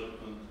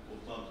development of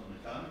quantum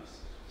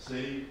mechanics,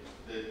 saying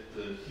that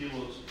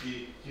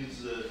his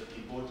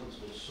importance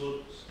was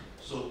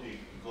so big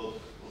because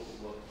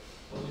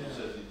what you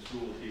said is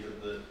true. He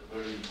had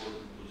very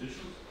important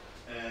positions,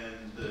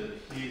 and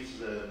his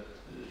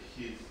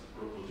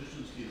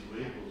propositions, his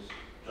way was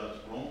just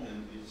wrong,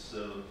 and it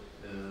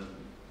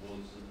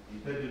was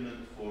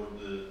impediment for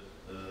the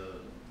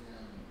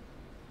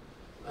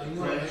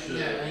French.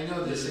 I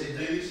know they say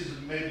that. This is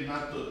maybe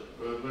not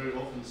very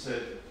often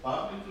said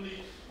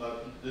publicly,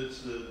 but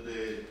that's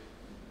the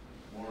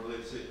more or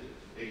less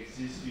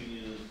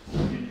existing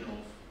opinion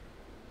of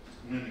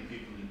many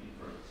people in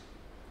France.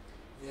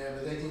 Yeah,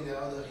 but I think there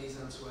are other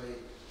reasons why.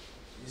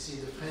 You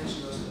see, the French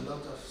lost a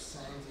lot of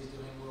scientists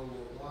during World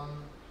War I,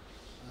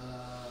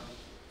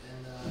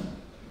 and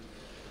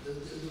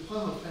the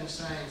problem of French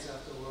science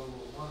after World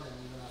War I and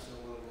even after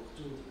World War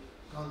II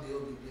can't be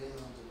all be blamed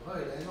on the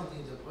Breuil. I don't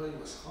think the Breuil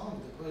was wrong.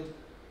 The Breuil,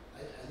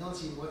 I don't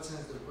see in what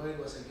sense the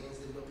Breuil was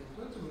against developing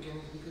quantum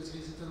mechanics because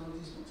he's written all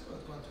these books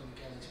about quantum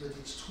mechanics. But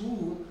it's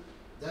true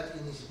that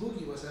in his book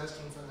he was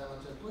asking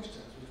fundamental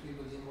questions which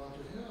people didn't want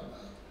to hear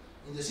about.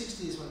 In the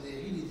 60s, when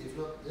they really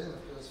developed, then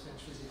of course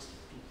French physics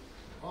took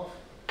off,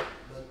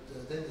 but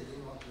then they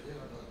didn't want to hear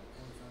about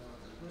any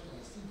fundamental question.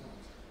 I still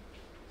don't.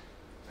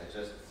 I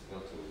just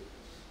want to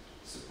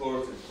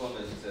support and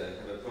comment,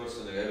 have a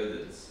personal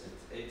evidence. At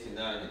 89,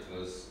 it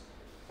was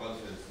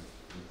conference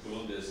in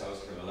Columbia,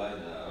 South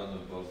Carolina,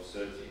 around Bohm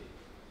 30.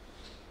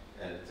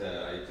 And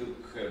I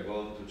took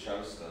Bohm to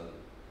Charleston,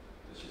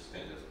 which is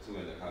kind of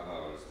 2.5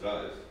 hours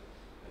drive,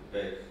 and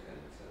back, and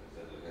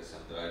then we had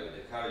some drive in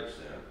the carriage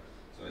there.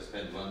 So I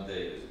spent one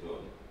day with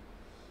Bohm.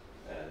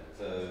 And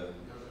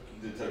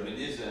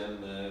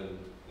determinism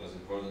was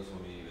important for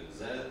me even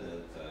then,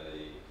 and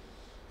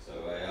so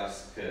I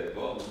asked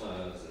Bohm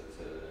that,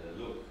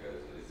 look, there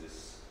is this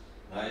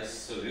nice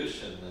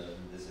solution,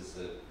 and this is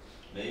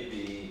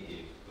maybe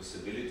a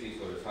possibility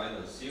for a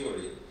final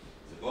theory.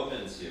 The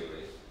Bohmian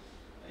theory.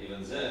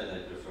 Even then, I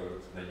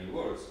preferred many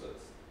words, but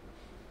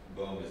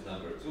Bohm is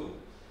number 2.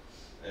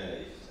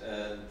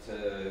 And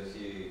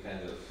he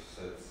kind of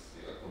said,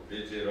 you are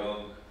completely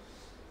wrong.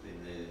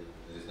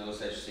 There is no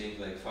such thing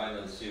like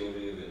final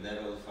theory. We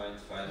never will find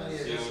final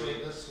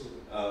theory. That's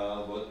true.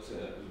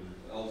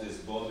 All this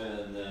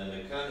Bohmian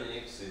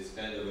mechanics is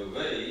kind of a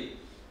way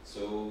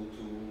so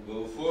to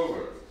go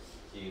forward.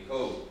 He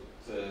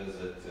hoped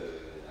that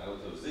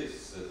out of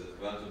this, the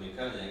quantum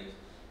mechanics,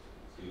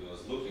 he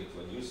was looking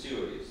for new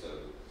theory. So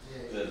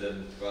that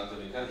then quantum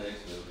mechanics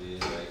will be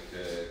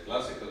like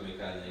classical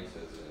mechanics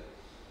as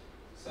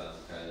some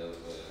kind of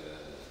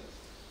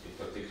in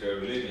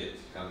particular limit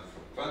come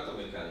from quantum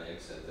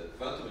mechanics, and that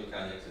quantum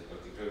mechanics in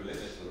particular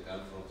limit will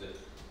come from the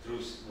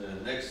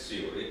next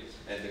theory.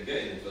 And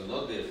again, it will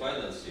not be a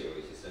final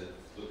theory. He said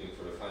looking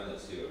for a final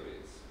theory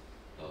is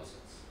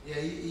nonsense. Yeah,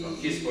 from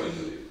his point of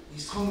view. He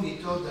strongly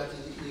thought that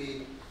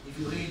if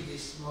you read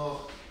this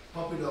more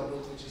popular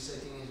book, which is I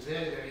think is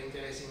very, very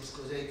interesting, it's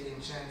Causality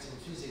and Chance in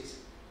Physics.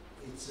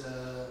 It's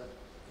a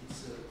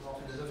more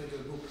philosophical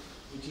book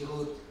which he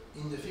wrote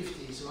in the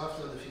 50s, so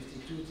after the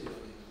 52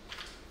 theory.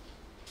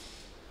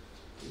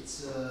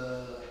 It's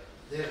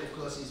there, of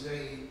course, he's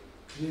very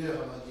clear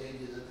about the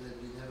idea that there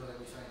will be never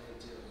any final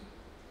theory.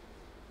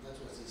 That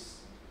was his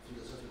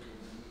philosophical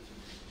belief.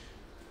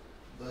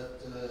 But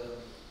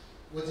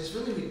what is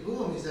funny with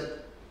Bohm is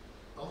that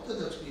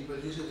orthodox people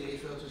usually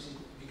refer to it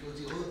because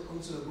he wrote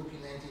also a book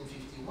in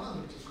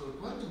 1951 which is called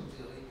Quantum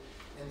Theory,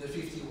 and the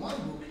 51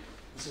 book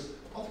is an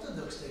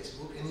orthodox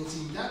textbook, and it's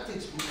in that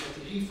textbook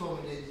that he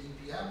reformulated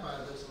the EPR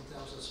paradox in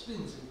terms of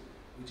spins,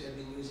 which I've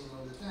been using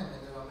all the time. I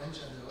never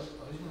mentioned the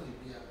original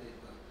EPR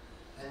paper.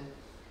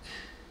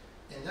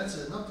 And that's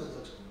an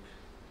orthodox book.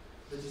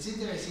 But it's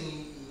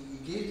interesting, he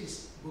gave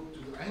this book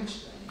to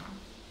Einstein,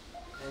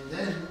 and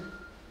then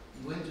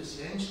he went to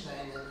see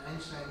Einstein, and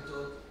Einstein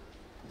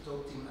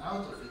talked him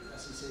out of it,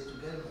 as he said to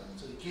Gell-Mann.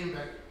 So he came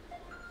back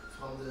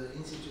from the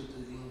institute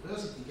to the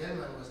university.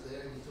 Gell-Mann was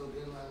there, and he told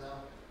Gell-Mann,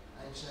 now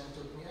Einstein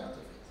took me out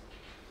of it.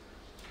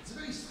 It's a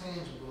very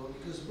strange Bohm,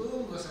 because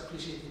Bohm was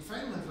appreciated.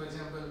 Feynman, for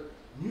example,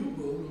 knew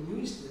Bohm, he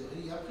knew his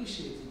theory, he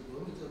appreciated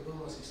Bohm, he thought Bohm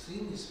was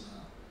extremely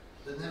smart,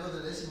 but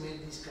nevertheless he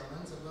made these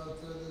comments about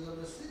the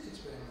double slit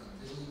experiment.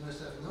 And he must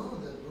have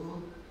known that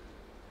Bohm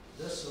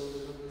does solve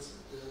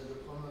the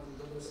problem of the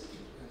double slit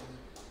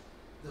experiment.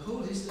 The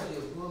whole history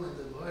of Bohm and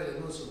de Broglie,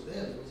 and also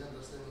Bell, his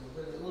understanding of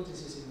Bell, all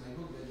this is in my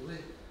book, by the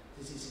way.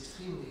 This is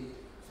extremely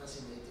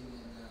fascinating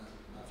and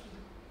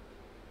baffling.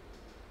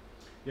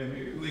 Yeah,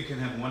 we can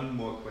have one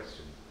more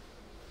question.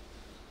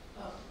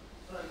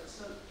 Right.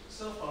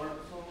 So far,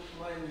 from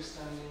my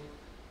understanding,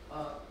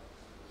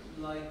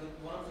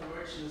 one of the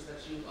virtues that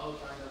you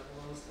outlined of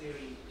Bohm's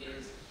theory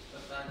is the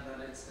fact that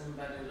it's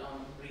embedded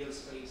on real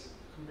space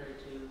compared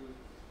to,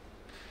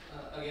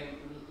 again,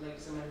 like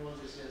semi world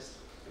is just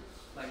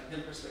like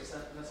Hilbert space.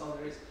 That's all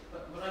there is.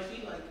 But I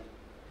feel like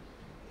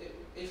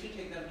if you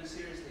take that very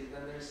seriously,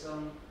 then there's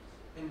some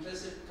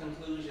implicit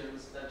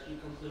conclusions that you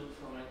conclude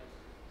from it.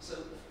 So,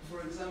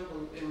 for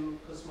example, in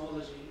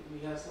cosmology, we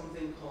have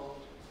something called,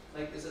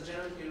 like, it's a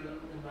general theorem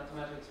in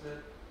mathematics,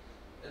 but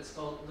it's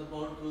called the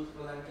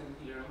Bode-Guth-Vilenkin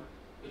theorem,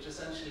 which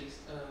essentially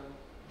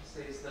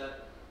says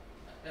that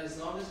as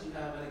long as you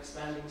have an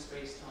expanding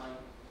space-time,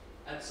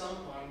 at some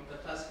point the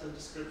classical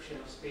description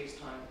of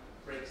space-time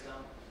breaks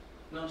down.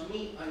 Now, to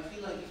me, I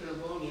feel like if you're a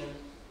Bohmian,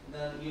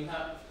 then you'll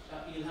have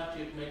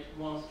to admit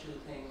one of two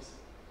things.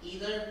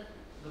 Either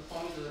the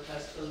point of the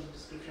classical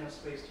description of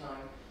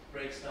space-time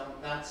breaks down,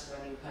 that's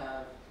when you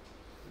have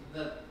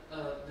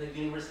the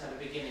universe had a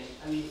beginning.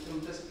 I mean,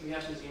 implicitly you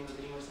have to assume that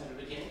the universe had a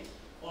beginning.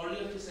 Or you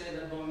have to say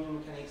that Bohmian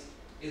mechanics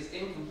is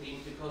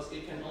incomplete because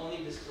it can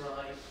only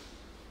describe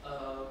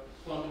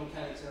quantum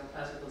mechanics in a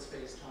classical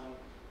space-time.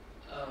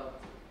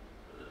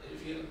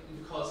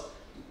 Because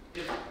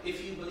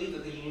if you believe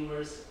that the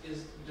universe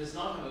does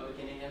not have a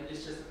beginning and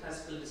it's just a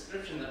classical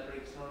description that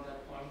breaks down at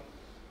that point,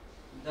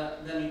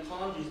 then you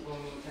can't use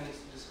Bohmian mechanics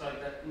to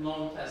describe that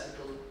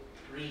non-classical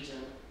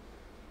region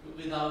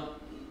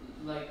without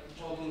like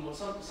talking about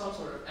some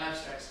sort of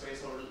abstract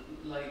space or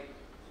like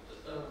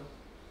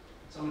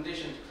some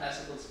addition to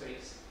classical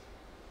space.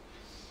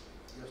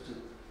 You have to,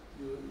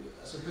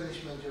 as a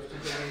punishment, you have to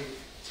tell me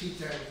 3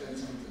 times that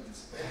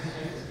sentence.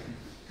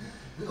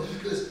 No,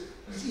 because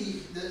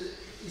see,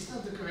 it's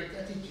not the correct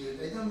attitude.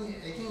 I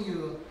think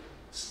you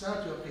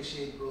start to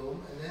appreciate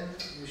Bohm, and then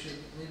you should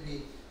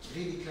maybe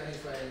really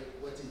clarify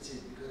what it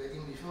is, because I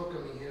think before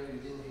coming here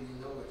you didn't really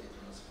know what it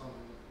was from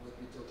what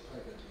we talked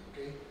privately.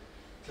 Okay,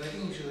 so I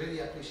think you should really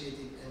appreciate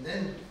it, and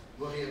then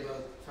worry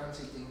about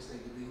fancy things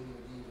like the beginning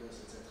of the universe,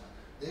 etc.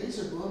 There is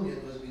a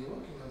Bohmian who has been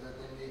working on that,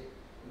 namely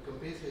a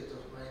compatriot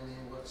of mine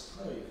named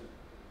Watt-Struve,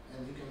 and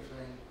you can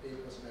find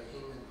papers by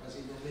him and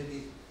Brazilian.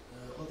 Maybe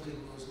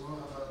Rodrigue knows more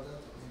about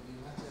that, or maybe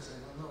Matthias,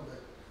 I don't know, but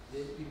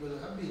people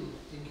have been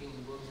thinking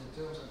in Bohmian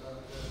terms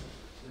about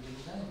the Big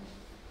Bang.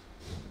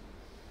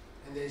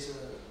 And there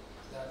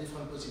are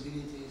different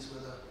possibilities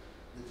whether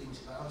the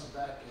things bounce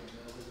back and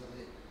whether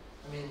they,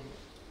 I mean,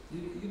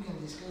 You can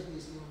discuss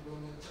these things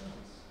in your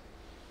terms.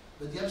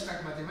 But the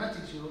abstract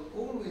mathematics, you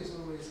always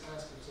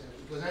ask yourself,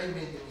 because I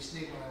made the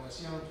mistake when I was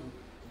young to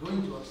go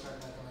into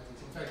abstract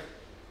mathematics. In fact,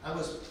 I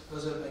was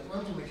puzzled by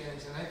quantum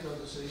mechanics, and I thought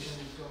the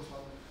solution would come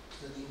from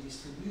studying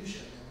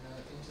distribution and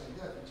things like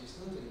that, which is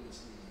totally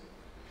misleading.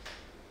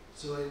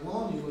 So I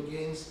warn you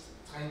against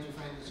trying to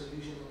find a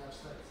solution in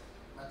abstract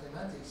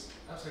mathematics.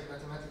 Abstract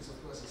mathematics, of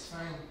course, is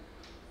fine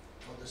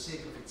for the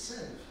sake of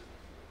itself.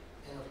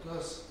 And of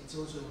course, it's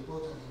also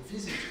important in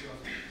physics to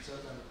have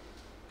certain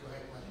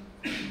correct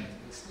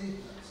mathematical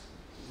statements.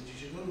 But you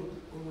should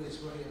always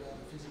worry about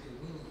the physical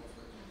meaning of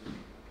what you do.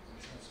 And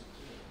it's not so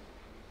clear.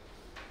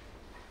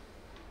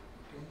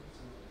 Okay,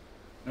 so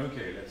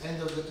Okay, let's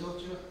end of the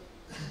torture.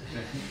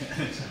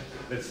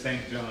 let's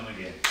thank John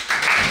again.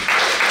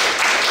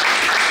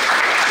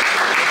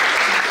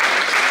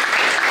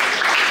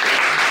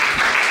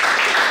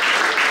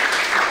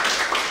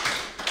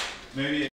 Maybe